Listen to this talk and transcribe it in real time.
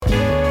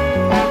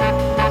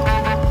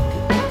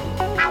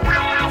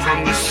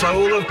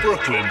of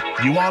Brooklyn,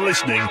 you are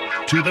listening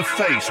to The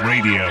Face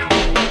Radio.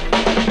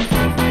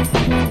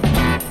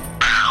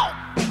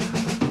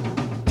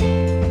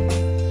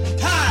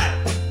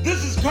 Hi,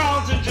 this is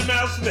Carlton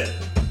Jamel Smith,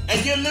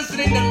 and you're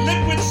listening to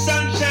Liquid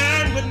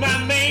Sunshine with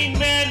my main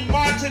man,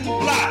 Martin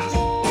Blott.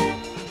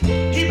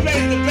 He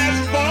plays the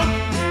best funk,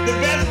 the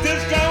best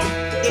disco,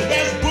 the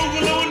best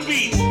boogaloo and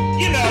beats.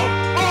 You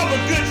know, all the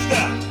good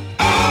stuff.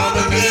 All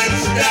the good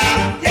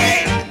stuff,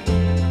 yeah.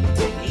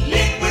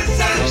 Liquid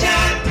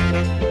sunshine,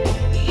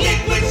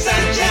 liquid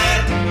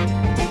sunshine,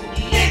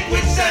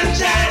 liquid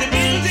sunshine. The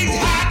music's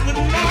hot with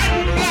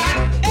Martin Blott.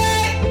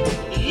 Hey,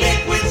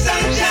 liquid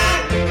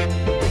sunshine,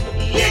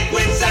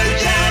 liquid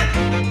sunshine,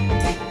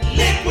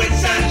 liquid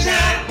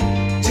sunshine.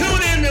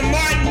 Tune in to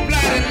Martin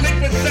Blott and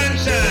Liquid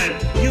Sunshine.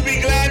 You'll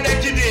be glad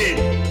that you did.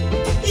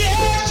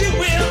 Yes, you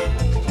will.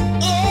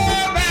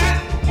 All right.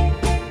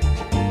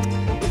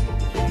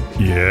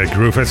 Yeah,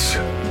 Groovers,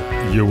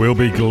 you will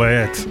be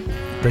glad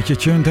that you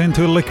tuned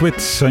into Liquid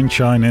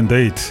Sunshine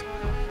indeed.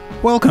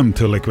 Welcome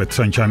to Liquid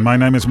Sunshine. My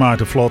name is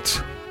Maarten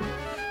Vlot,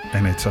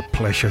 and it's a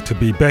pleasure to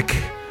be back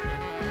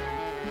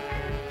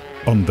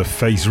on the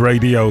Face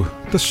Radio,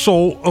 the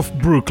soul of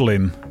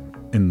Brooklyn,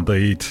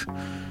 indeed.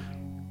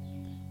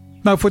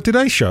 Now, for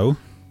today's show,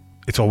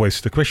 it's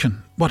always the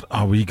question, what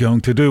are we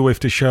going to do with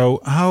the show?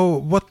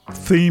 What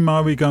theme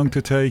are we going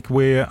to take?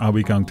 Where are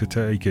we going to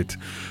take it?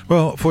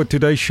 Well, for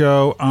today's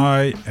show,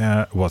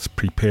 I was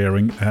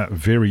preparing a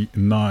very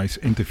nice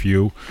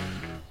interview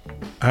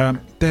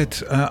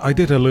that I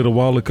did a little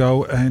while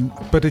ago,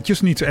 but it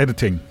just needs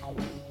editing.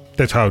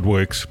 That's how it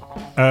works.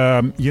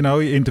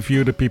 You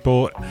interview the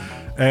people,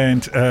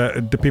 and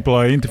the people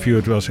I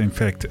interviewed was in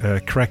fact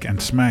Crack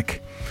and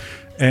Smack.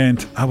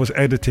 And I was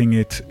editing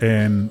it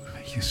and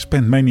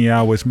spent many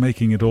hours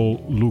making it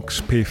all look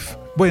spiff.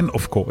 When,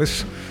 of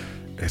course,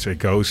 as it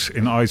goes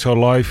in ISO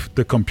life,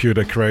 the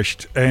computer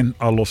crashed and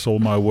I lost all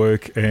my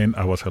work, and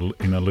I was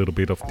in a little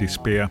bit of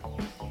despair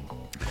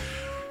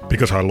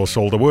because I lost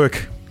all the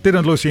work.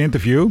 Didn't lose the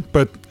interview,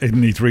 but it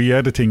needs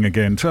re-editing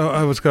again. So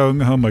I was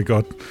going, oh my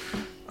god,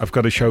 I've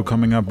got a show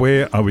coming up.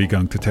 Where are we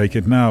going to take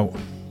it now?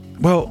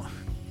 Well,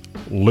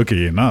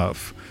 lucky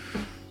enough,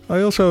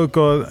 I also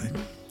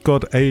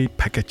got a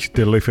package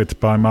delivered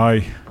by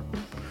my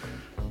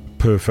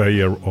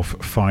purveyor of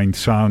fine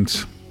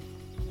sounds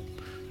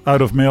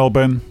out of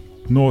Melbourne.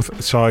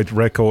 North Side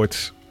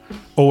Records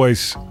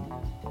always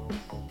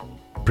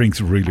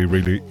brings really,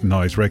 really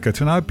nice records,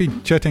 and I've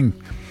been chatting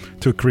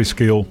to Chris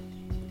Gill,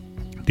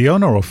 the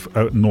owner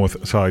of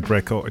North Side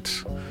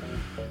Records,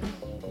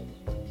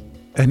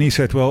 and he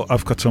said, well,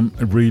 I've got some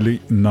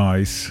really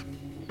nice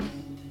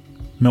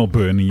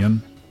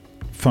Melburnian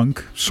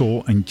funk,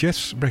 soul and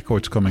jazz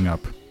records coming up.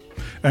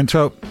 And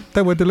so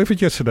they were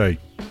delivered yesterday.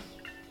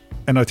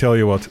 And I tell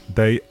you what,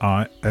 they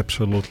are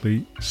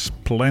absolutely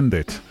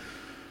splendid.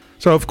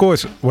 So of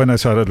course, when I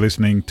started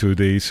listening to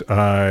these,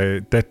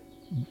 that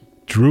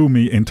drew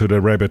me into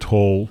the rabbit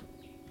hole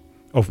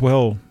of,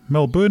 well,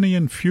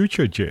 Melburnian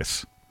future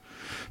jazz.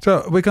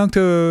 So we're going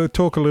to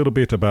talk a little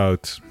bit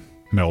about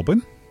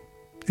Melbourne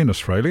in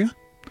Australia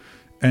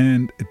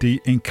and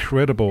the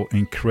incredible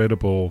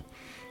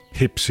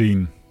hip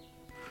scene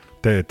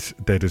that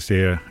is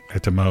there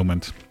at the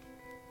moment.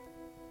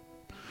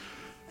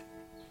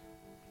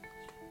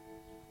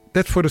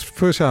 That's for the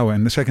first hour.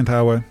 In the second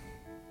hour,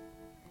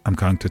 I'm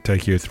going to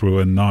take you through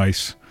a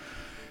nice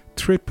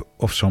trip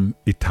of some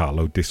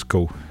Italo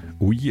disco.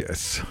 Oh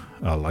yes,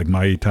 I like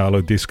my Italo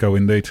disco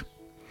indeed.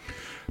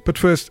 But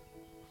first,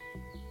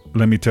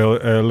 let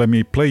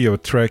me play you a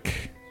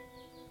track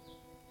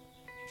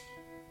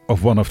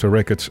of one of the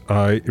records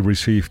I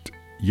received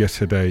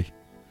yesterday.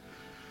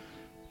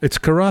 It's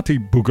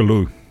Karate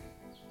Boogaloo.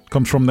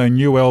 Comes from their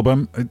new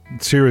album,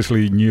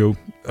 seriously new,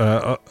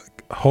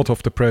 hot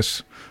off the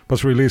press.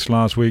 Was released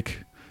last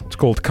week. It's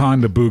called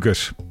Kinda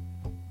Boogers.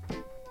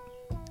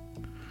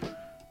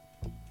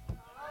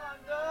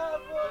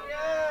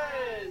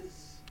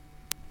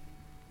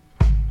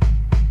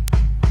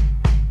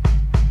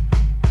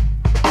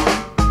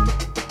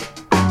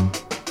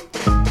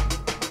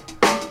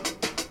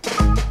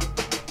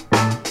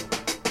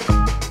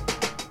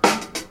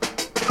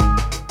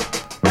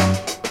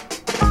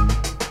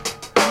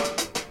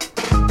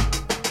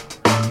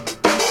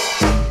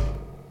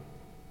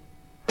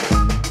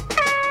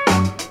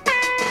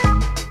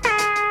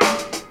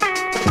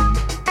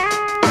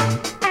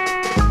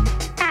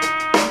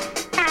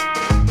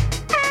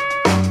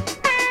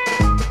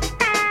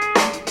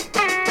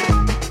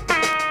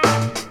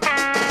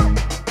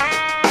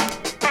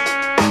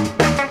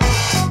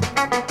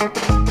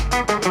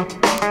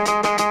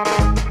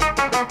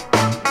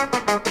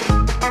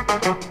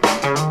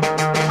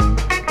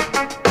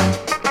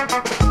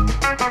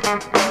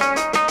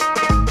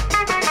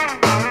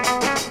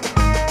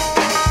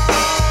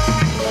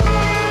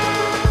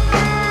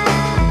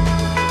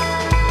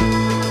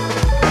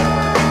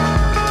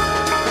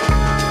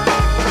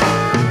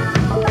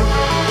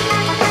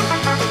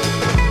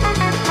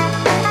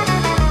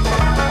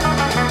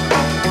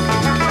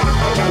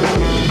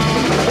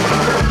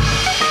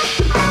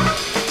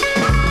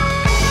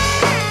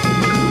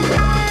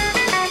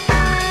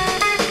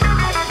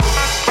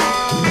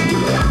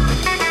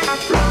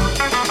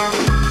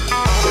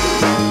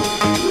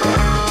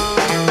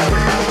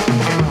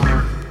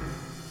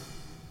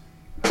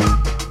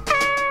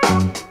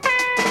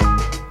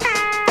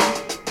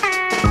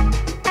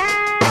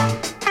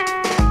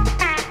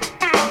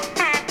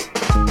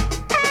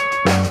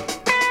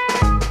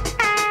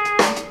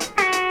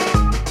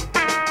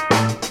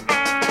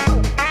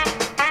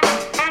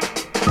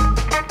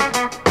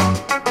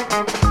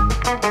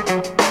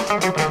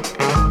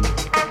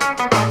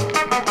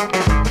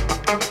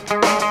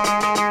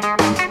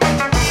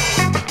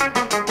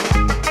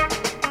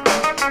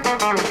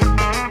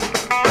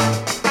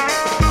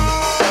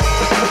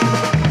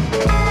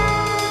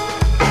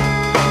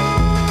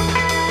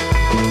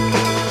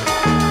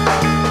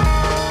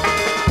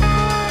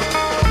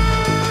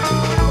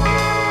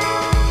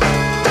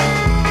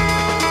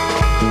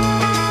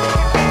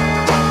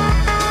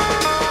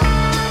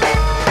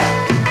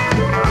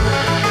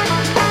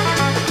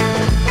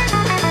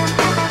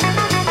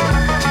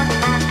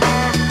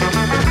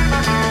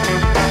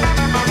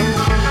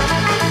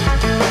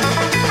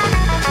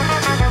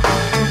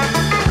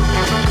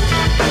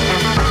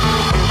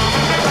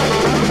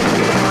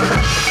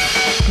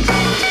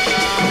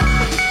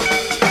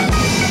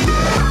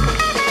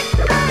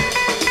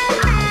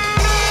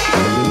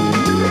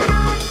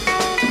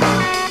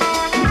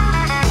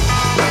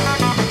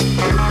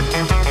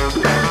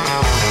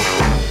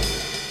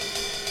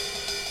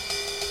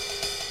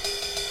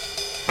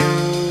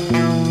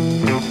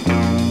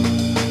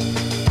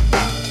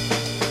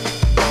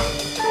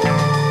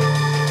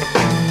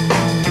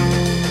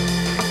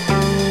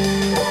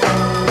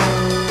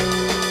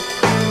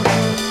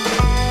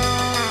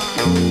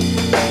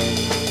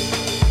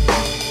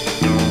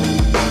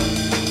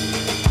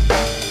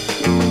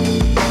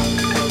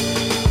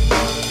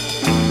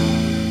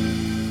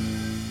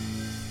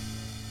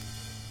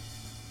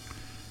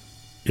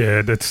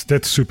 Yeah,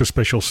 that's super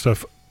special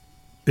stuff.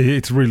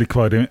 It's really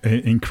quite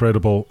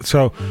incredible.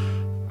 So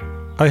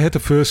I had the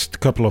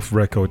first couple of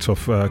records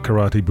of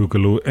Karate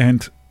Boogaloo,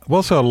 and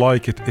whilst I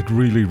like it, it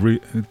really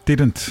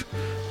didn't,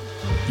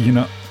 you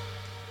know,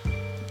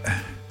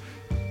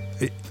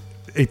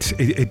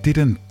 it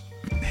didn't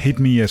hit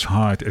me as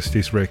hard as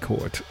this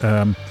record.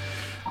 And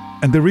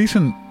the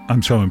reason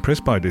I'm so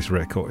impressed by this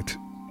record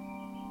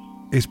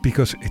is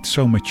because it's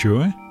so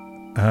mature.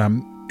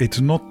 It's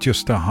not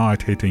just the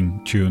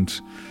hard-hitting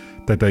tunes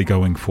that they're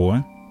going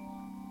for.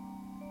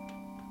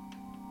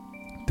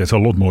 There's a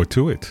lot more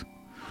to it.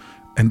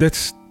 And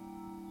that's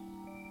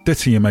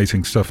the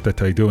amazing stuff that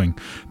they're doing.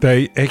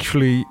 They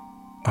actually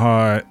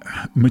are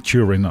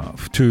mature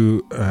enough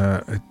to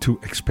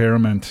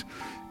experiment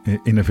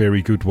in a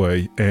very good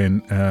way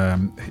and,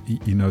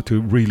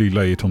 to really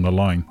lay it on the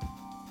line.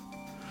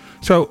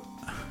 So,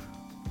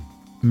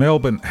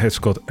 Melbourne has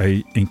got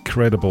a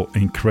incredible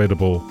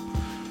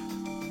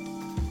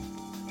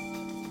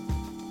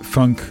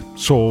funk,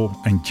 soul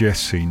and jazz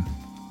scene,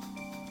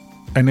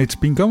 and it's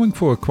been going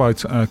for quite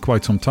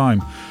some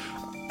time,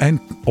 and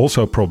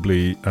also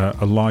probably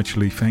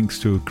largely thanks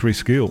to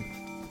Chris Gill.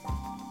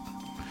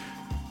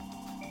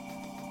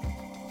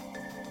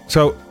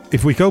 So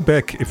if we go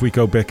back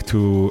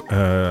to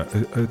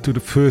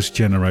the first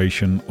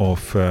generation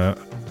of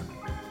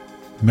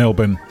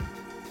Melbourne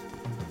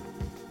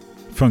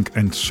funk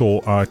and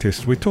soul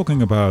artists, we're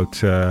talking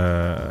about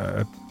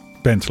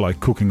bands like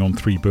Cooking on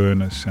Three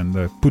Burners and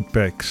the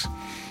Putbacks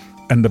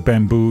and the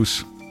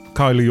Bamboos,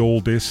 Kylie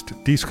Oldest,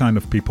 these kind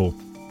of people.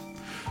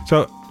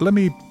 So let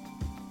me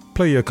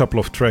play a couple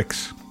of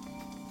tracks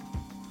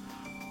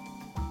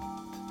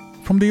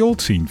from the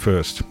old scene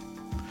first.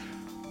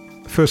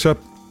 First up,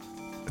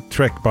 a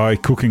track by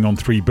Cooking on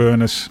Three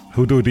Burners,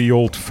 who do the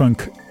old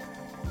funk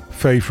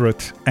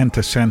favorite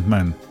Enter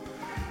Sandman,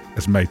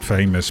 as made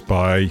famous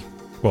by,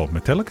 well,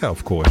 Metallica,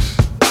 of course.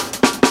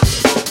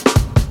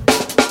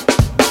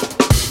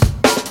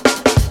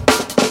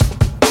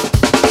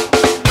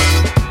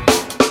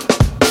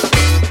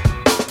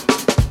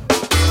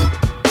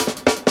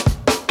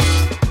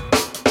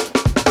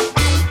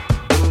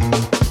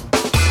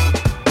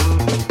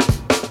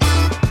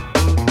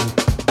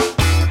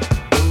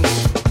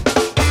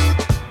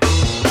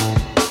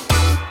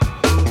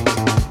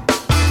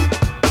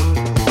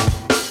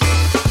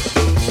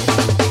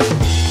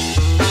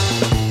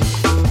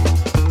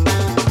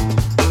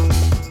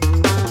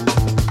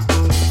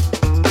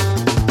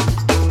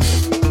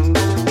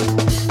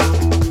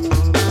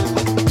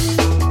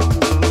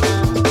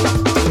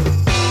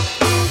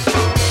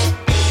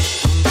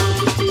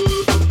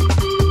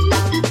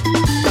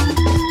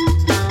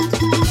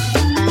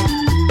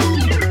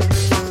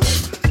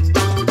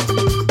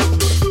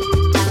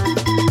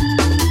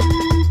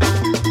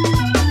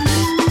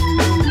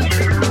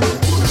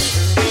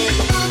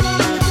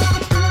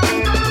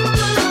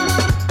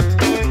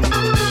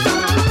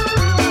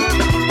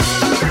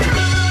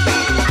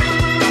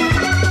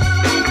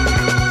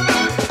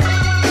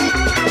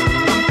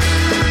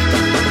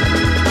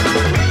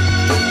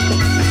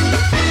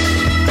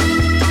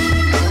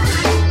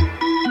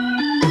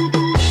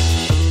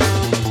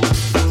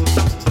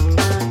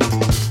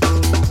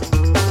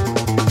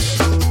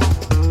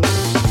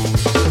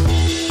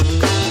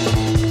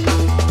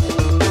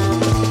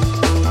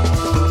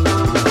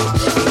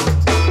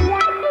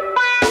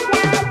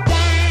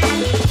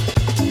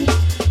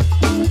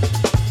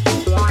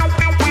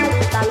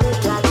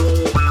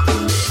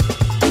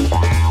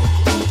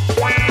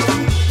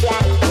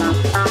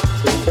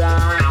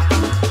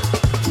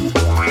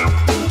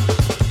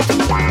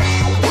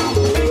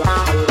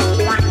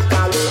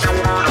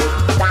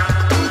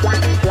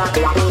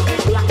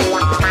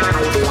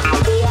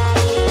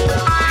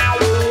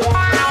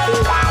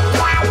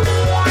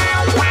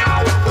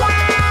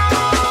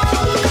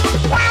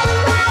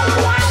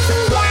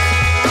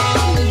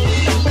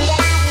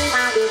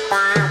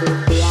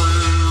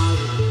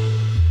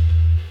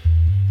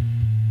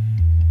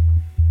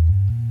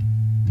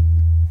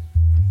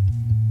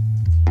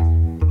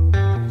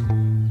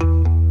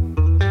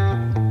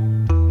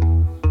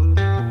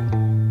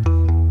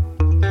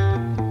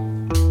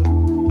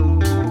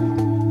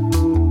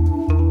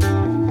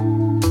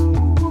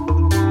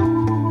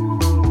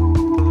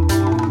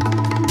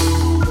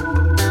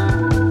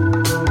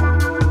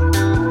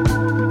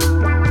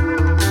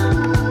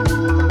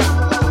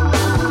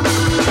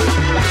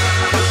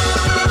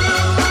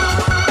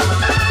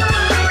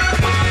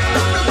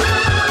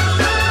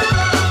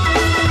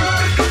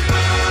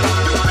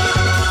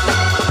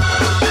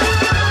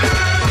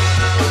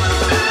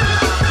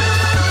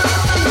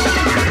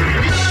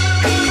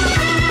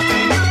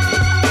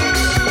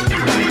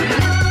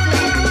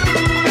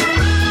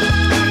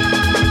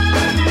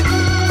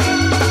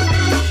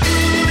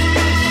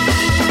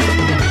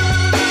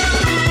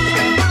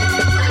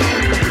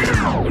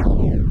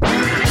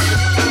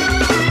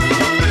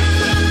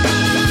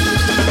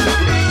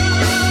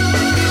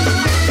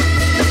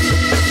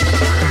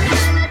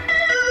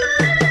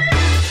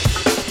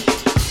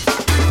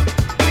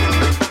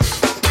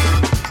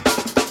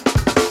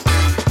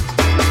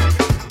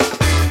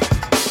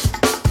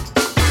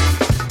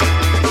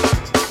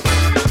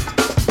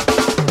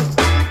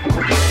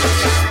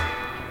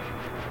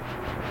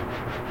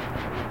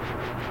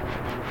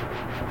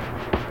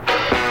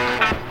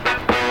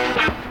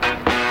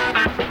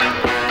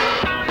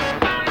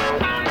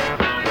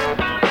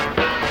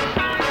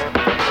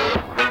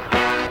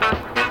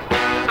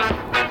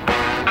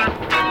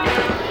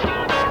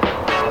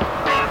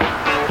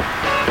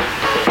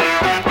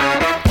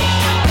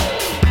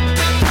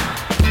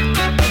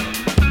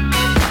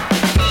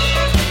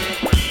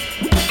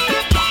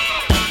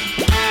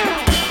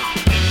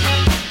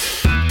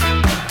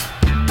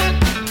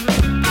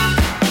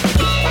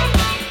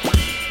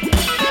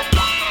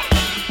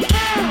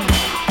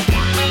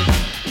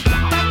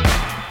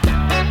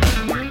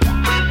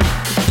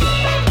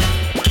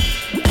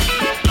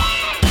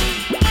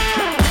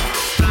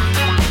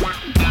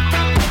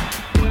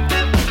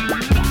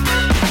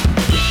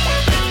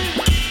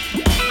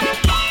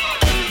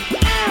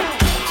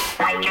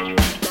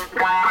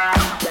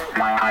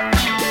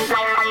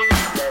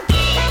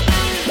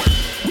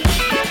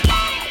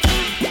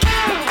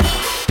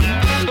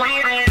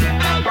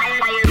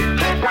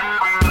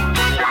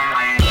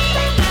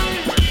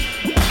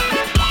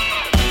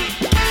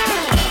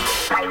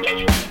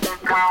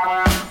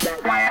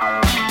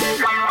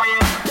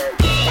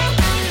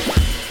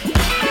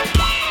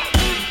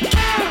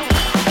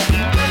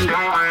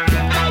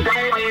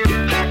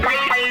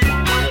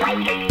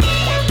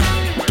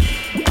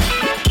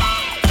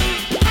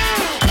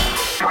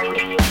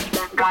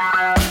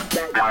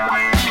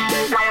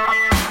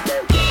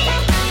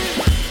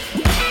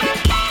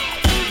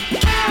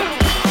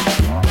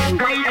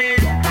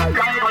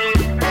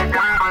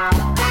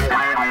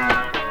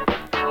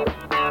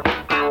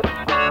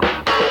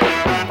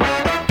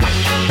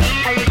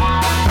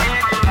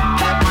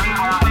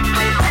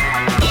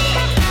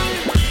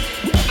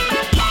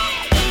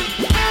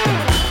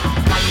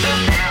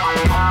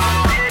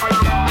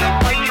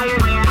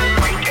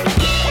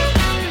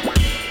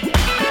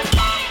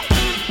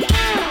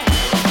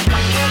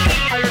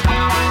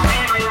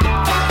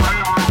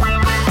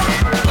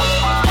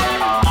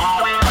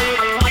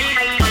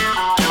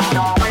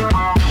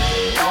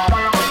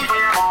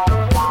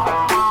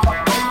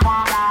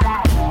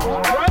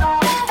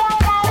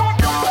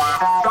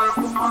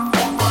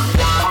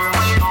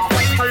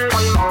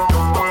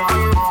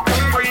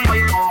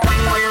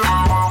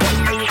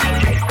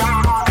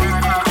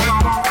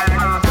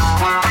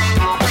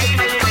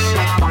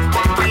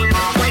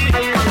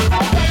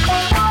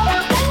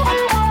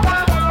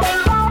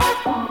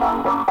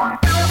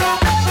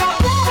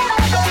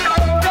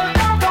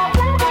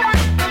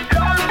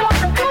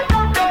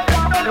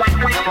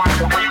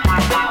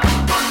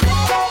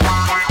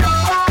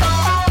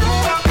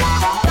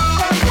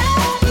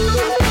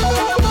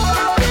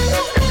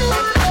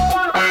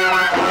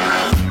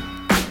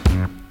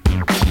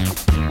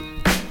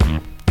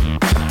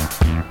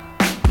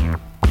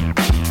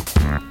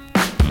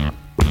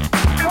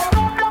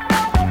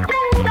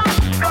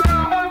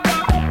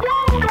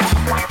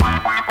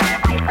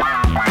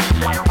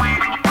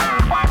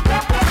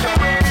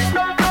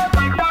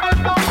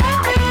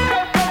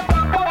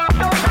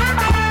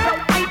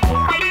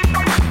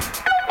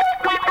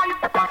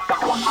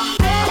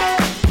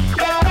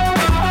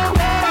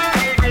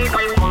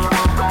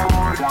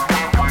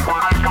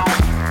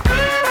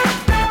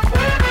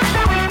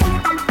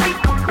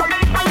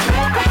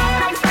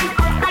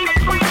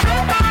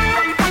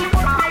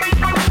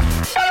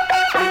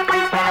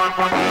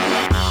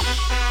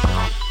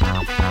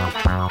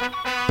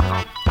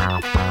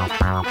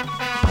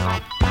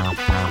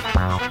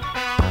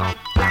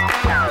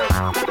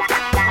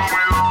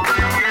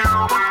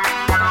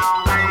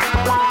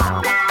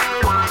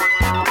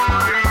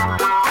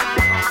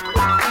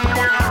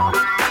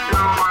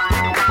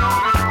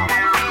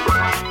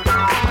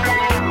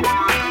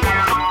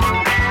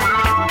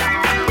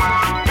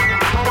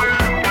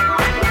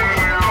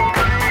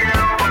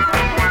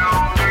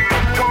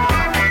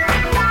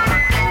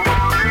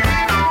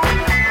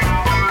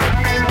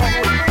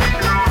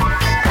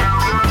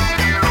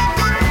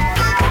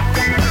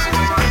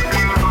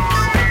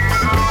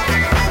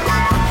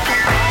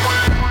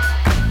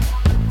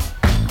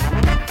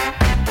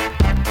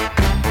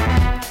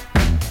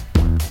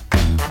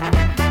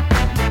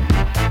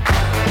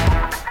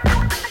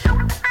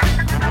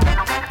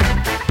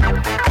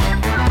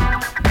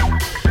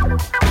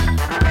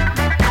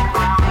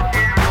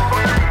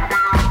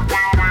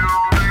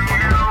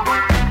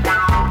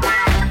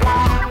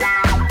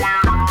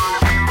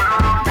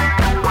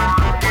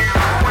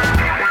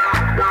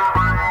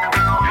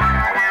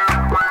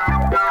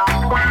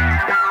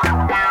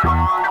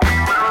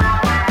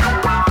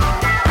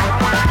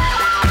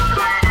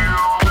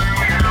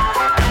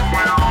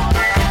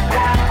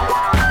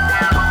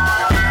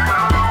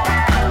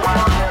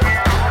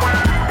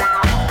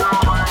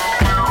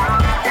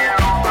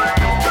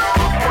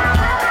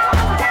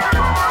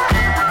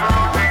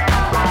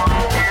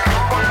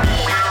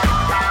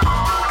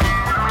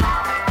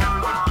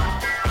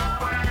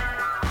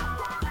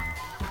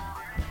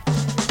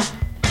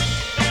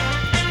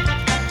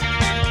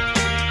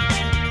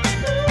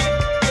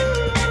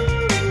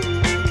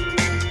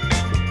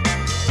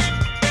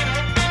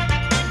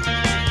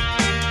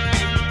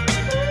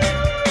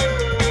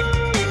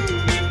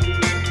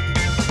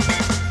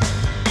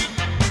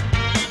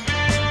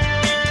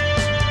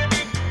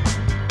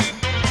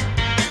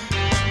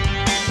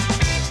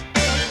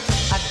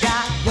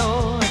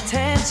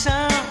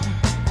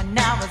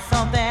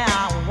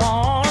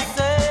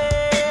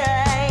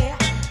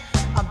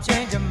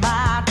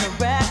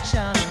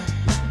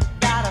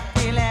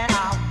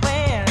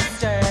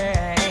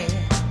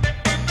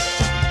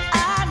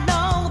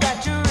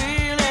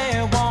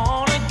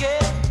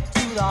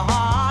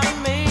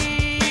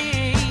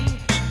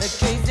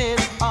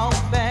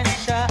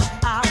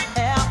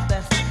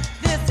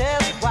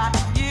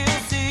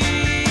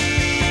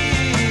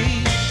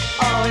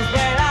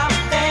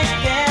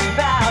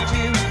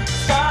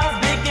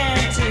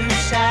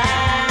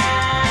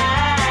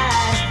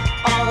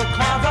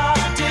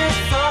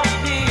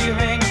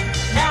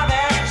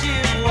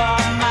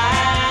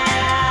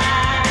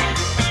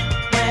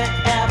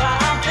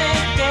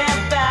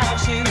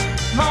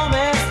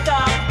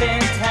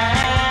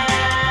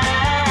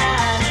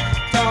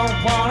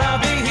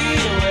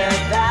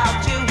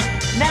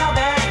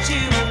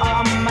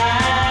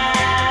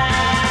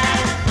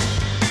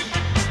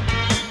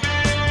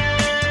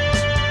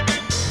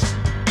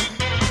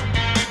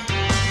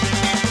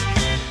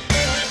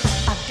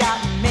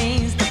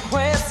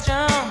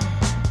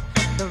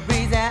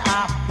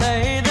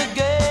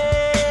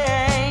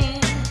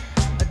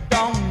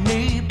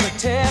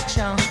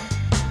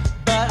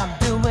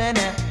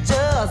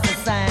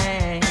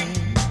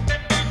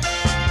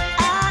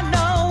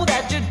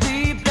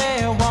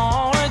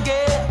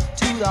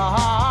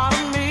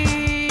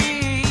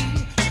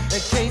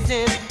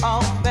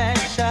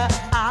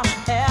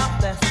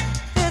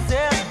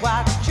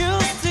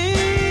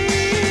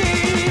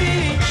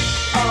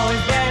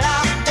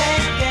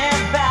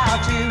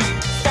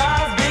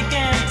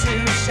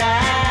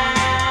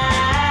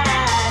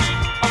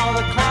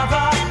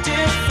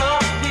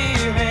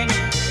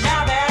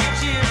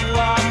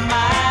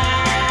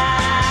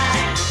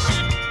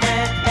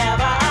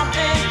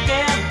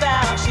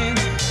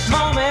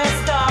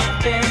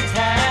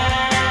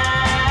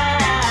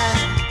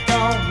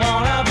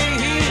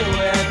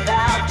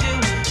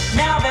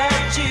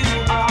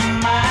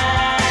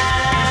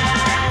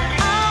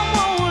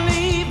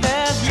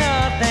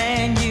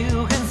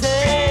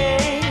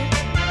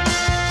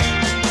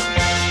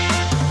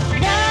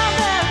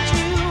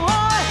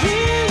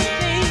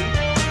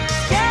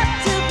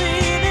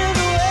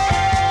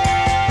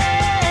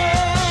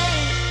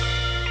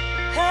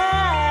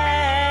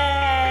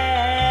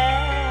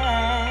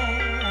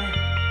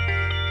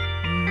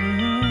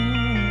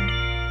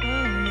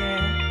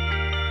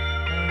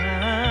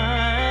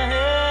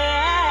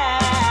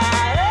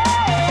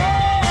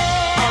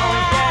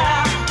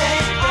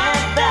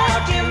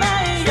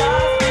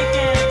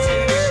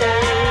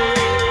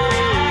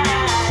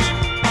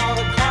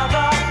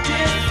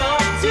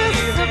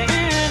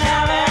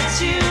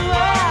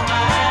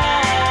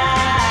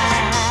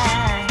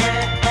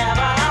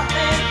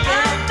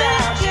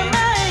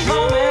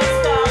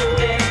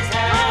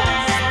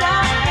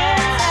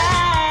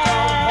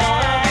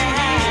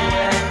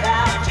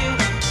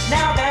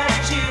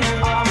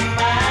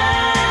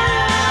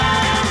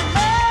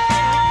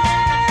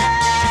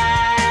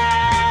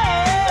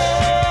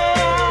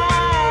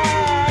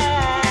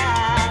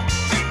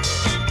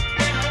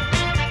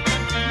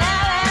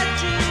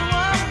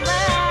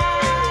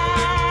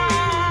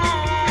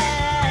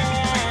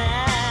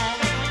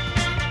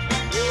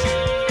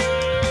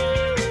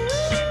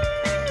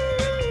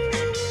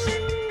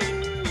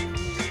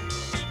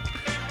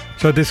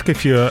 So this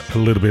gives you a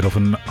little bit of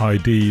an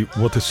idea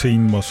what the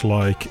scene was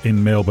like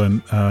in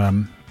Melbourne,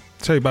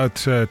 say about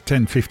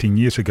 10, 15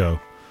 years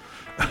ago.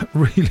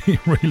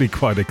 Really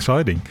quite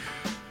exciting.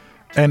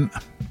 And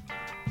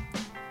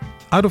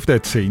out of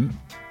that scene,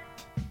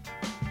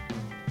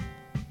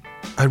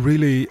 I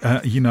really,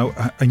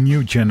 a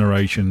new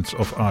generations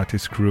of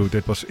artists grew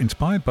that was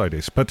inspired by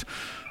this. But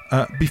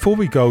before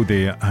we go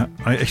there,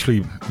 I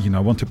actually,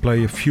 want to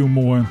play a few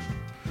more,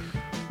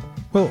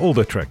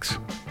 older tracks.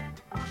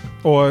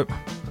 Or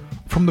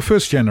from the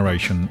first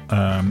generation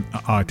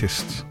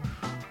artists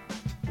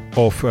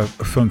of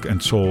funk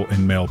and soul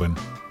in Melbourne.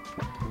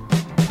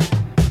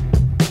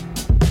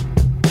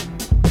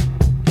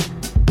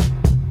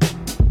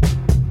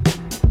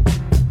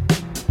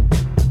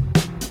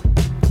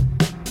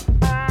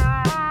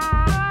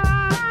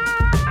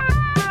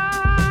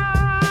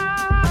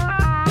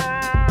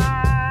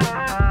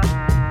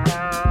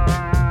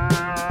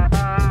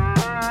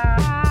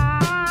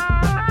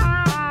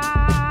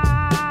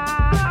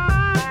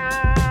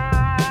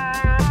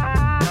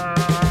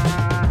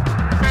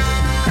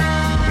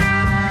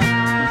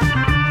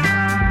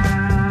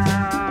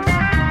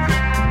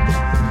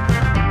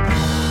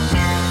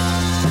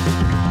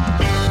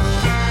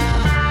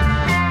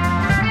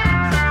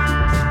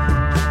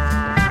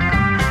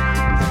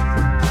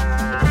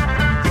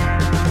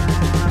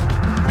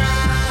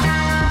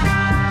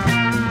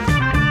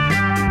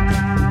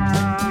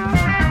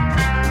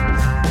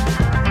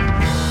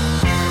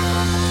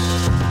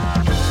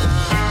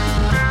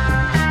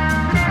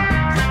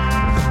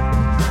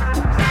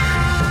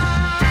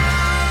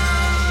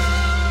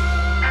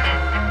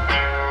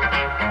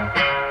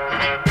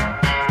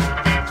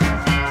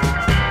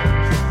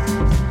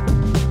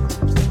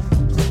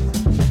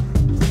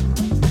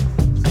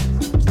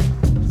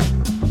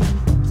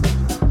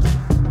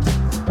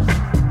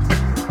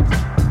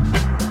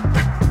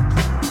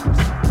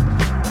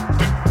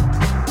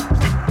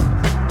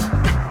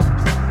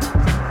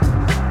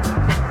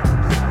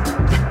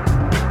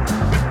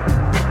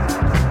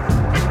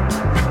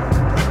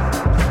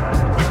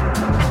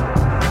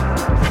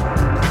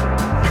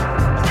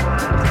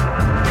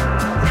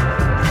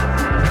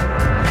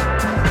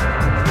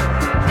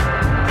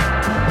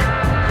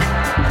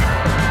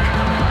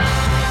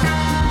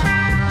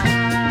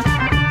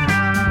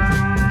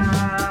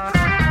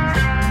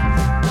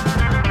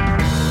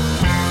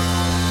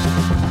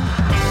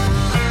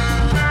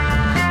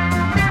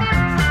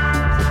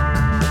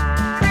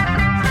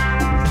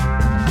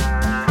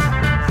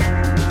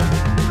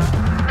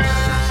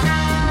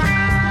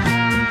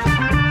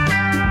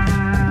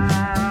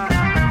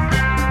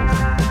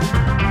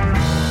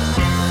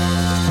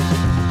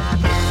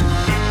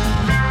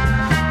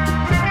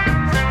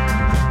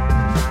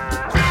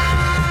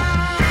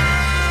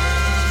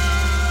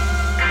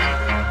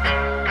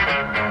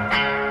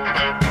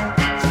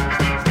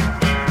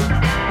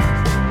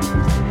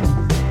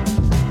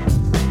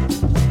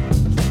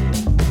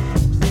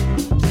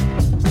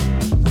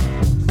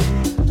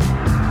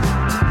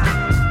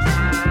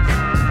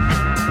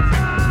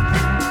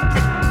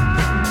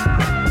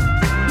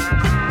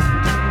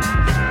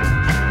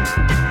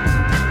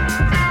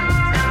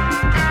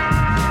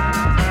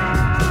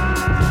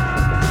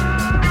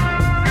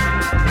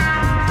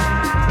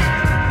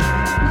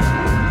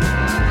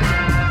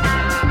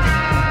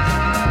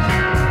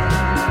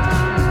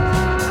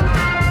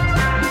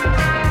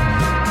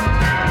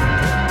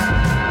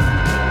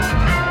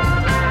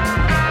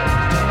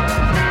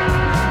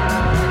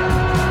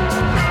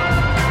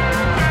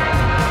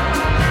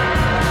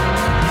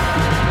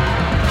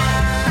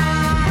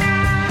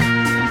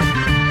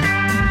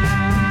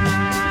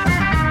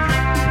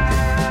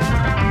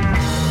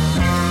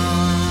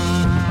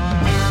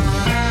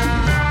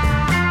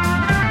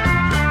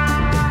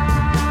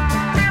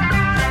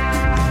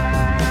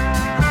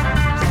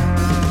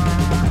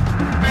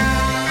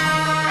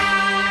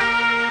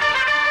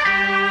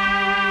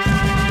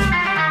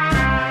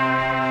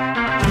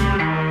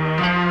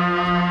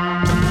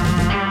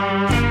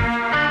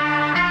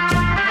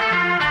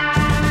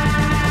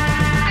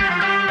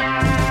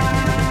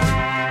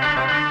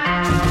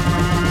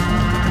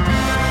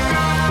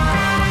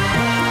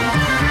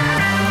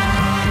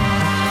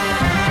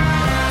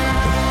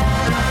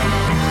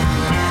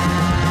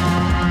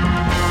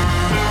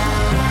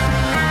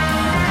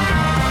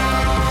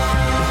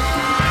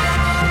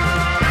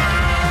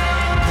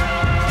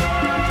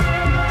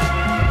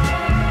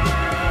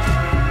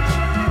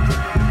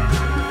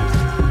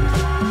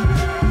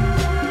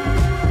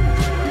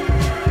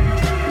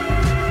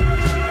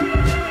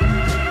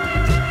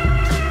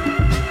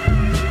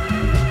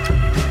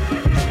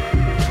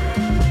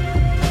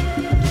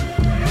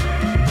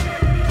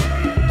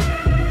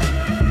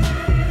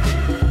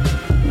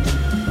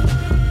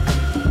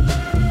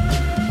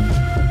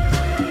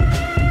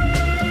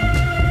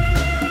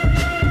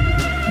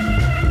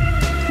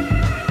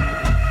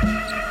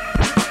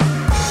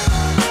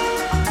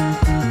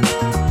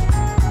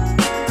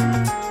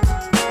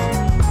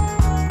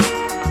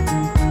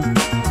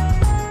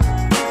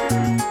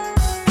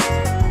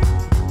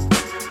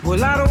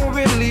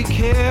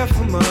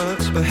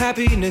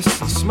 happiness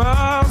and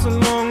smiles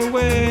along the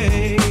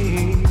way.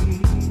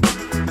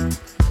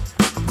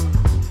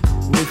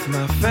 With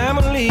my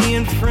family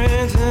and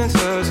friends and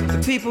such,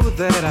 the people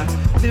that I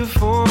live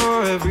for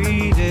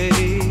every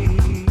day.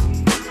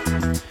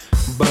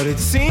 But it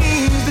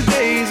seems the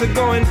days are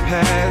going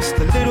past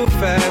a little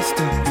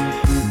faster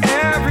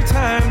every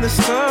time the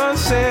sun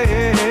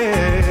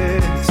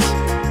sets.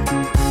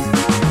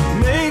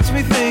 Makes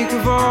me think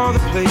of all the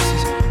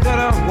places that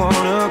I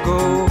wanna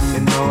go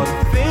and all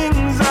the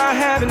things I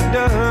haven't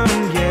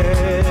done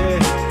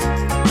yet.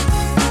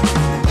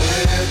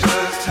 Where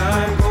does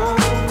time go?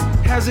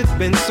 Has it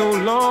been so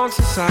long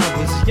since I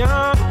was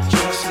young?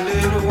 Just a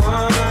little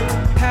one,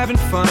 having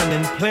fun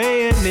and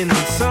playing in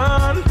the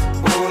sun.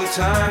 All the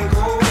time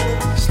goes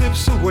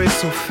slips away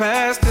so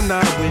fast, and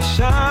I wish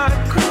I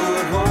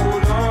could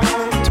hold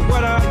on to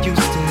what I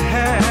used to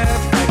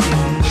have back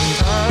in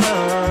time.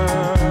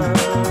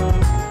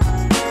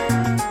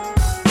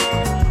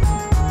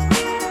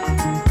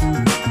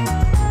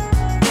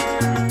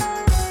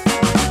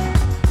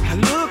 I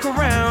look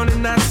around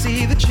and I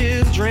see the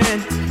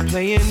children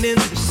playing in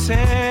the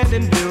sand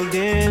and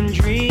building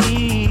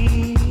dreams.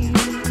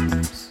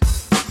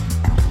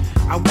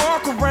 I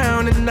walk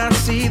around and I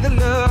see the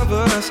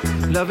lovers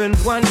loving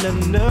one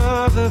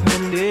another,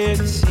 and it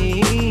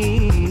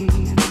seems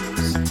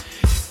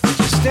there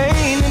just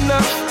ain't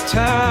enough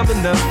time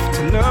enough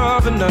to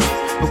love enough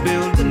or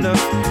build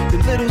enough, the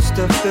little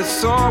stuff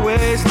that's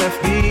always left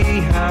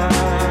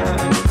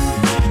behind.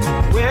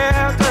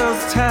 Where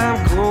does time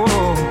go?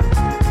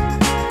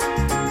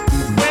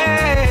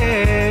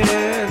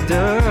 Where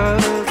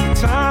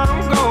does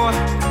time go?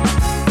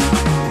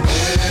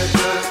 Where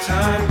does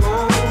time go?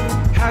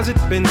 Has it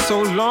been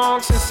so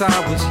long since I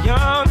was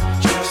young?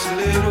 Just a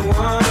little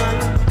one,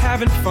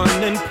 having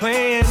fun and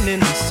playing in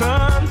the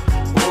sun.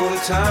 All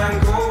the time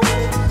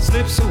goes,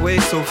 slips away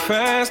so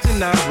fast,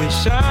 and I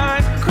wish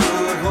I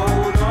could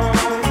hold on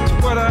to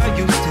what I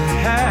used to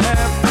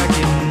have back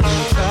in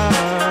time.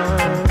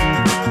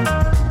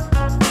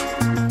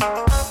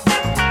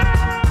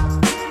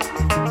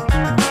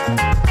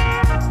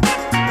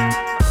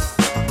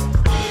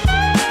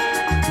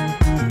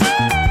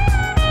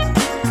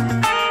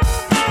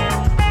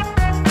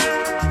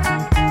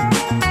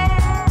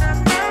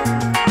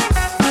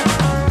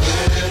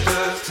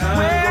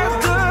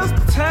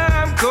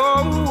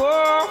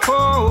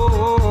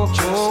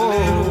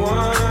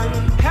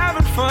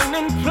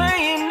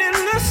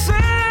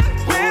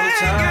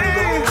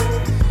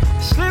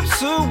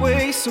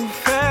 So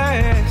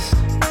fast,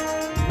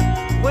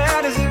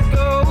 where does it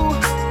go?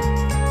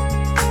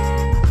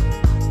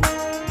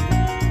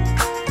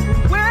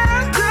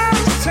 Where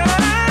does time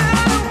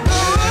go?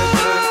 Where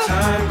does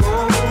time go?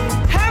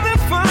 Having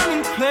fun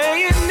and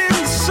playing in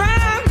the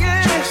sun,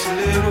 yeah. Just a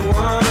little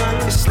one.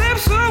 It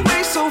slips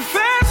away so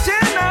fast,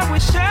 and I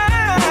wish I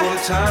all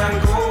the time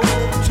go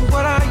to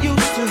what I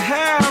used to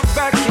have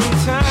back in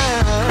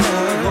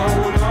time.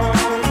 Hold on,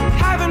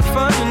 having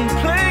fun and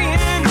playing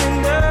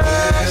in the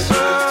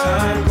sun.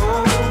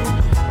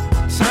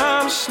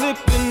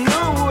 Slipping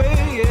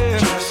away, yeah.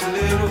 Just a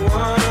little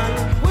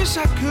one. Wish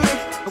I could,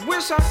 I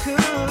wish I could.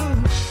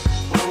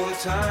 All the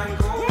time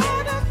go.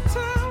 Where does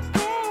time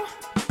go?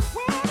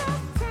 Where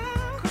does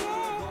time go?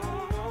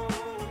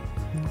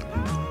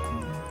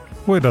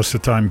 Where does the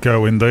time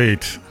go,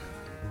 indeed?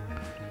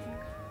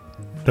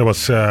 There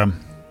was the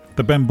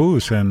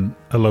Bamboos and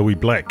Aloe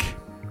Black.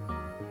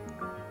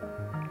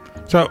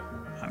 So,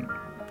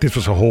 this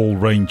was a whole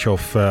range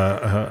of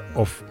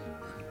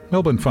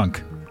Melbourne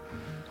funk.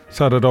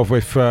 Started off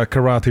with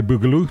Karate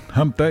Boogaloo,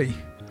 Hump Day.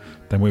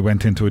 Then we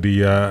went into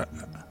the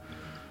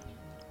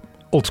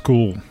old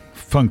school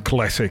funk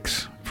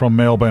classics from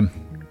Melbourne.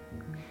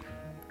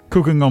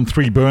 Cooking on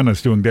Three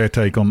Burners doing their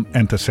take on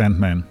Enter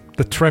Sandman.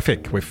 The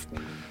Traffic with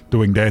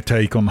doing their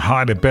take on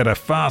Harder, Better,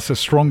 Faster,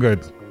 Stronger.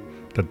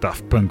 The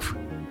Daft Punk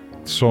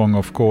song,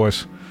 of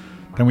course.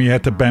 Then we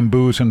had the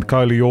Bamboos and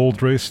Kylie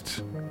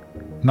Aldrist.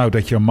 Now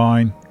That You're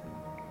Mine.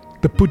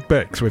 The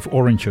Putbacks with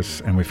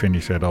Oranges, and we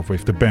finish that off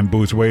with the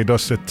Bamboos. Where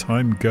does the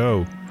time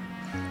go?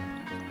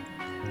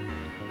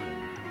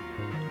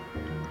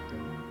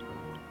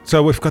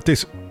 So we've got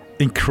this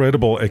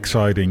incredible,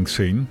 exciting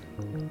scene,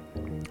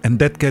 and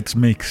that gets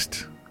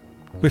mixed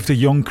with the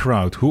young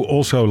crowd who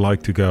also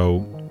like to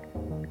go,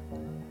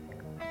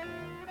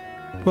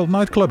 well,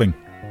 nightclubbing.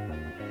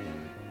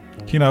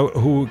 You know,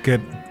 who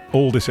get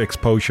all this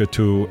exposure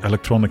to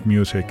electronic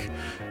music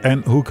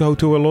and who go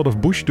to a lot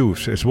of bush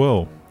doofs as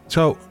well.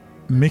 So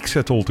mix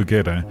it all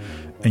together,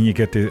 and you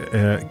get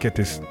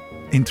this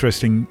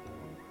interesting,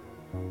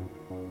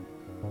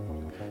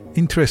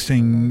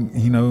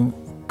 you know,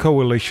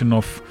 coalition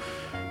of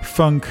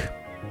funk,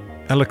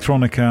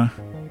 electronica,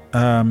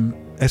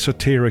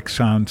 esoteric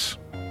sounds.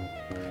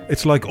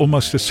 It's like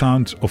almost the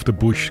sound of the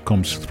bush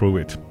comes through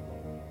it.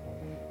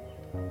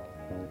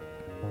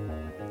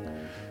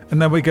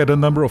 And then we get a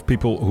number of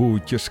people who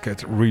just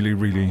get really,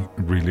 really,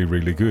 really,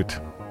 really good.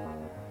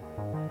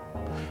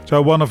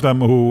 So one of them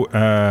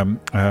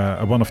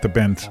one of the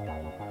bands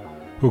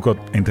who got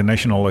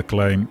international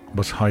acclaim,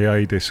 was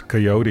Hiatus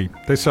Coyote.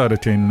 They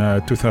started in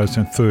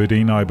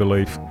 2013, I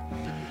believe.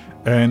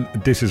 And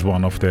this is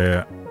one of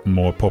their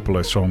more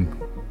popular songs,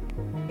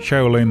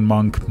 Shaolin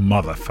Monk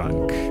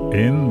Motherfunk.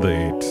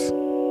 Indeed.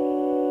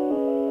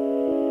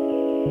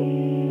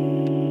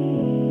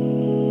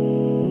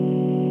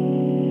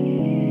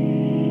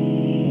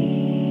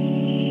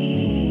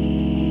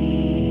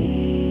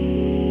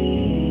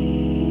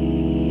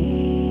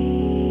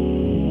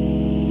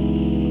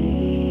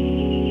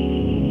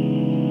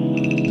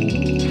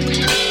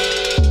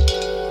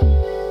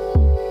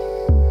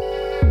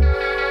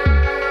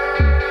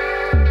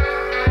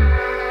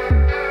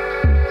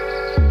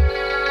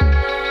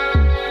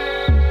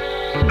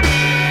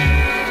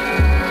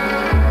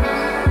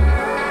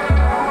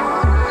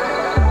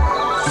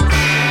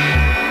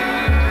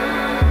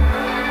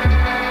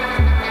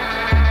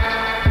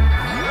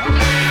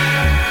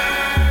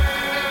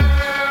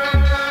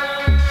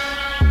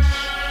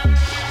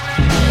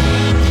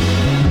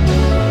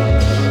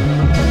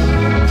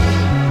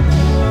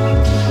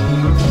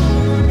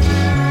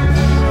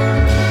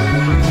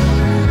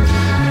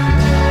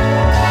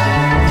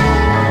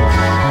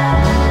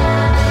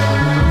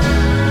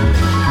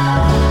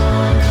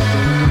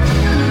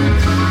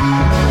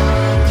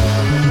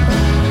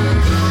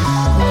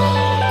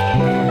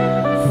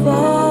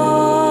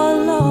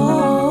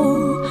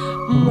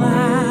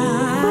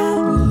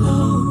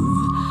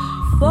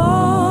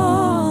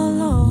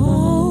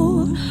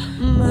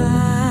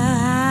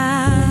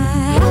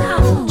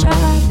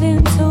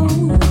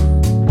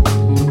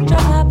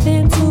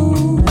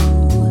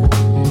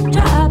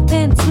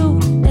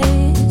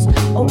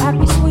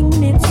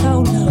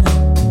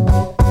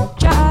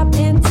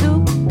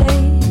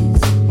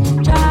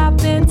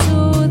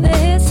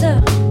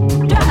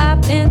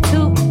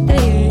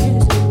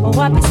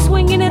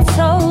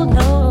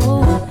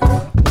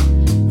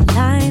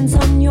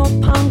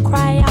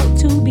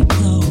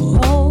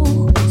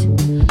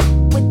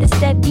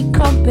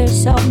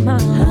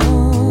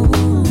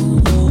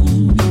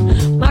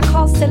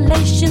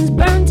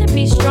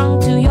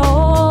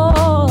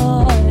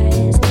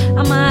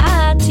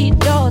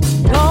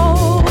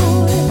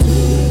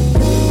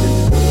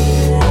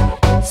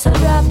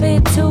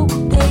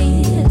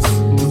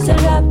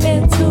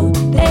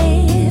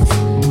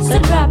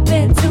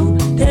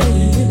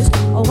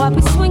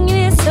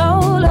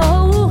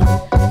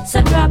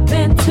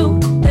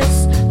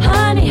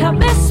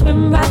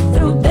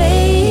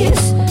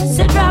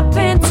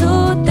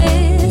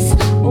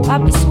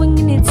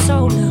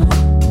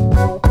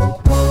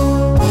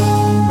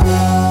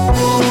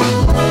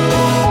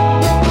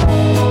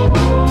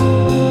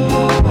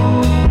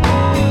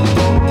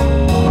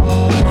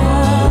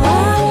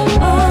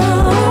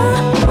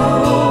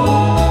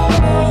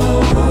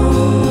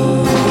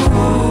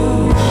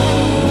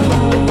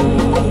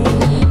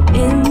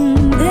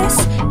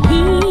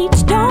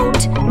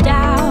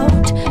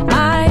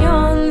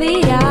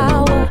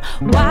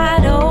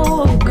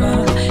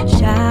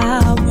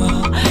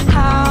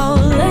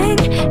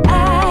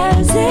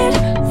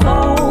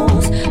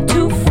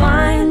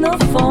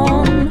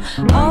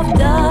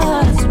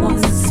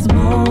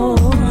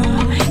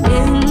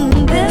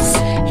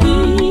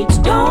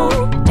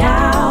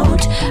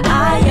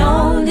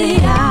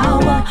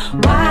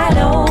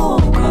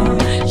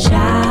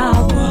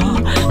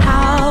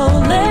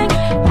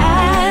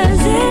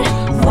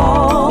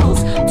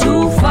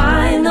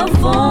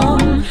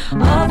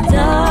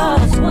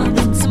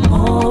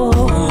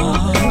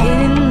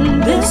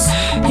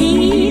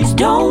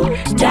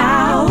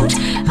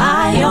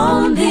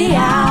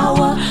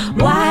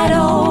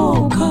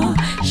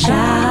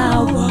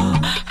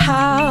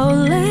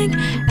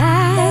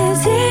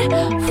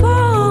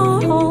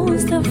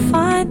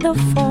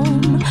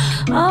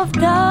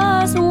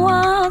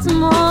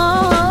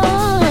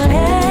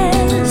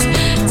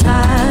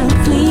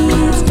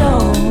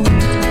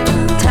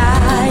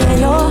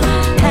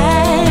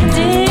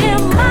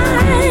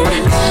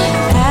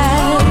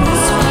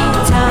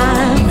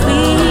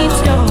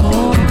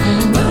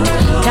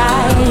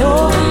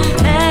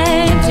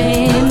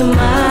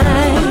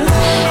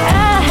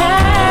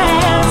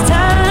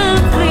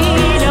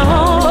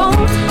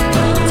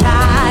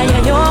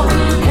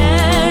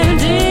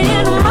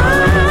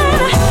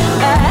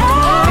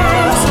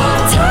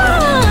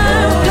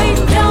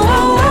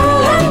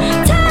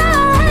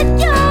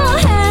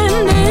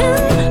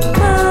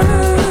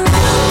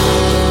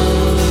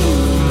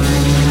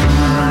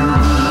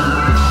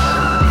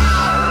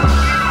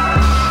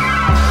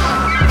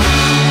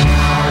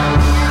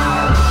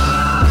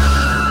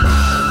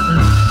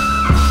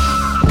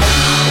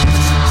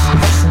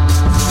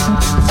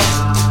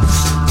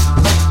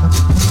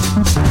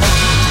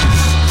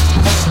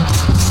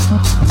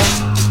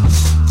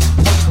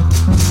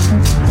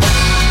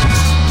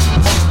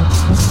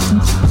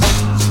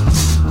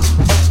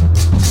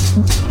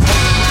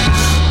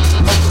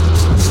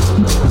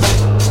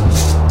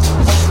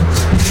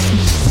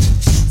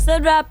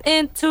 drop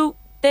into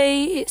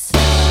this.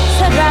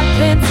 Said drop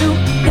into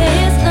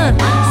this.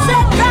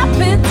 Said drop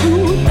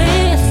into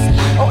this.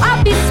 Oh,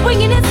 I'll be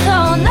swinging it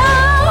all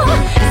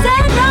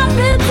Stand up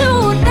into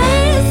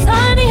this,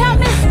 honey, help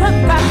me slip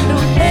right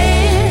through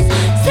this.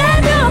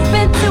 Stand up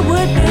into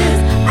this,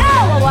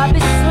 oh, I'll be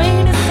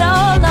swinging it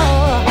solo.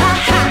 Ha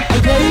ha,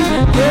 yeah,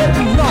 yeah,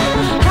 yeah.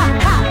 Ha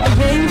ha,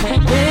 yeah,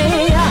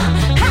 yeah.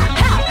 Ha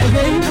ha,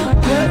 yeah,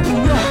 yeah,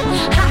 yeah.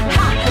 Ha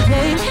ha,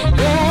 yeah,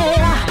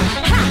 yeah.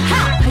 Ha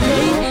ha,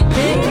 yeah,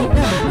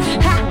 yeah.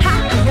 Ha ha,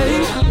 yeah,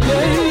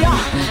 yeah.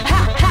 Ha ha, yeah, yeah.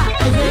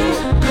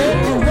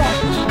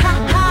 Ha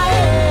ha,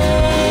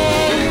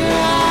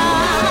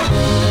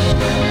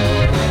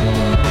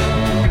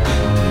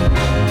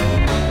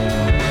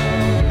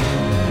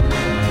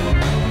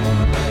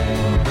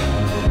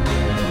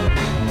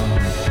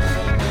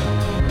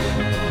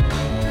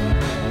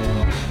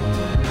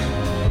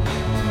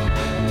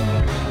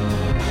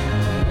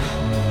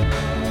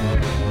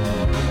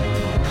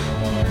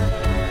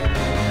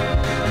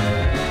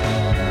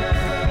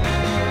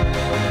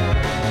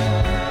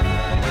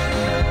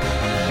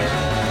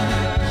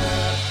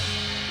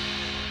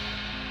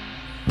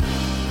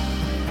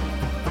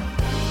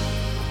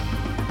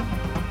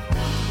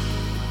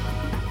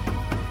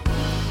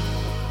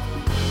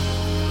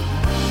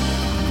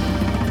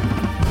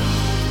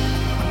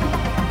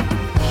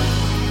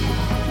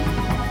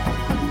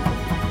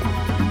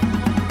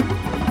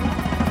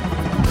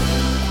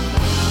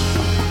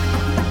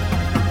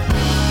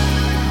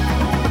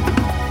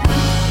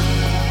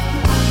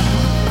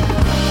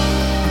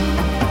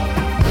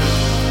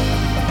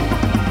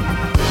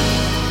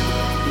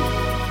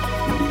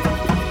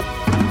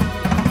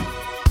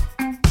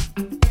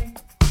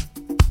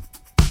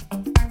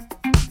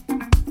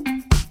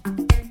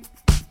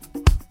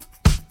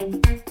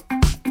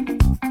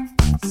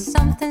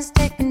 something's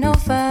taking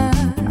over.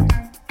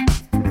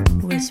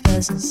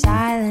 Whispers and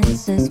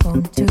silences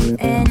won't do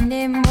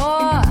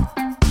anymore.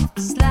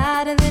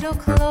 Slide a little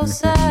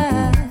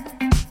closer.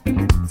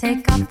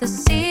 Take off the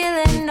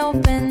ceiling,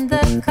 open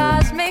the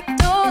cosmic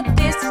door.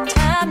 This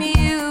time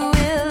you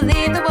will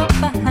leave the world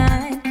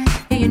behind.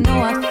 Yeah, you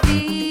know I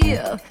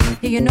feel.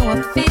 Yeah, you know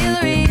I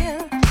feel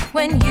real.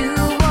 When you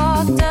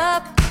walked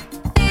up,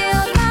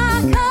 fill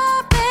my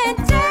cup and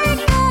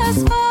take us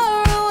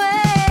far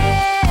away.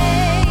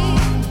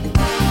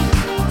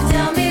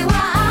 Tell me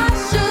why I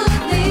should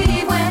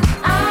leave when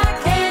I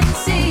can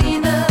see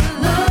the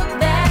look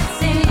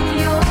that's in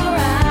your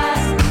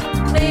eyes.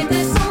 Babe,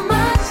 there's so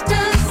much to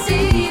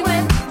see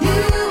when you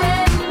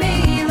and me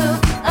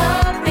look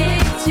up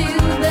into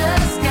the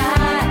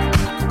sky.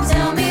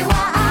 Tell me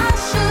why I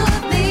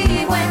should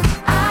leave when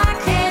I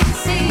can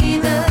see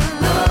the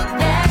look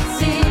that's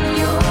in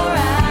your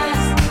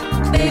eyes.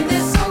 Babe,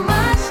 there's so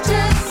much to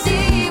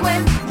see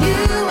when you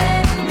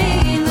and me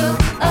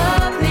look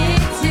up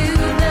into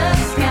the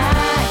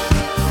sky.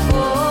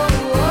 Oh,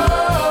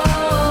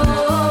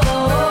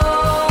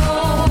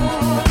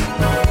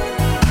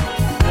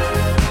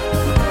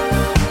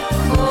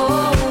 oh,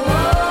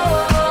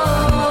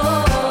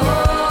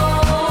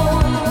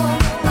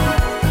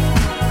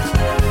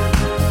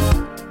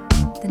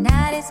 the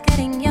night is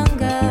getting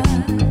younger.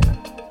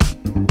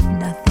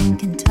 Nothing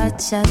can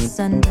touch us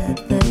under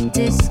the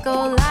disco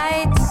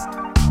lights.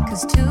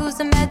 'Cause two's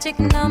the magic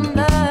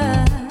number.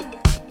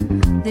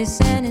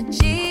 This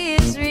energy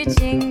is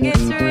reaching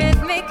its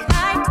rhythmic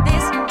height.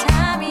 This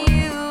time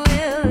you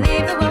will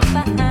leave the world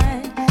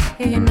behind.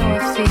 Yeah, you know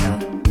I feel.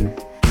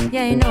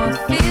 Yeah, you know I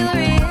feel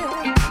real.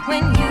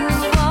 When you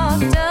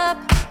walked up,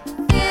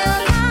 fill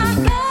my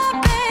cup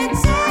and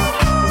take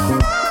us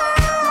away.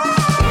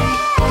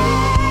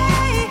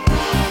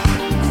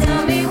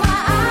 Tell me why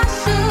I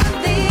should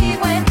leave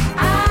when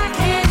I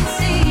can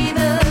see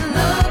the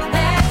look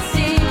that's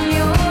in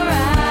your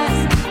eyes.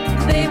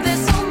 Babe,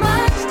 there's so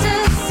much to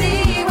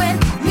see when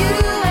you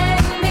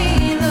and me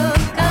look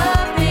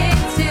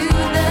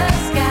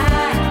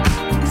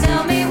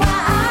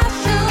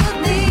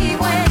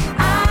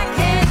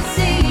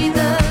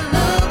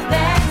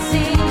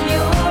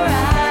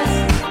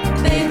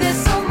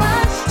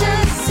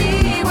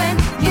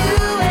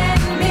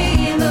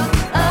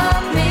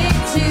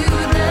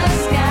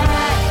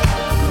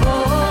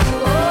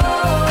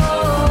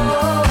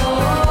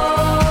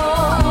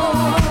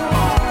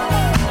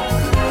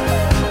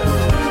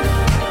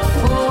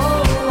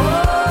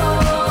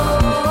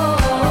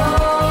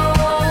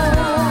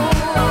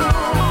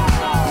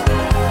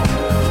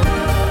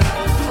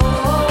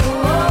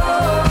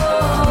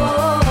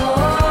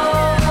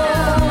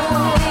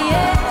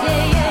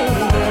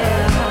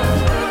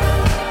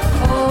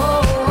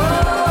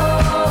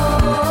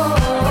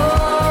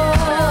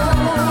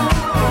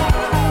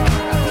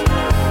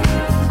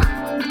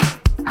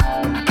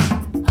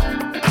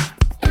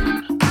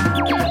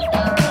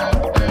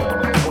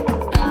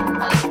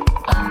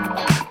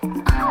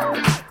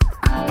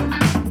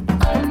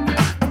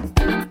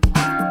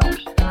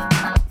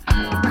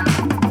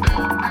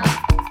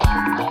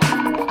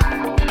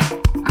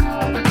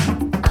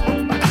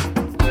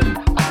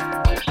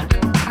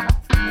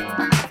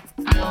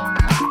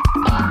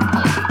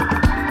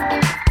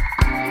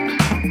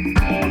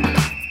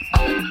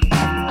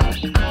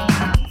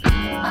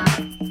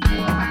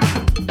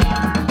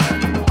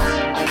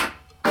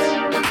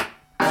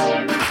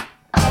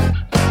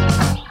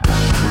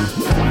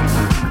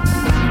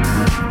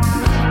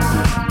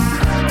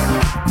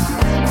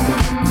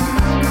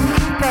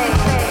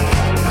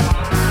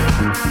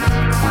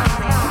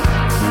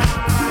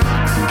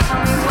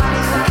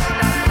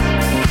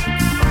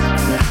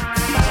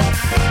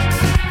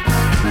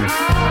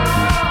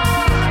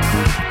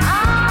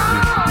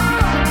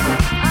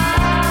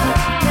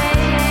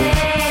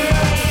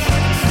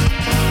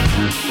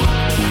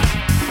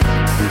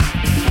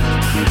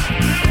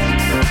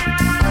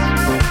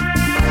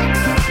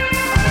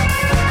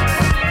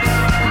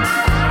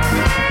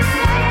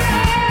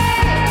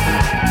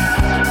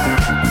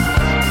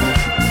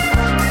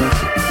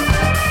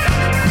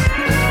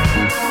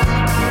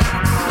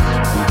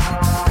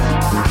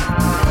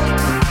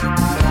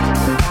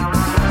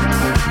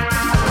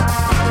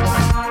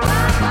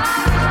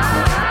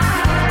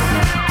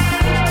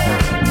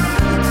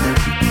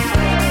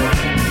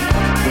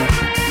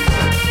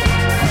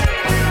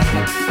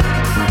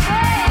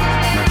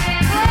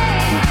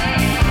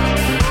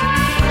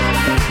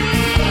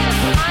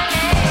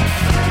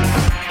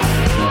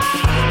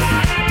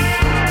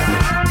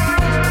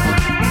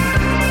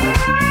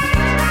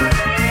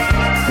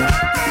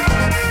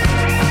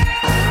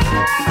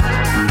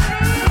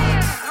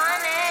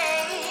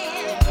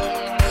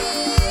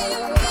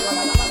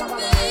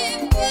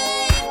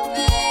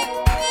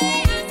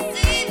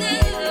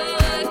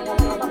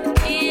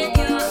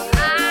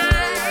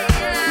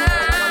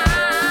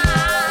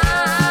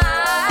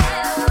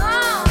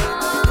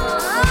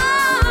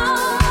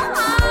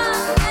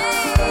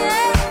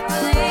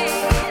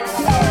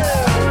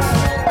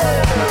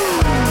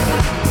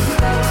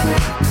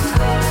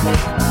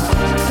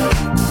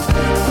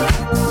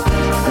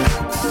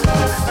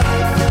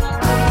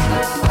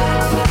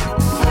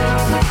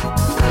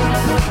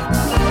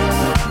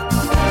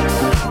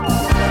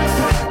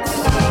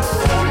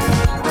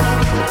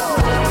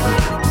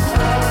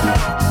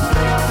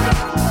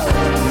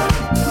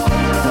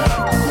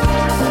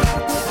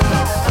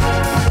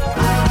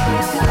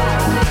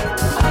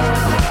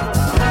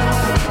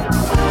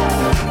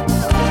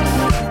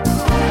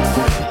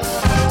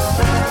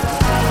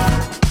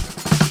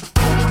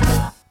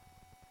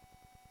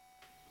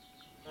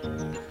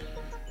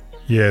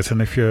Yes,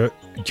 and if you're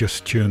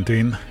just tuned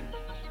in,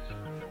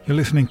 you're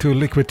listening to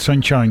Liquid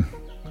Sunshine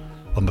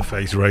on the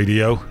Face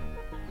Radio,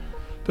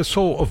 the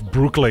soul of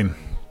Brooklyn.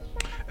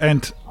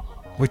 And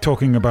we're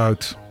talking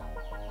about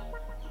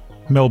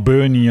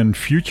Melbourneian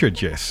future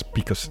jazz,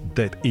 because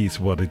that is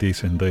what it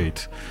is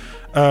indeed.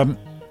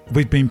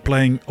 We've been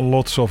playing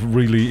lots of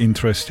really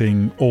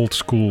interesting old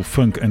school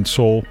funk and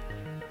soul.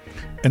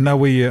 And now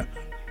we're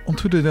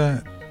onto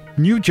the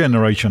new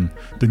generation.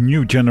 The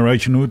new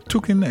generation who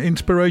took in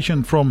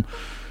inspiration from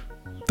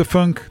the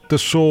funk, the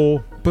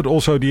soul, but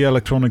also the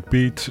electronic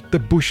beat, the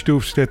bush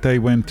doofs that they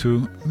went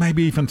to,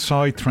 maybe even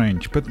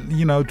psytrance. But,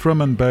 you know,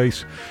 drum and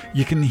bass,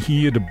 you can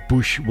hear the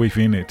bush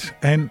within it.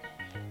 And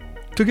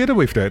together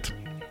with that,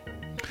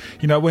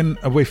 you know, when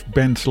with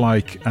bands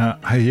like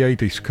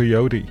Hiatus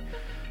Coyote,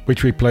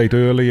 which we played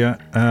earlier,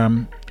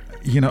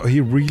 you know, he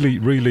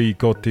really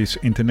got this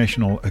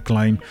international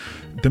acclaim.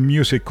 The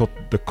music got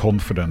the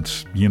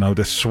confidence, you know,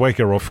 the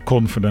swagger of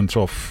confidence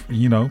of,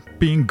 you know,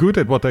 being good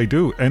at what they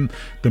do. And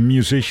the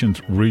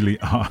musicians really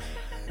are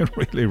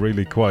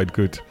really quite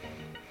good.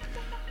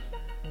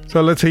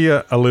 So let's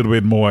hear a little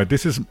bit more.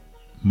 This is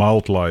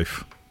Mild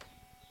Life.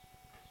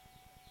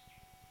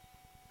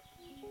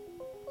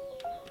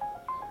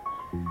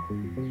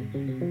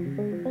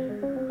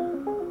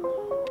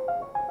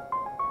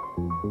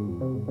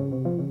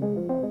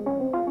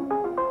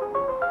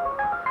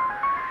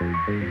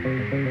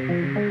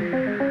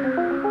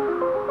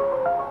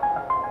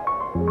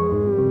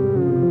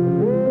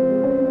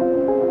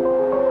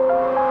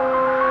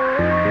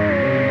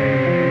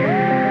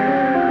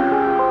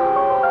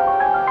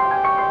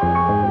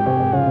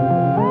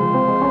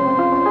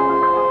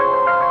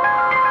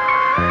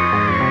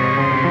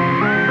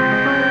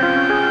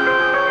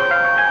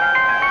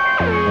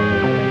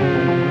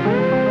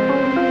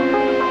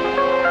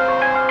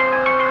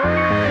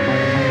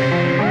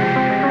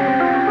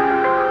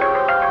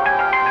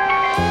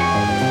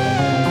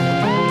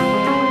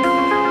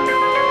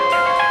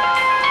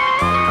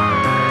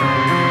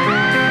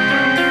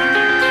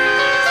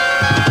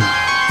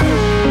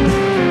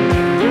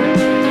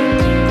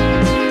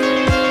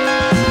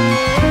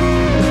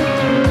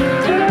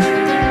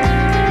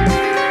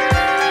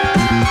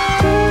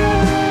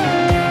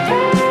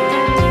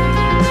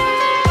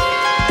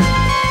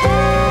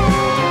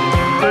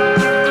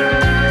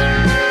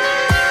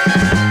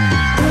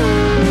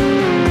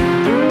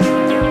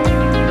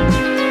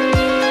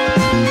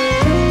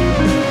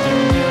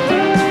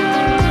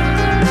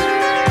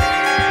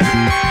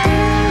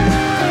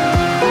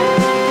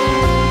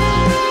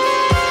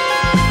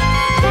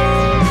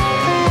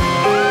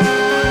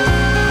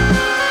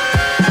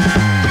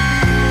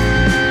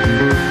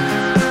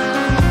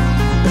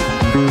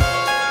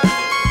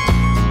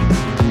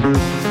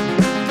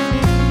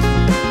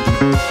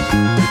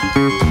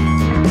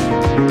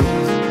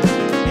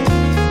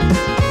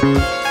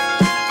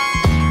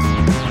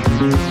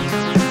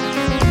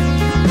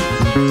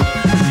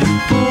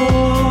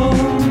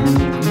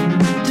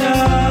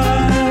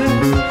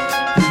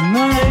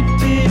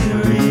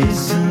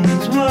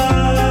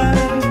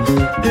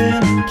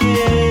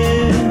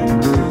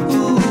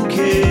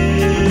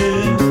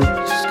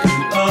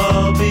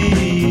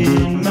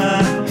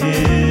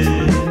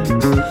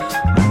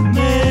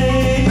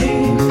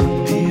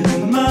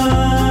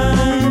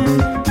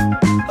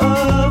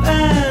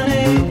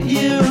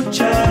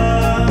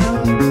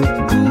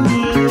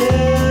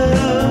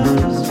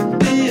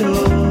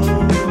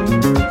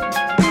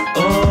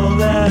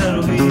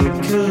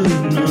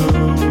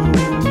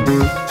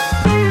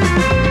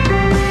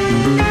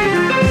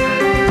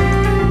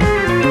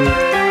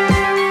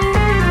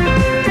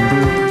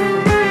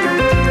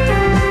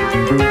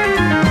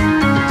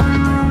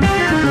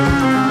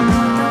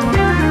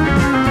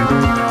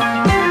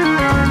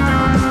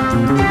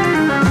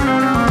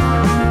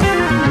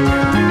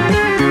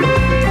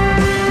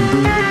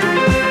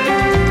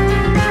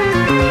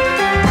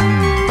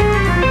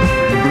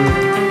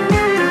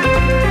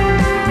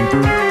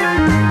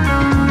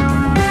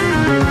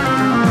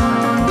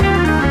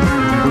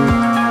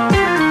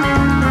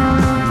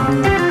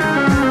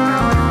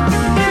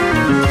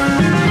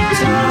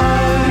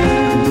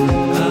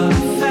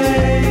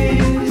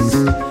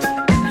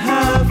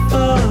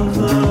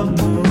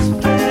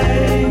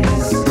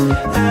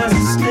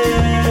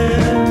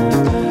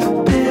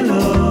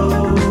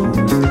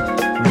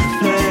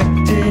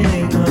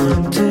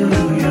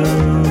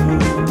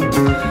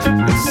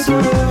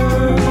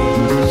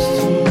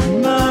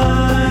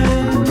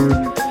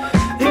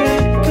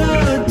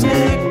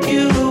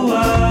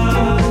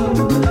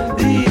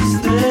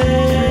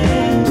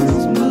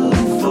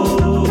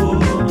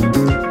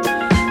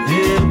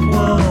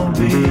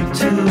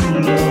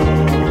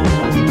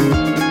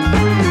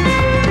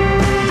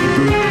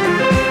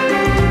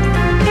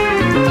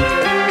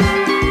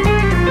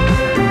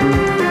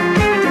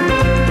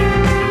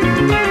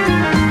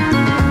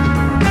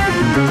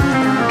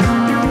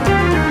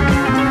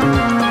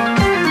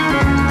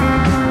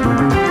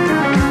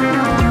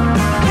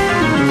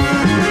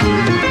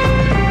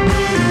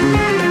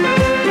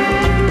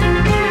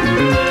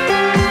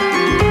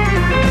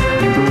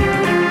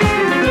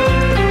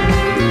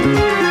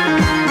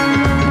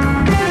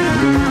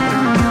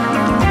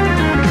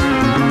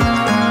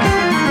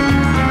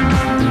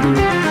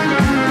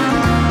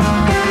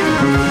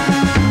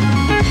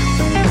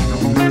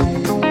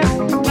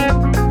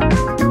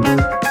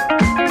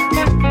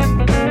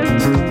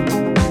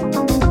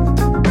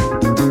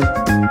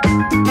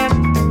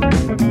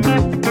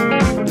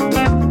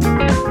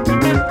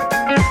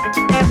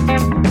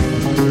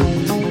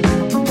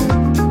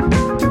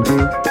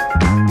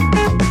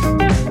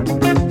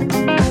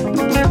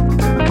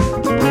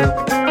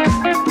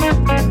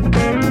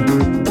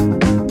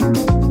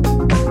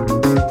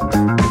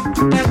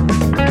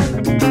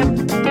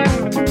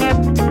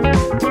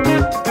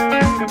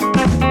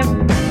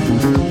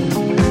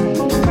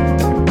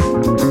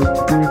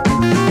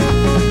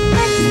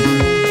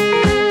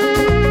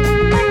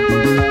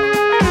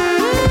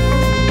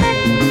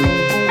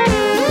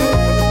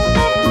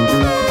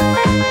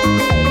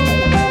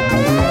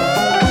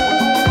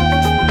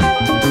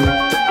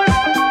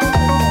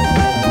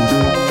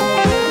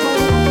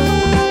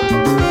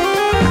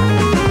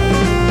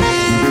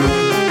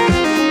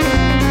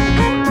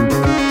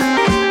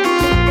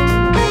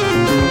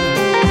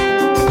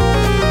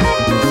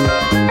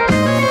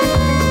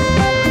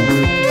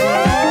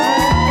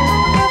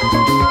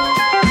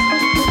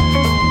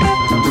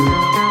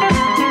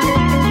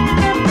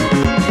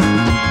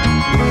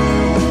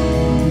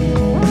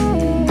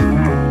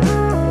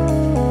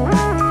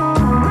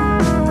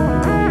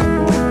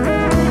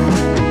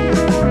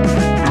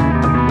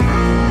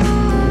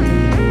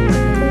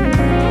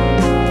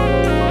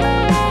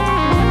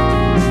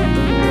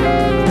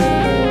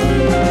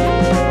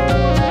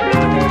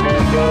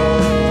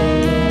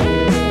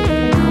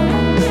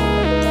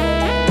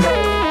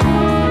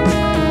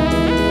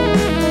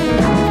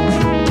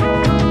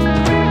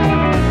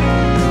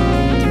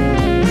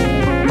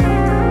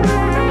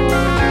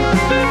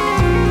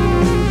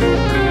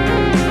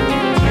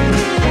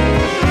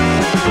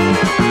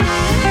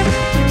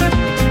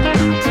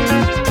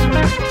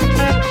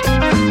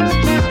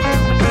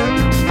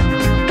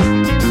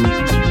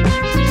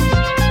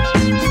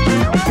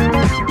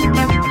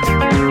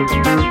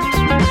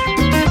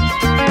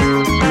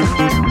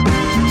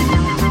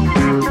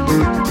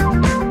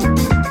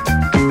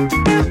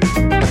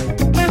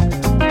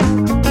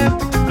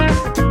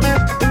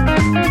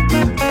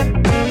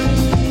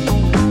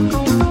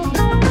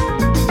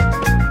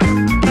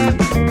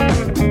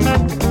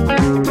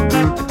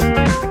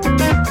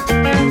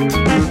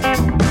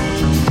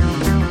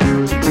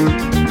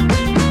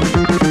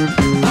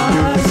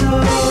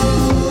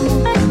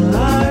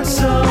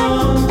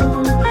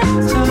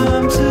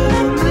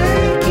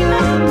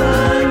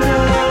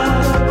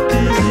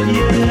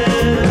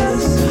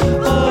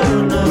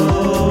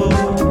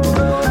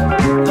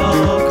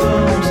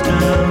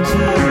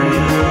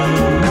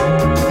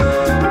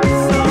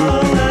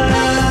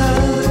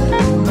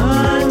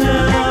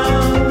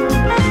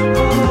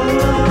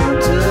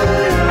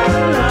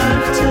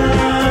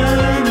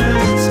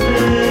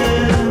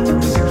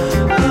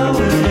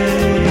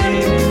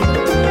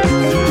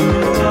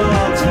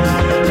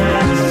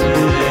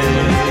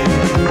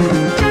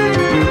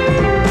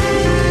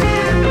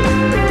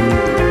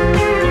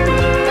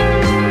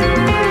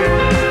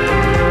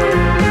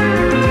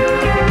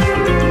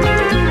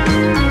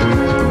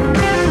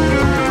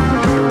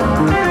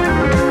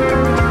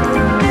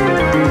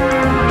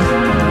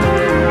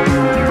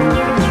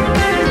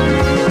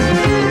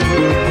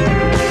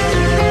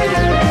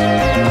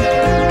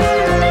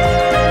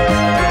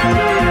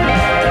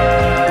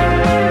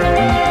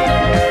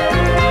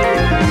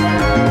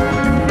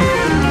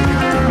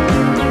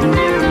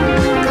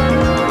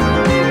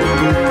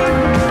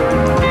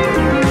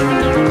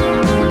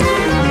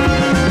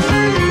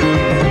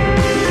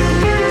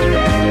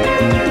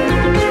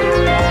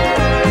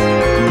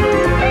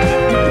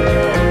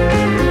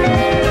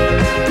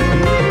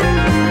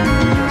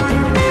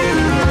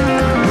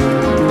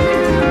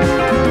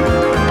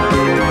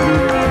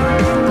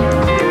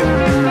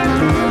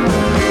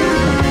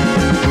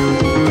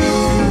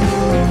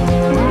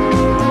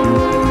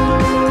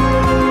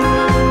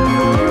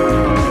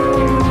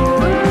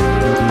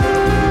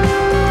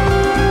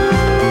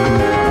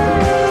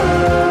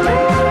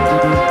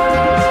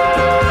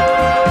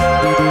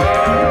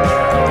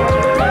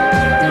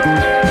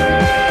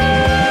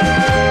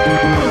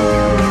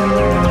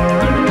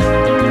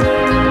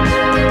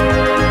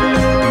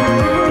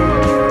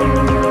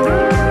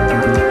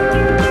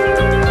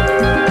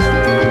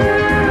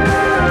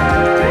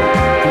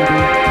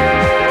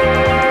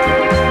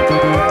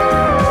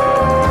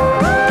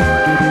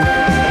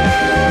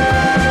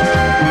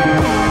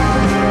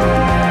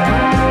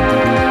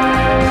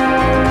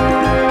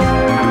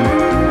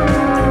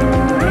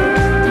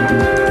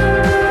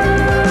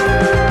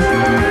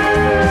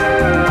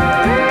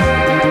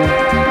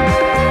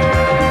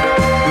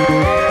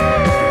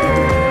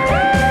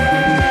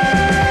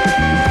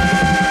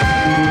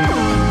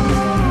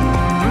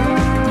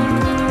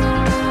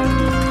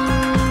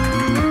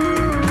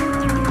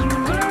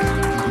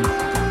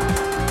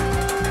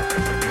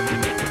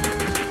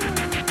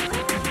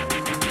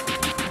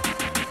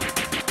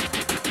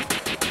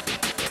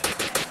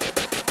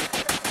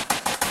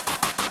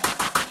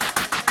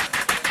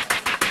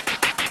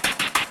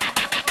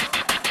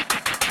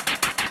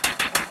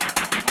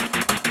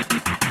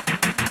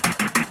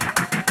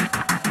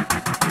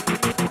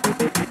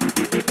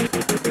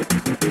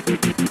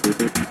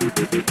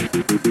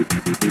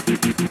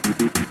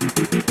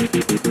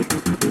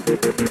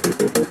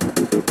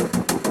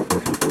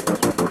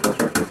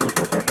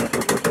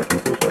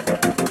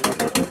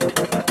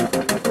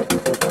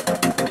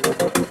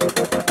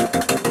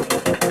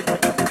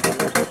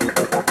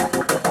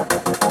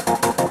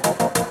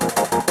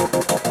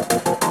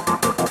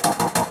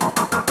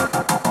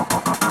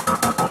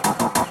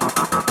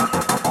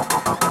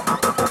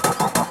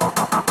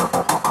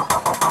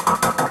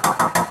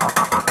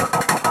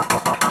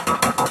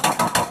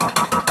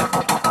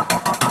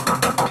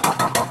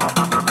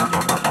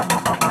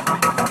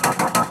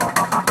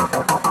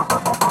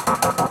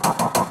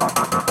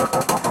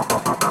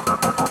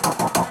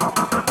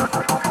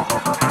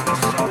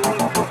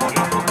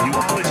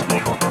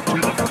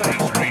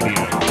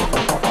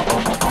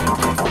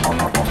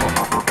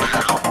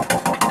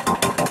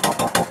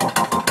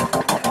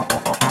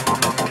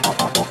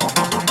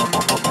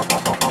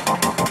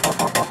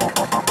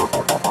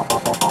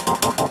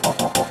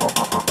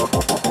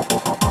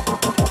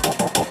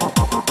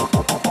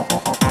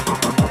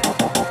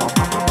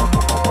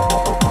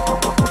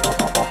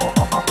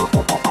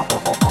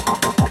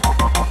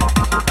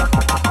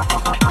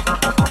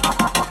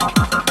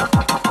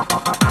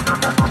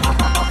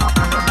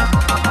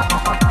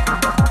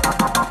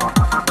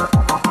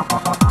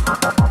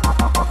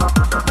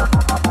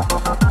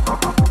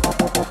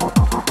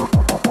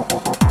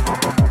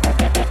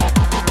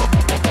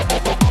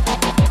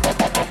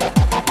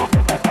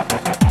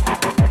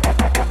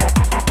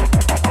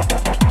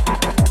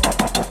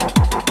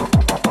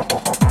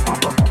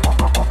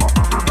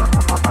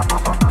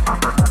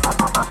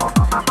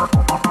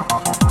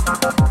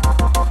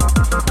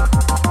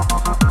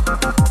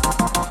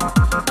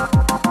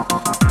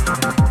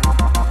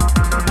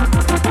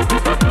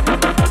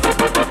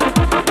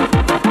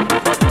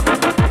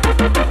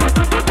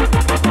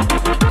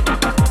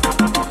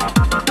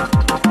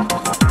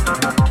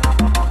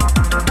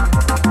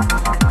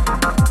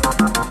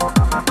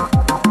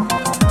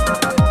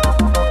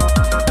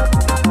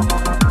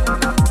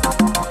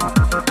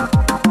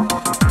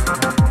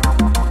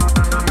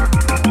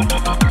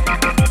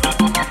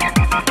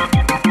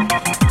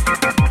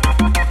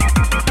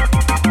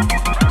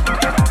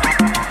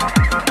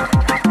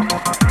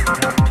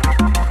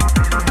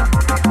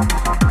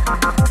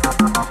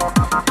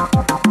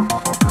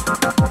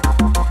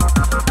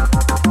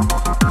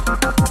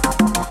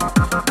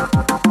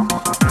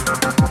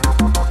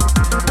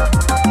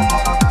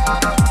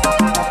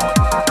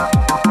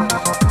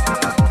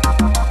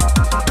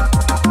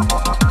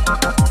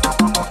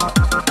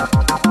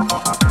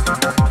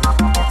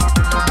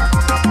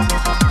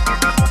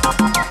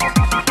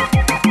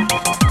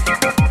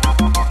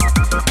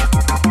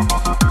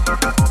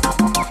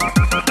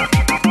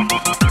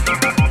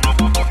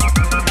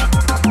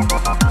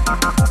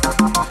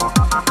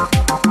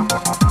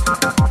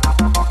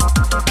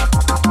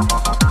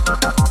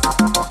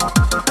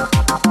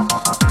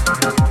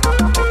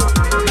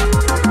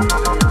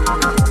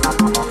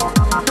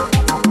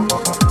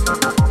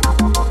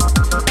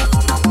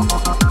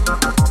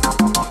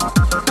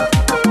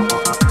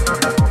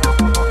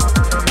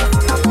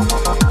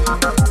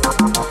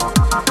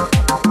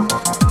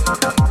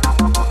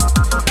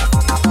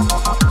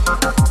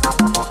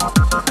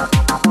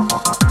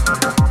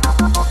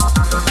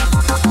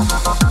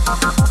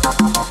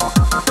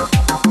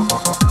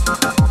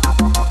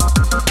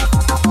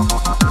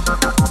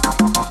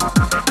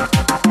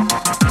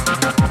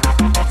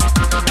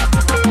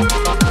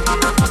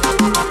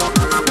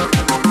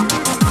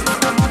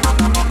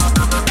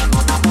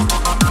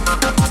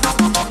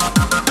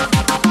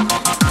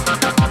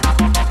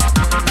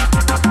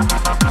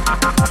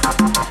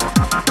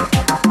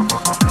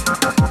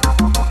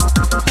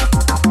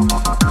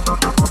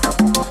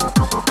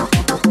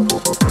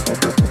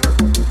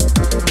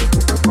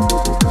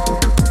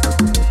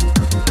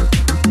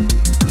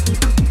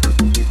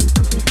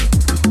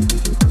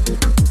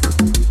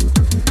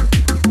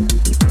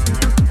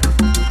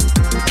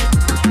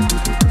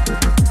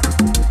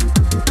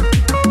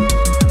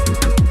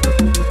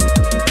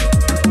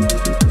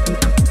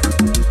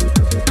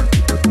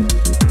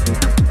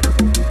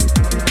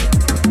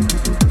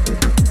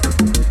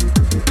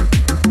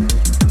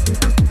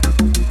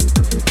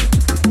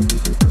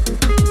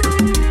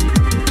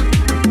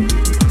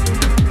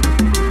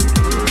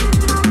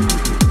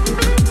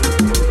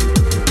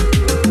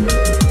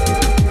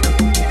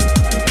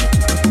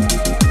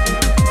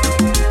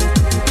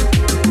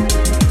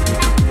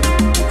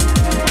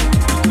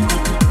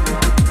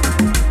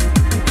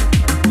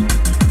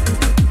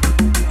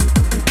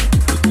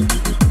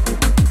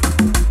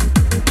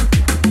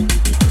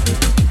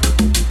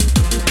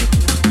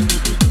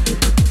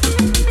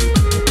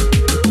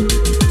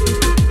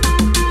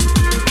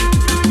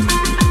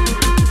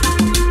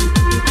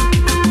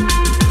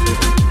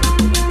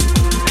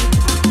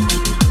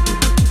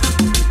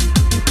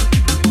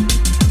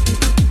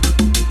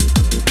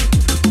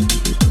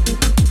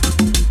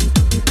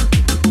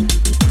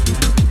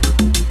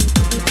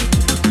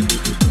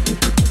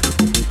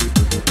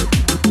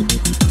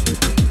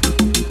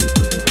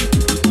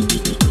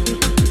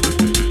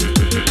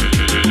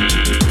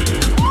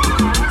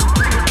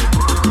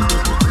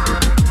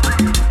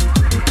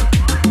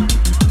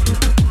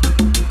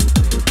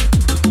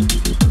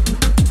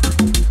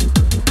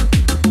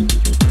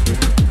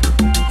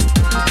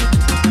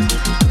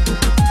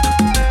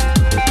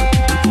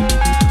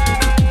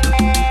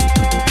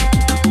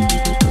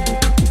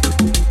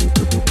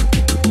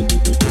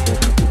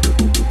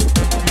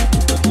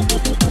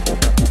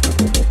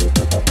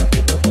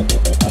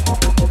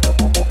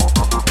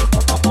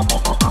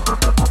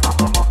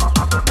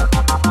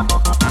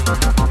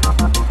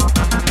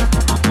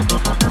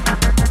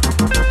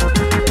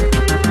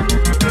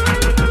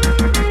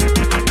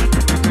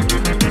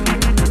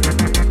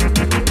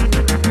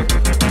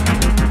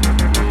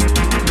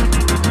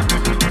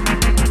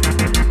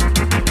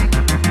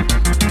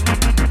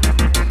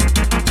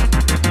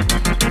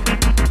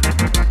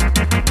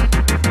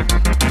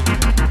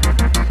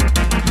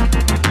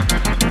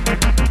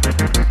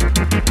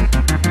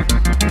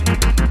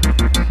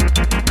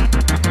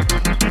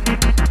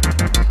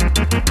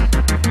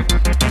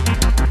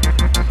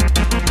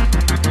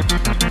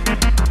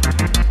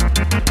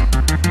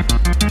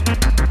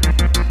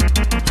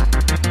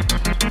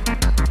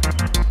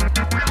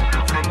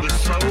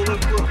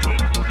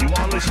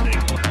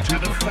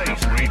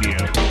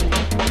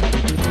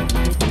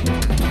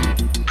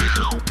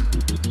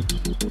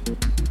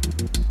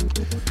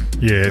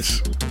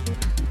 Yes,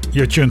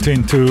 you're tuned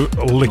into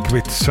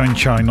Liquid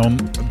Sunshine on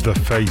the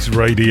Face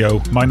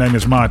Radio. My name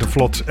is Maarten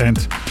Vlot,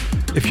 and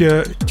if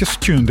you're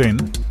just tuned in,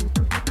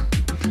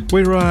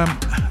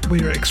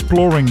 we're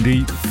exploring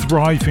the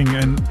thriving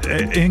and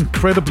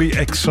incredibly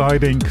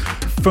exciting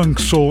funk,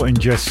 soul and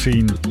jazz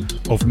scene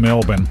of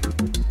Melbourne.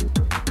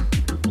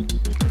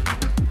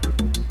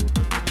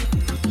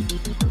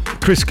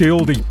 Chris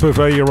Gill, the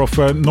purveyor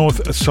of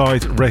North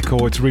Side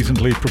Records,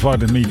 recently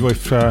provided me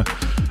with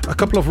a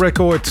couple of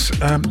records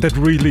that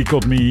really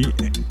got me,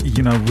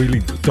 really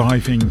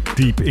diving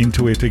deep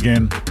into it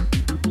again.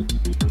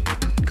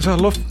 Because I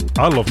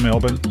love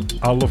Melbourne.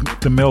 I love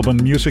the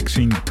Melbourne music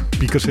scene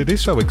because it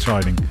is so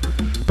exciting.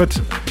 But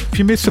if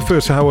you missed the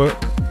first hour,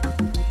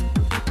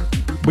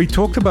 we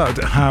talked about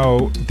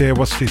how there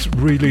was this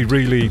really,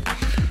 really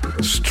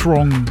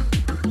strong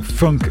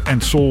funk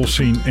and soul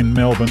scene in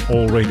Melbourne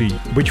already,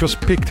 which was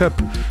picked up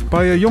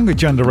by a younger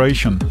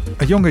generation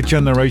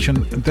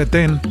that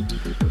then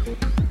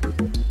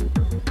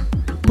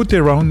put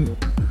their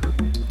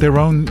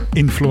own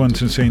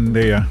influences in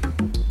there.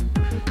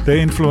 The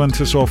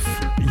influences of,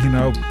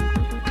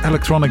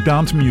 electronic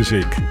dance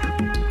music,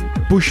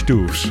 bush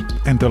doofs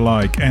and the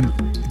like, and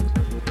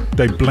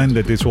they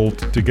blended this all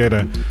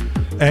together.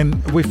 And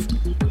with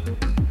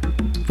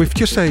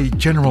just a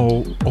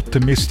general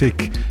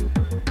optimistic,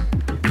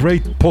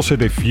 great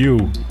positive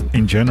view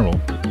in general.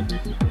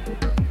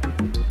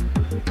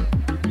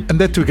 And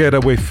that together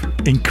with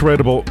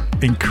incredible,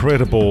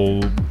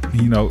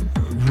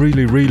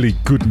 really, really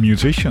good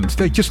musicians.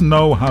 They just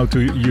know how to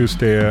use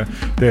their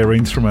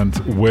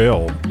instrument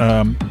well.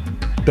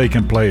 They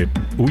can play it.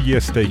 Oh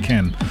yes, they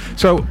can.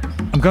 So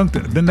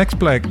the next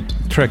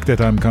track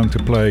that I'm going to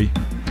play,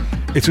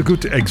 it's a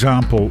good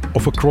example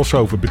of a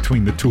crossover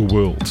between the two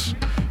worlds.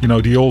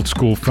 The old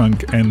school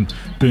funk and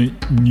the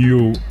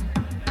new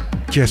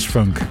jazz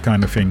funk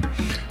kind of thing.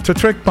 It's a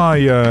track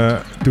by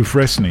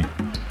Dufresne.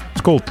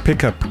 It's called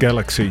Pickup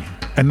Galaxy,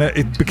 and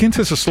it begins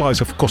as a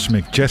slice of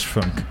cosmic jazz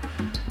funk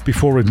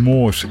before it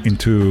morphs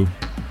into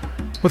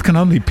what can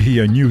only be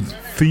a new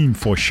theme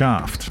for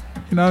Shaft.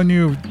 A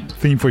new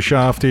theme for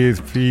Shaft is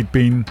he'd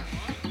been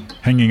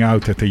hanging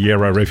out at the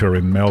Yarra River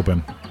in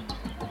Melbourne.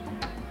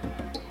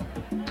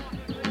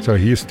 So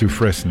here's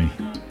Dufresne.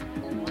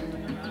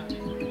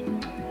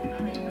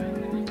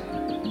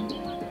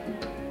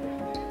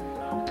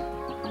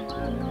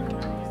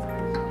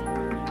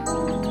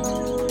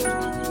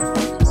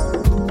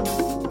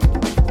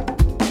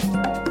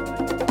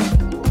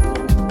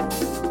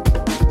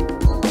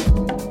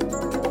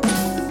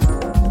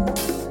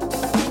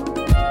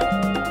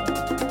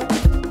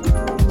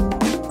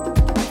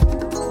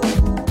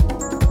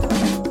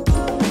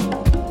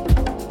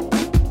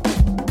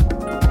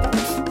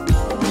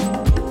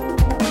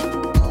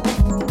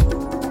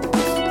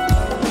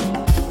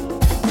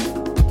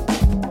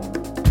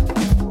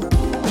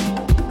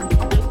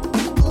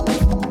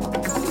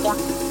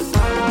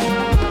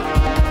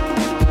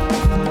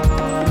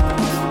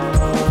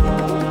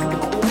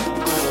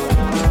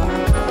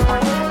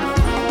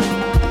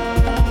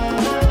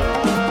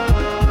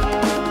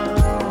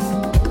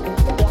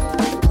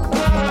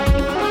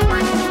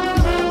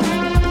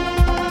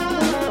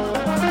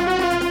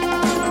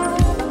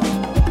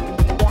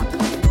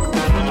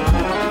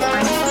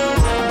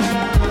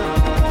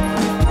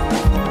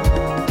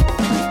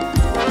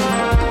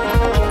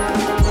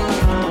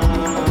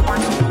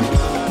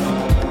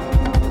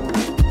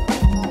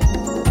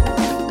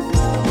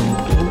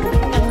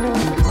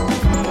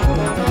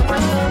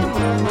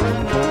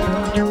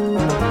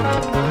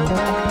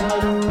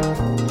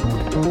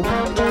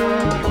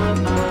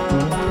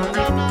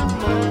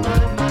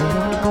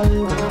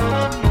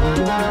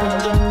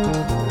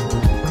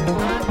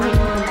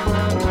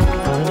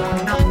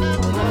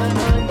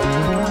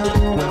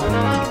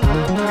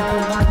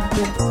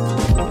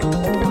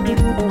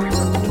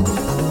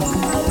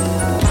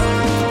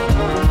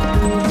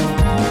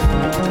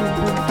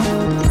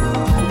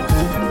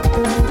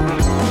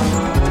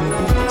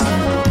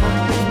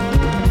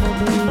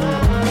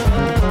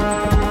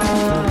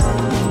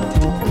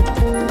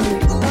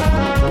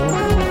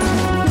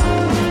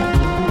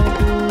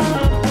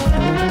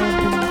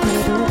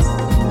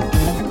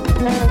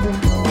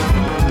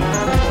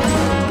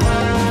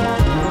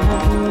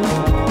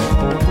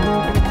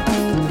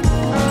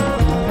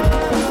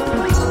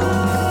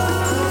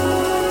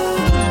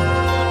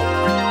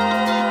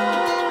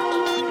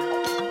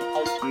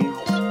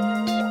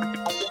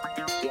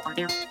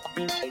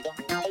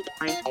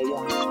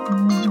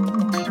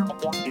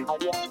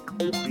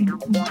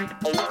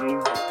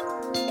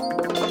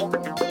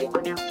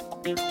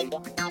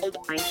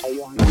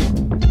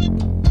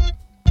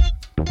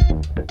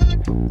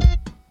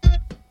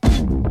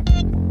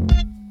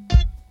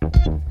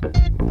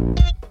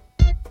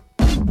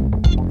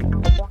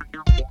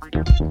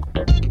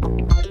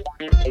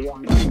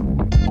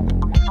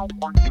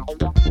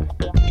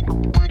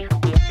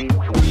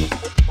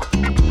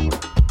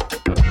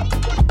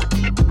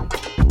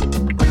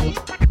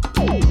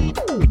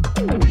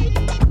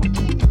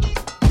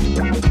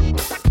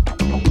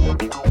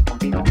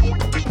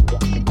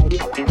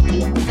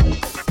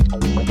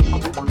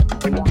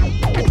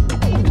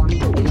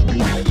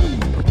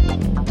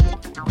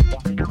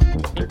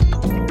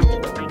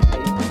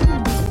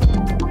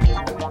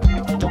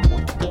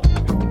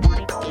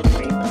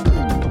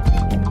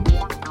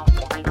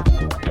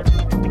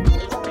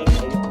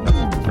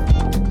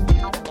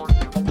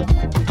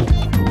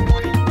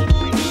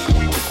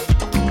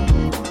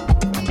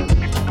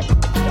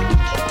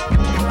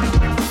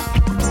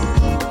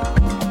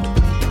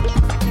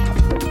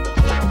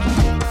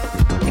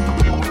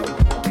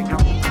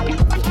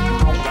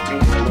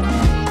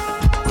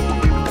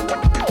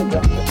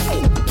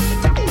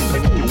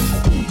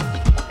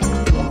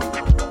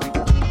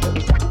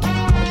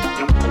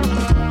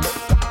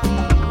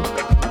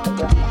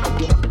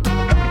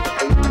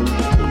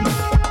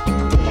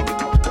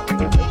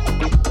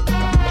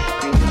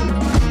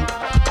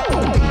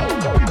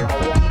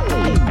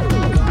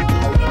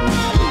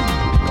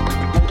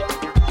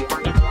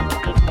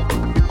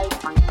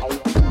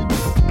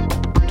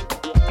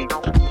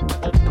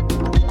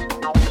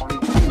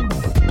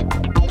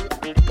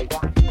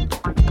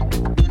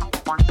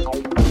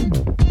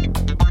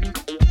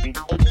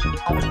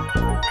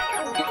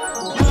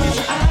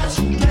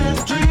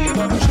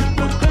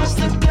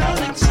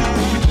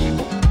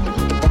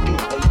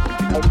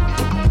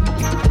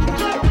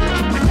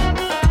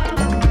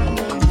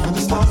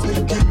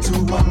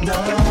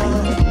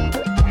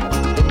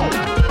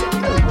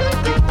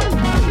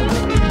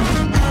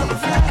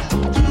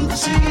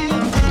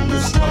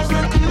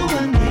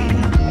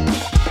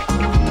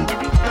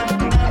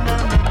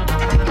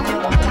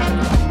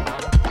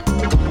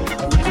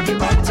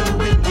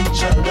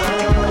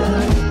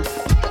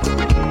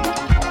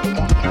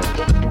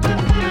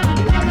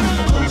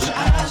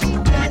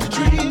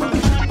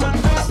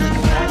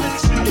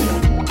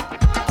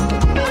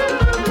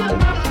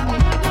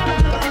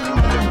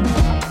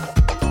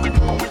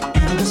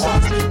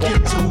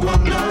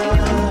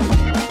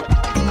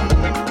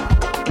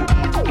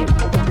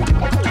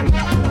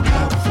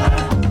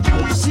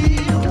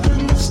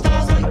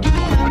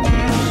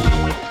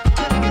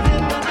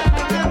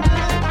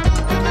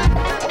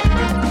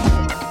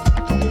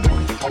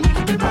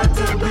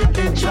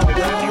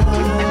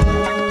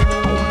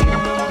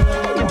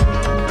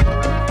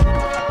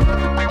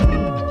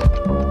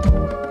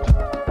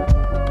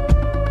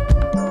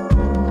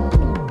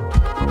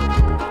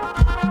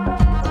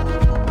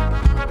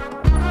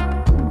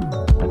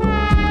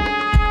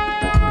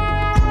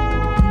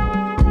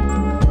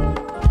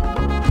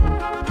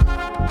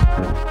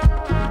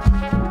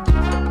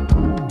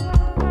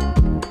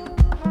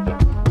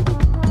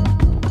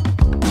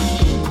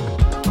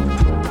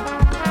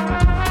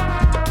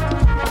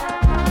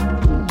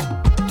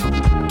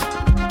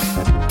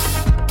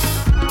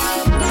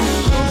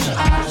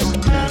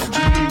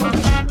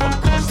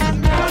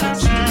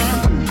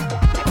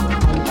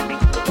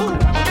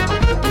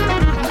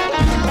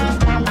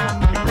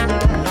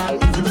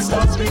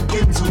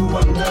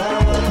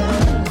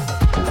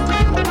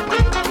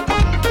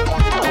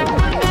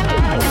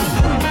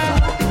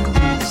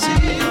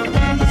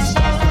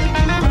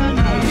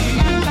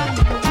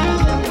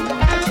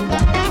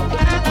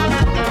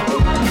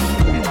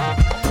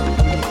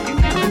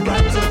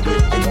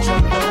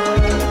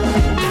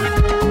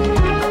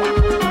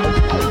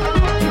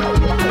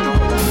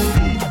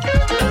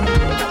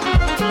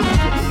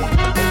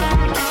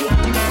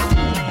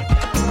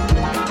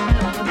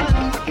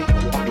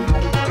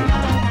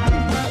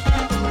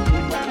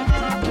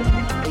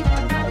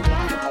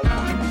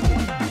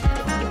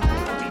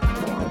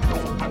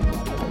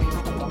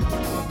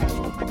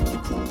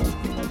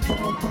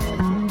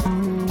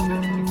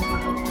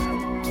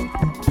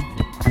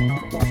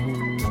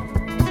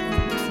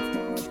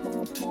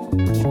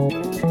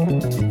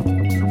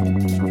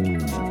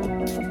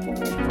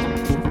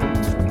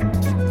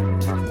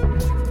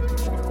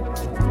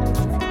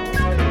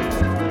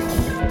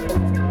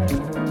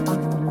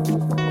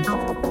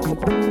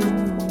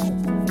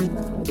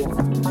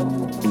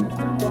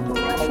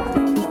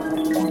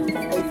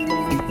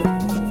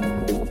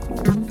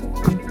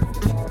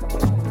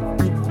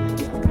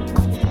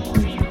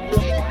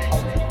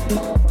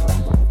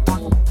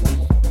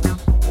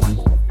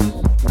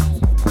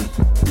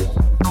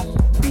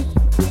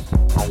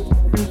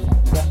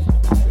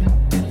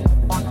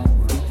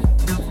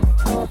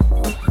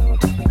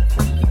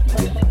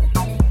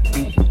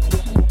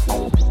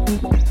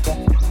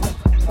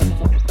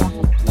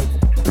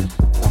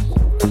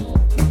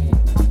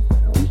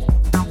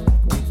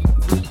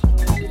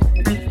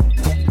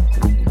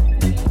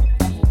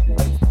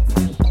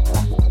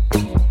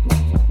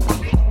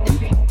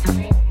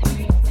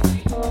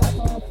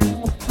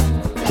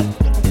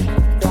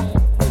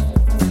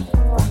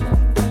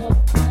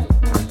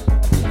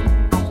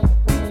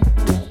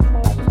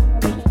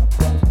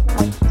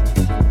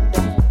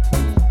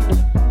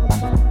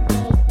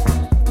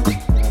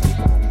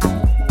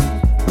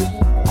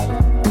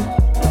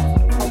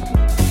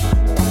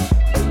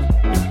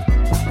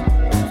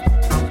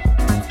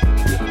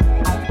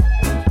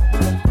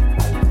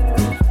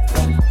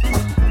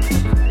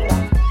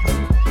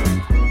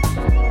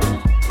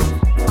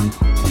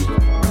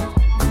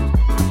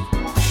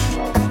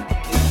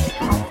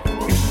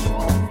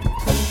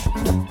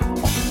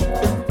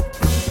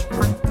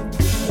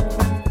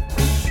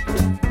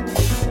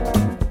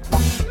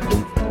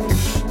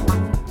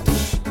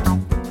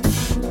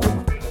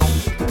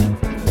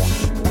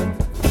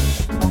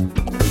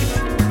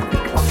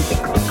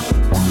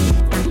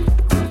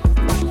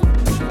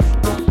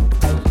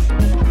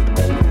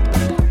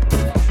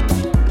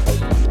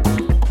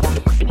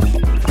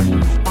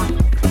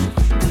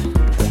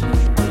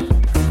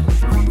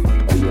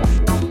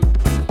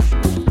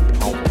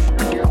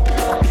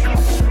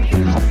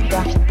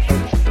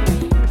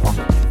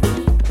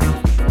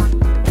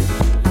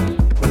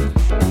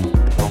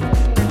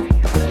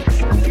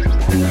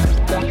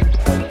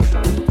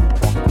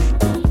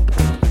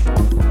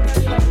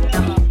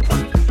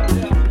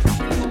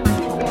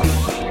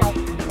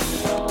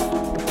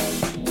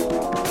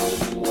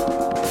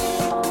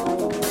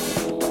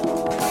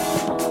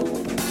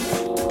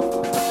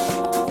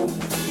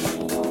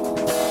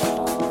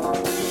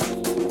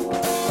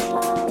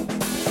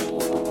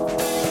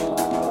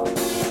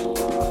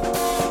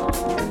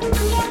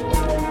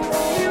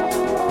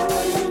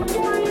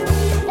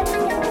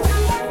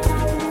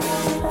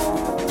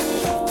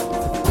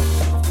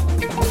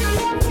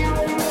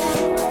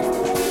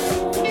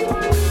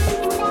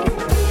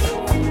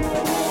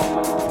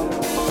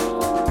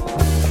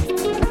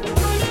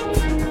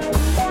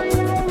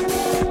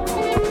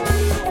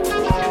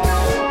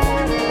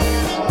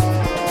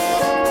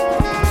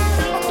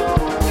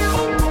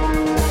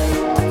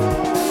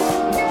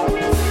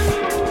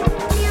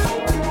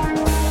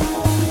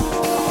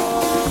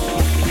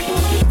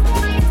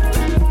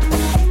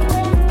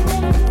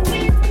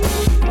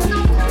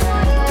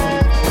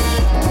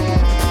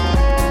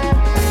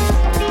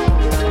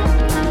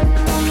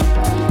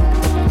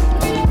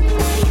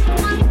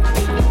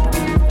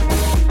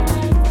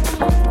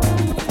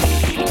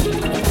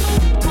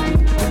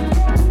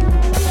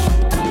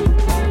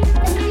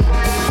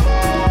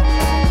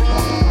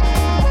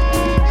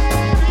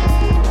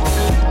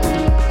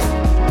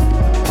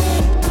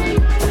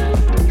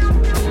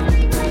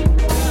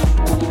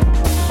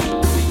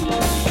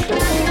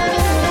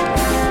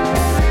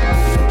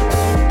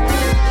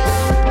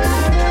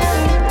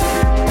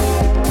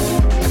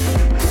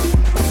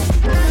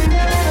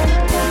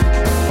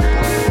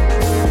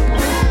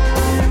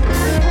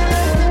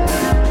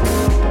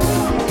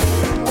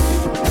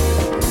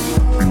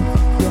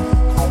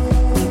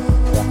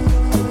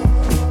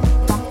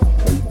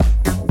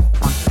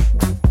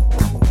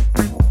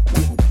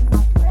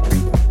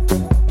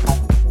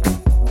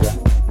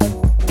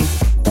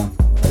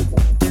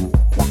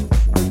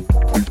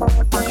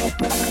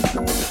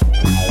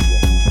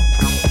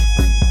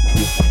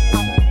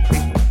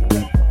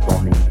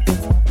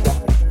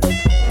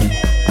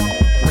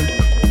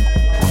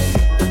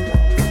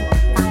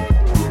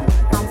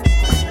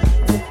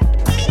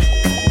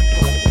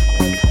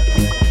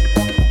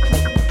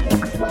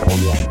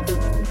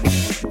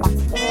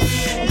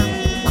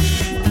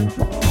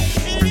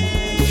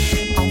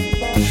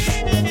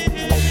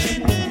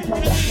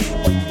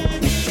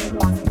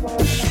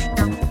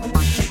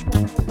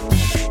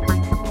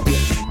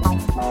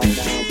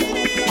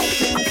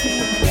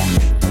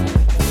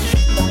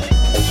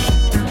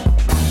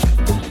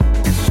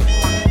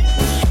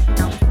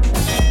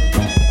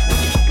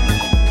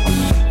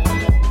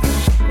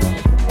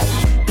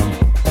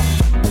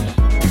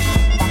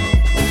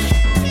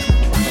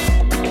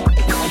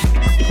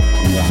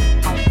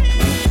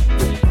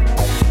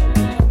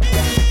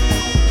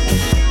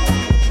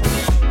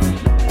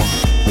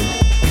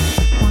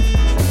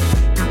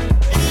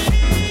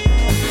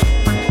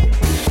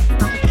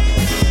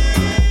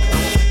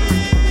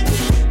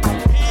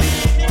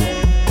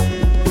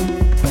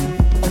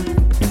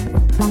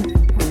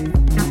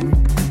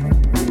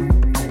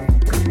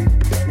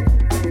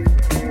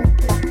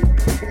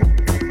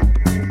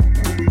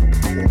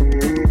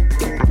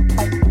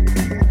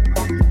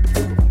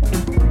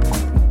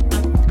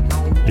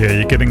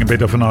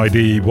 bit of an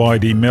idea why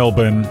the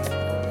Melbourne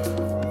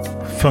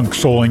funk,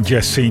 soul and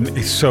jazz scene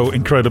is so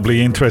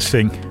incredibly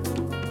interesting.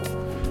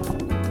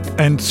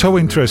 And so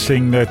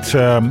interesting that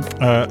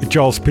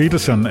Charles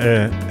Peterson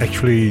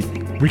actually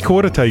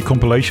recorded a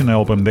compilation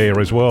album there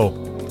as well,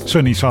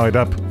 Sunny Side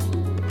Up.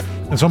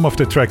 And some of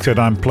the tracks that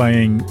I'm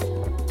playing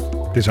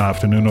this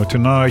afternoon or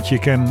tonight you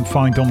can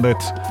find on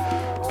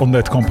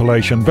that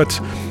compilation. But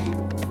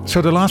so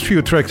the last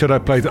few tracks that I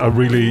played are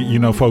really,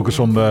 focus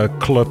on the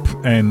club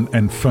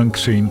and funk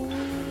scene.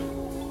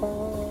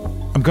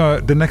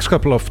 The next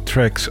couple of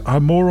tracks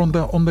are more on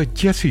the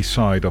jazzy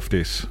side of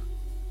this.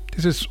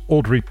 This is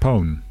Audrey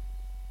Pone.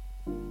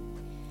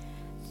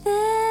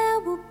 There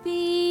will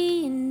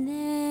be an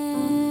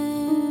end.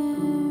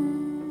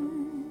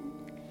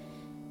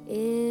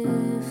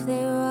 If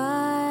they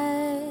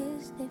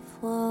rise, they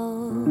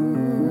fall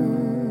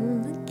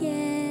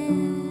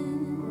again.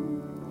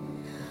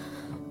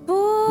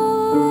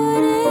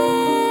 Borders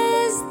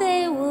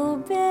they will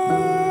bend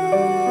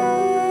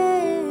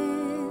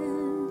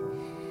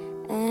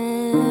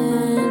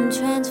and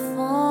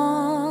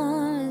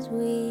transform as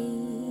we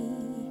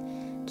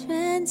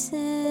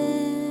transcend.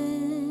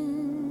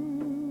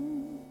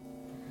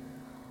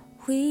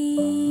 We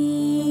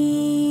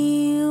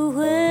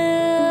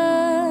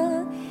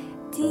will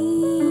defy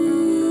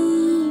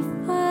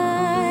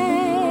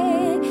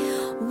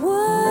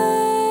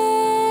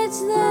words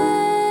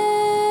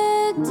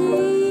that divide.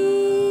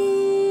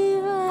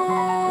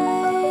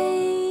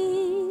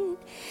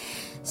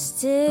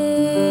 Stay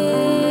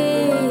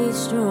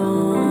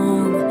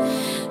strong,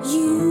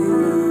 you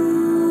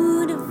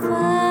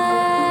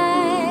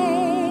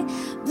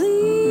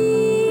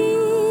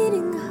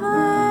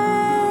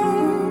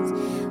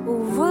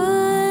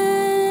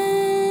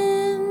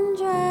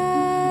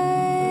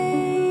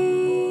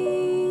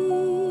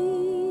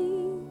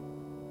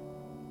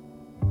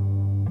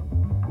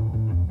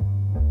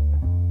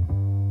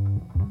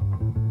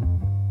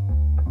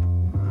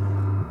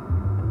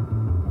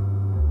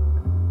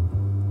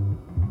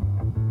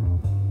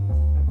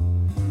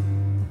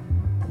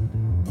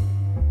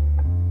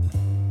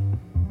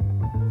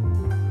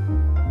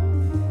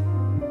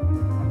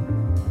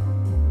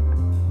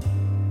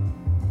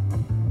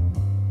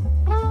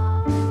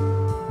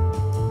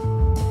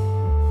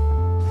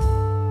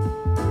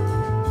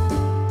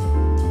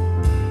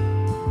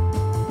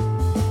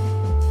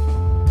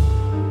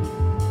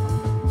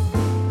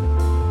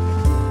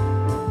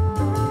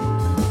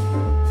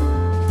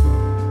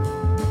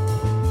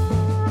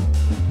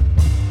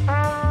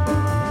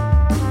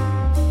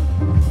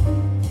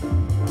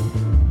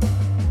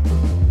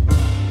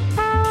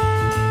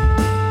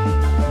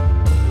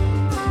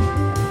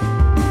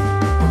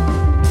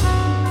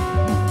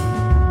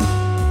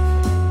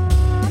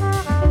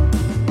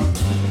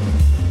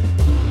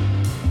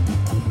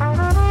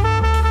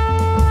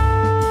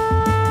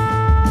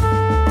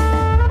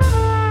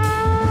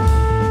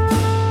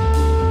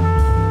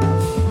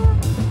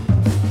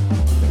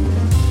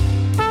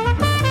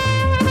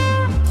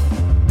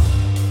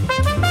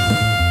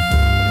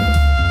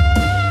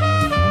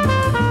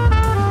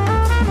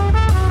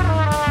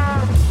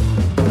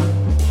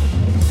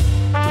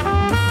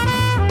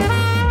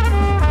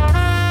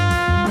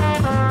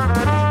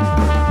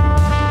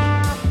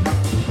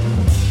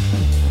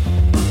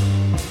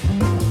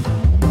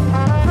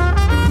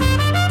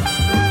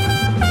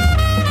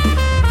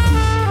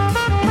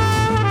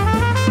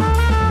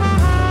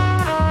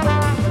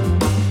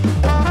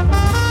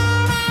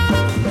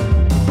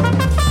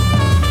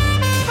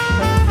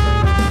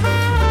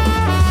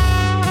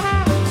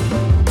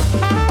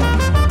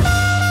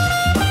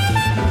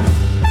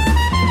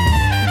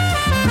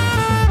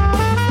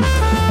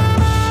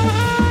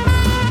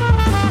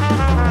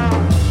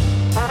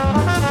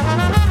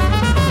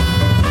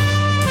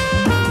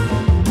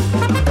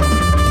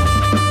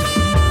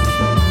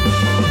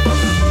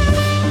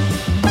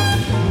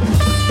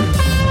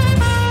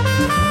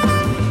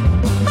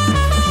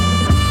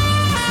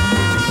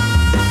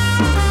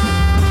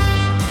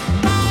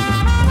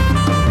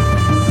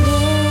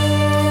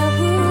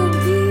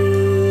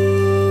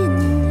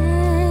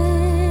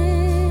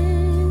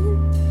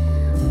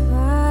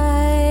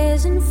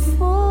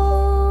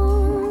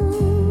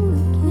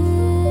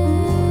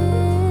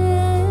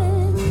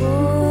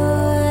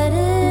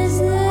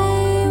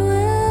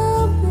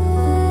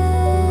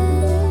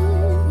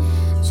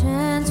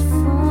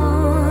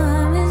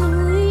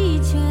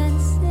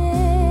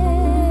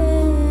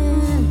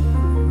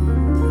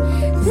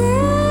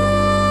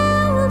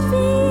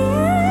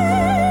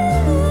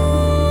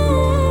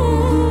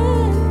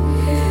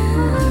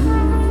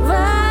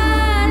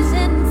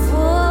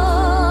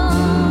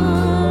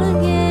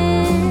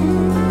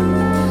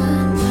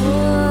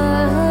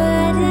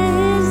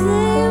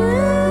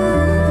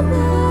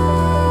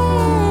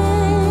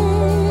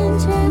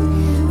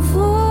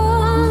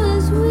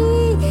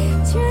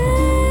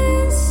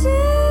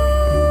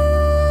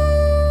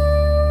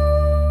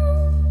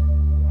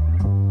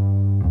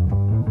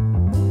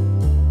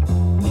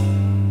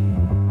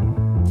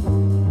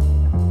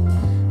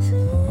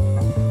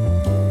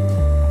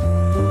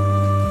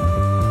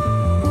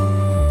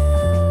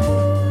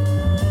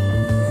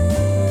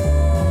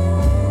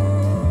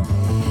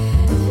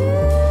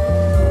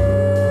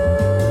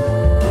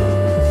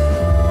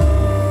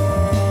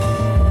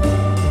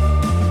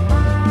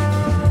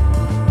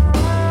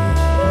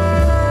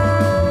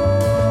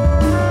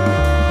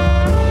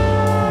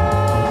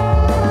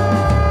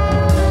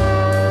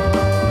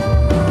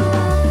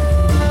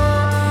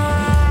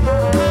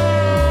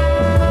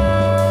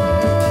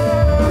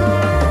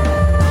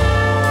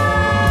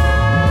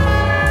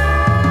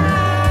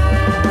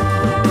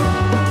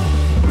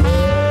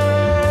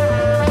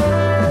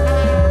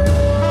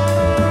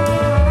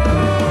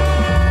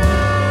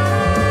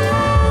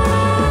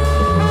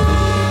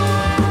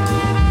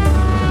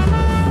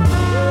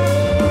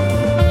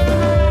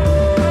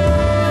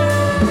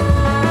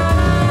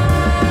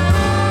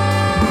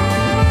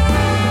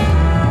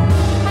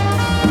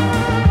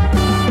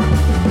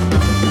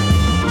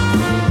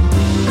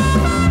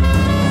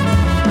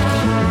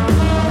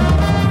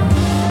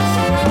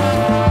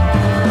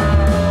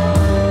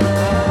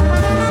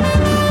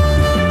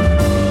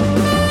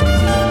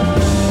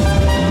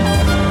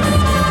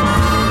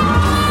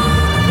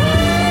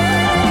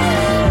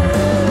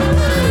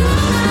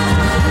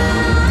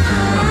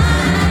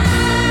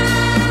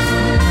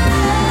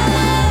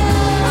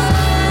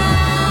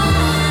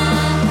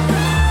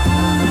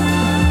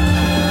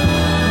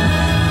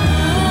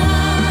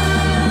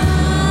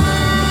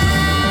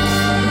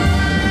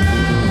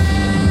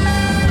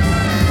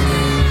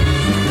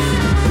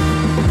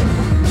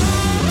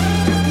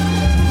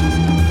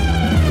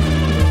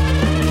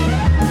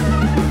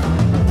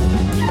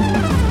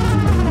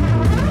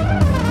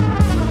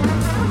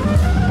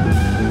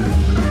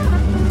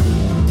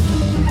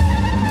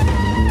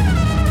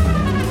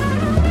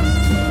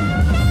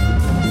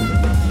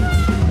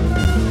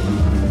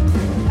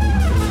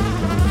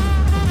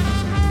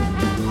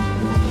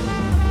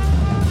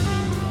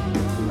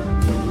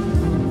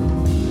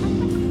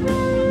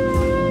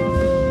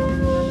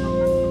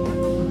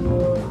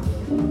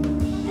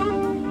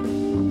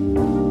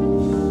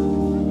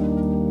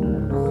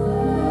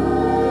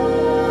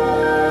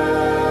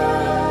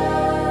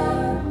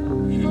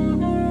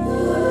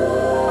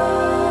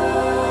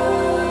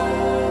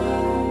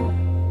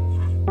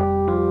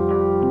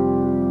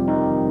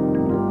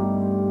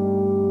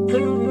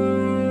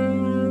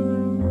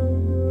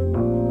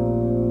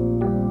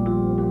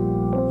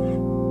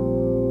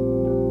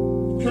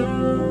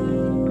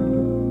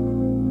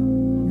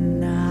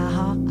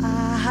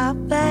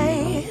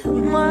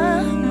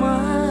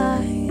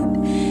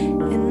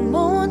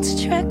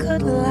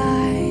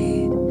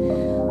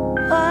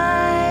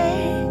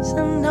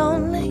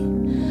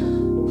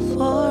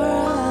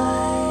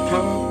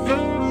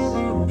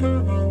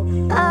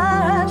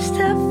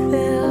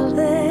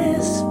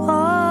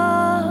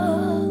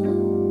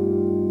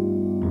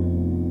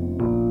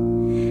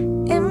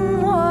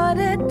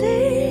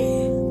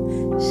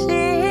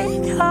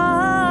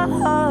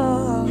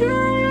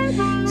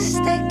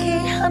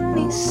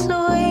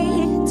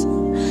sweet,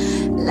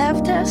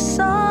 left a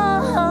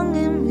song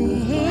in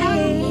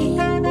me.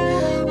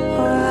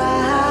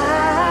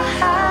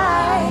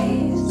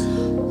 Rise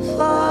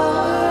for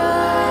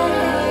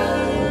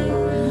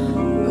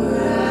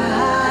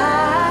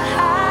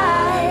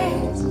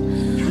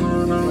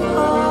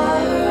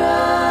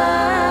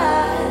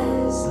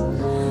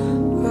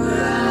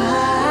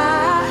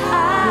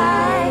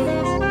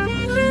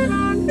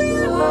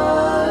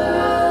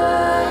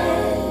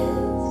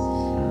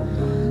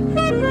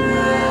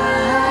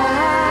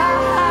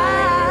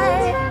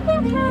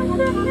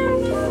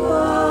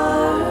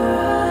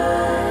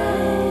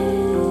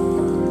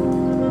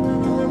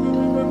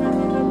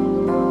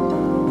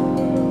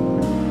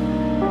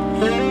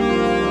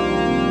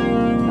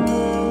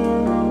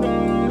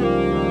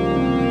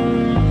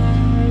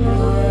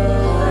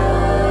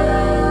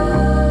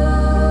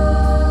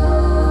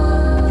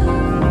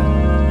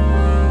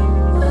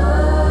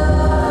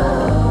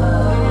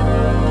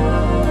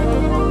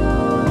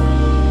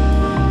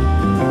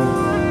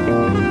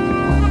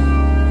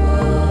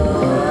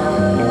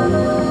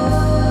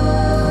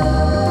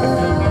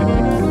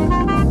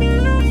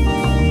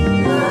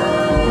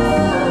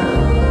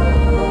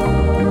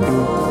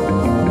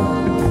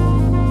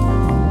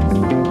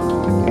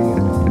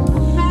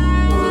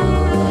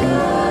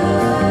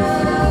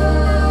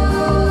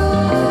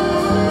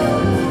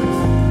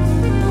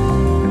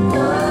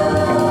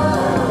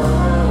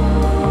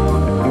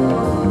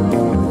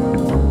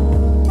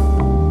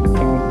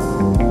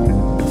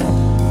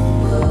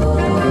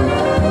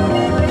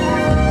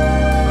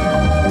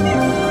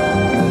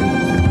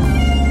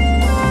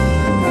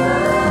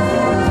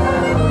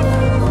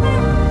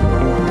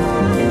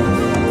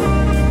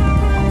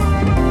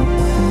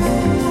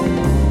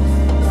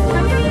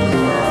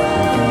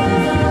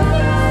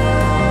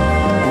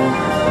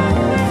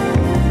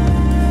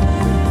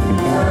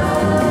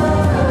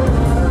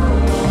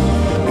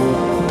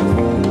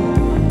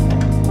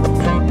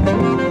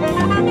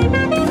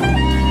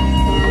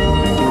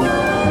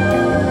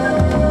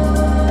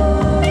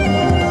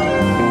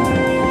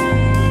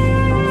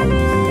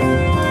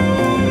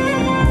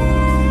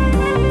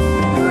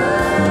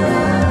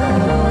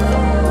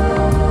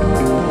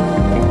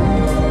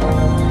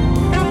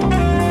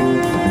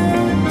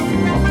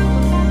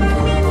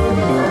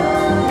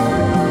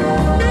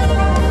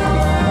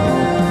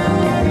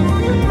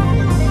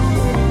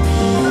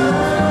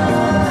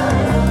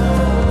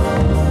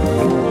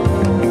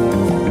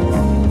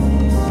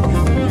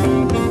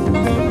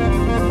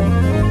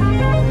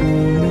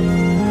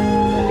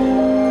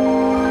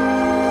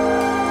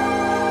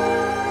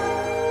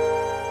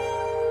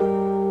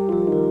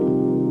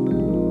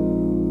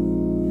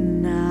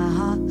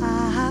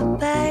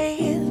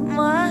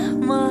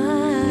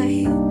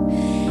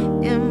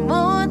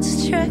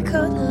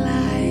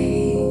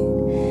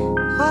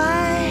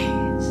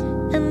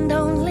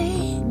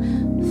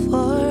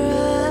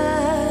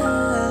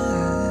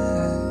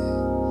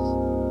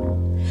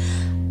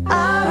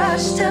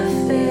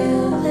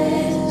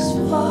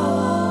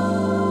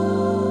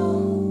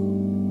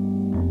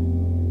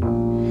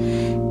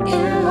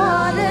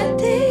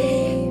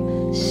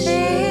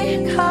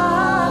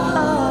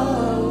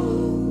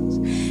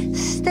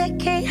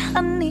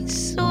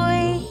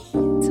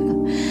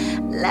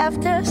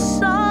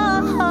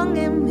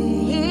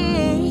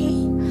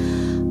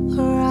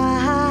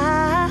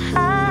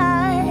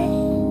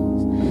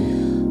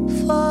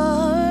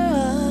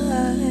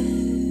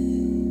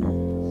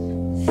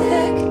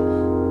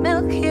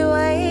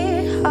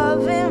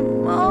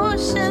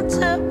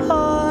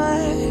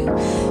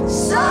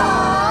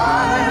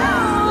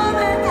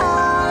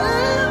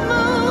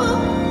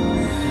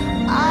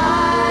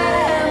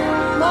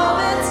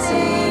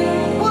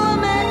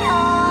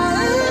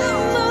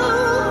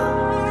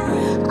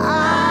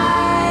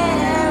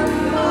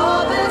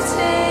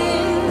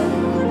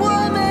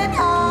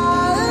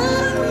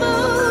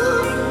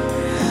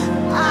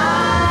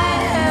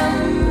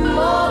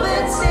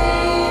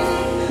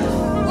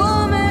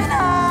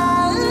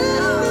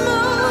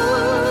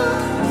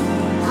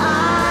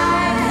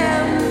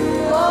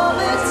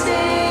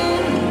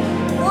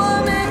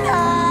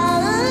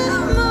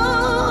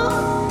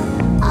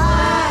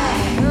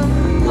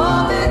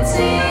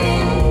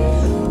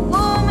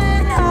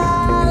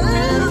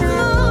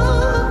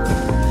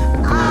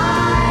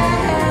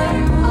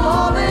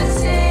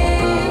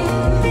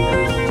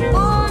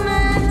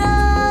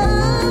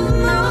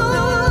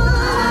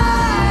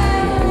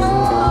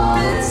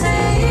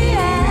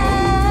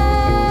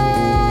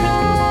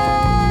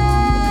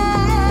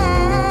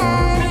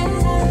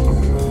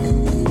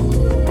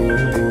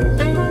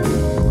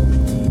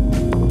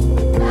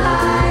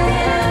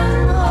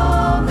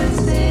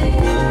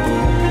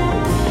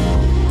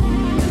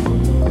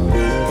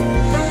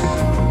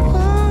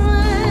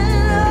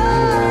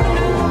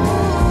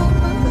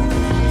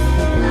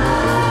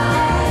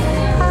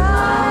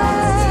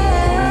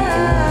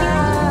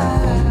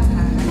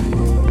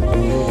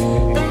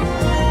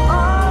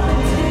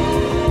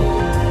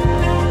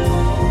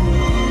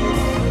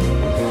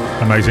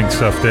Amazing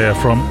stuff there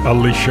from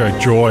Alicia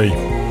Joy,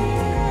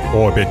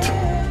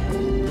 Orbit.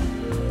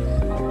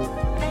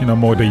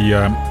 more the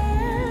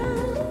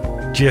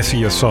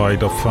jazzier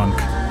side of funk.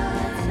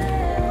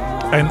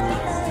 And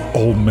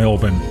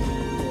Melbourne.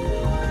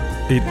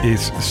 It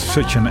is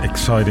such an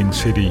exciting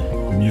city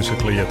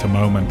musically at the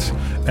moment,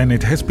 and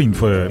it has been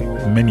for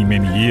many,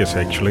 many years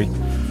actually.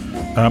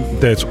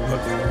 There's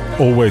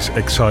always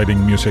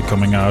exciting music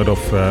coming out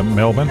of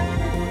Melbourne.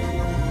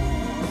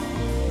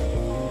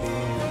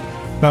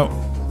 Now,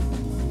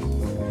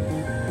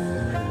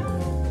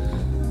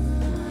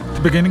 at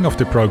the beginning of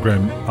the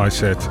program I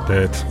said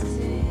that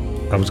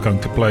I was going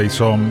to play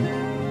some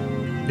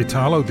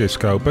Italo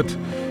disco, but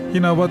you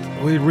know what,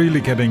 we're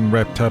really getting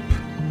wrapped up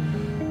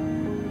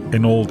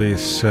in all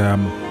this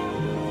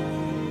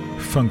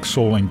funk,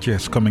 soul and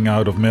jazz coming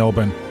out of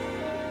Melbourne.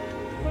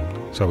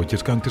 So we're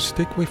just going to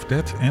stick with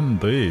that.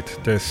 Indeed,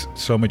 there's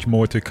so much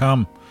more to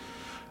come.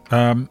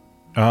 I'm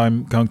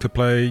going to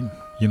play,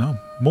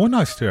 more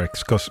nice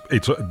tracks, because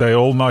they're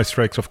all nice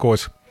tracks, of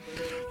course.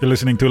 You're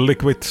listening to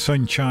Liquid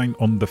Sunshine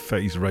on The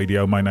Face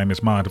Radio. My name is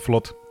Maarten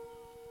Vlot.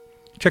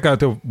 Check out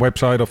the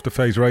website of The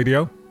Face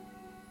Radio.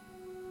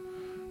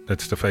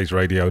 That's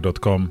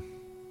thefaceradio.com.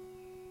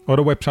 Or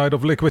the website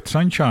of Liquid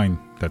Sunshine.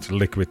 That's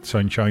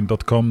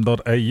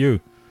liquidsunshine.com.au.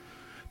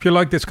 If you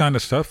like this kind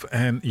of stuff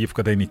and you've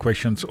got any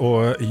questions,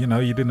 or you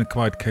didn't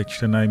quite catch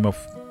the name of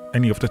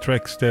any of the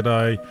tracks that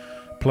I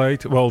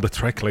played, well, the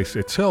track list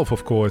itself,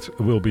 of course,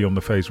 will be on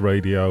the Face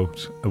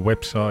Radio's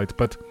website.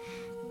 But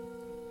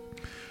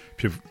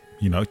if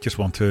you just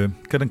want to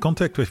get in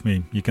contact with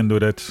me, you can do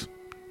that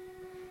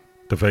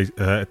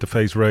at the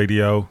Face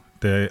Radio.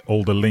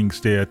 All the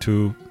links there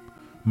to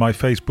my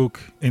Facebook,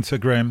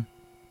 Instagram,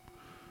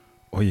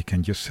 or you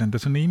can just send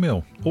us an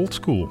email, old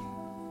school.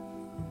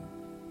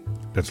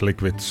 That's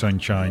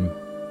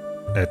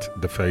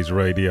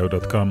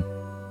liquidsunshine@thefaceradio.com.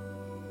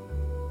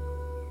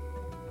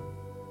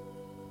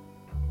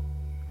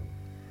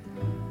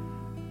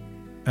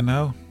 And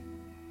now,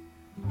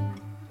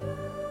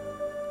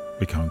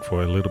 we're going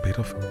for a little bit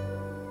of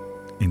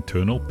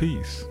internal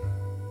peace.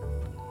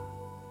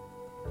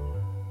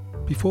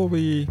 Before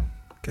we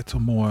get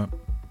some more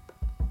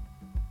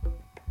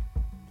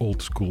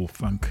old school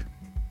funk,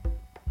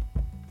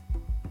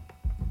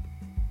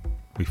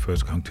 we're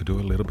first going to do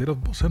a little bit of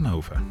bossa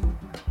nova.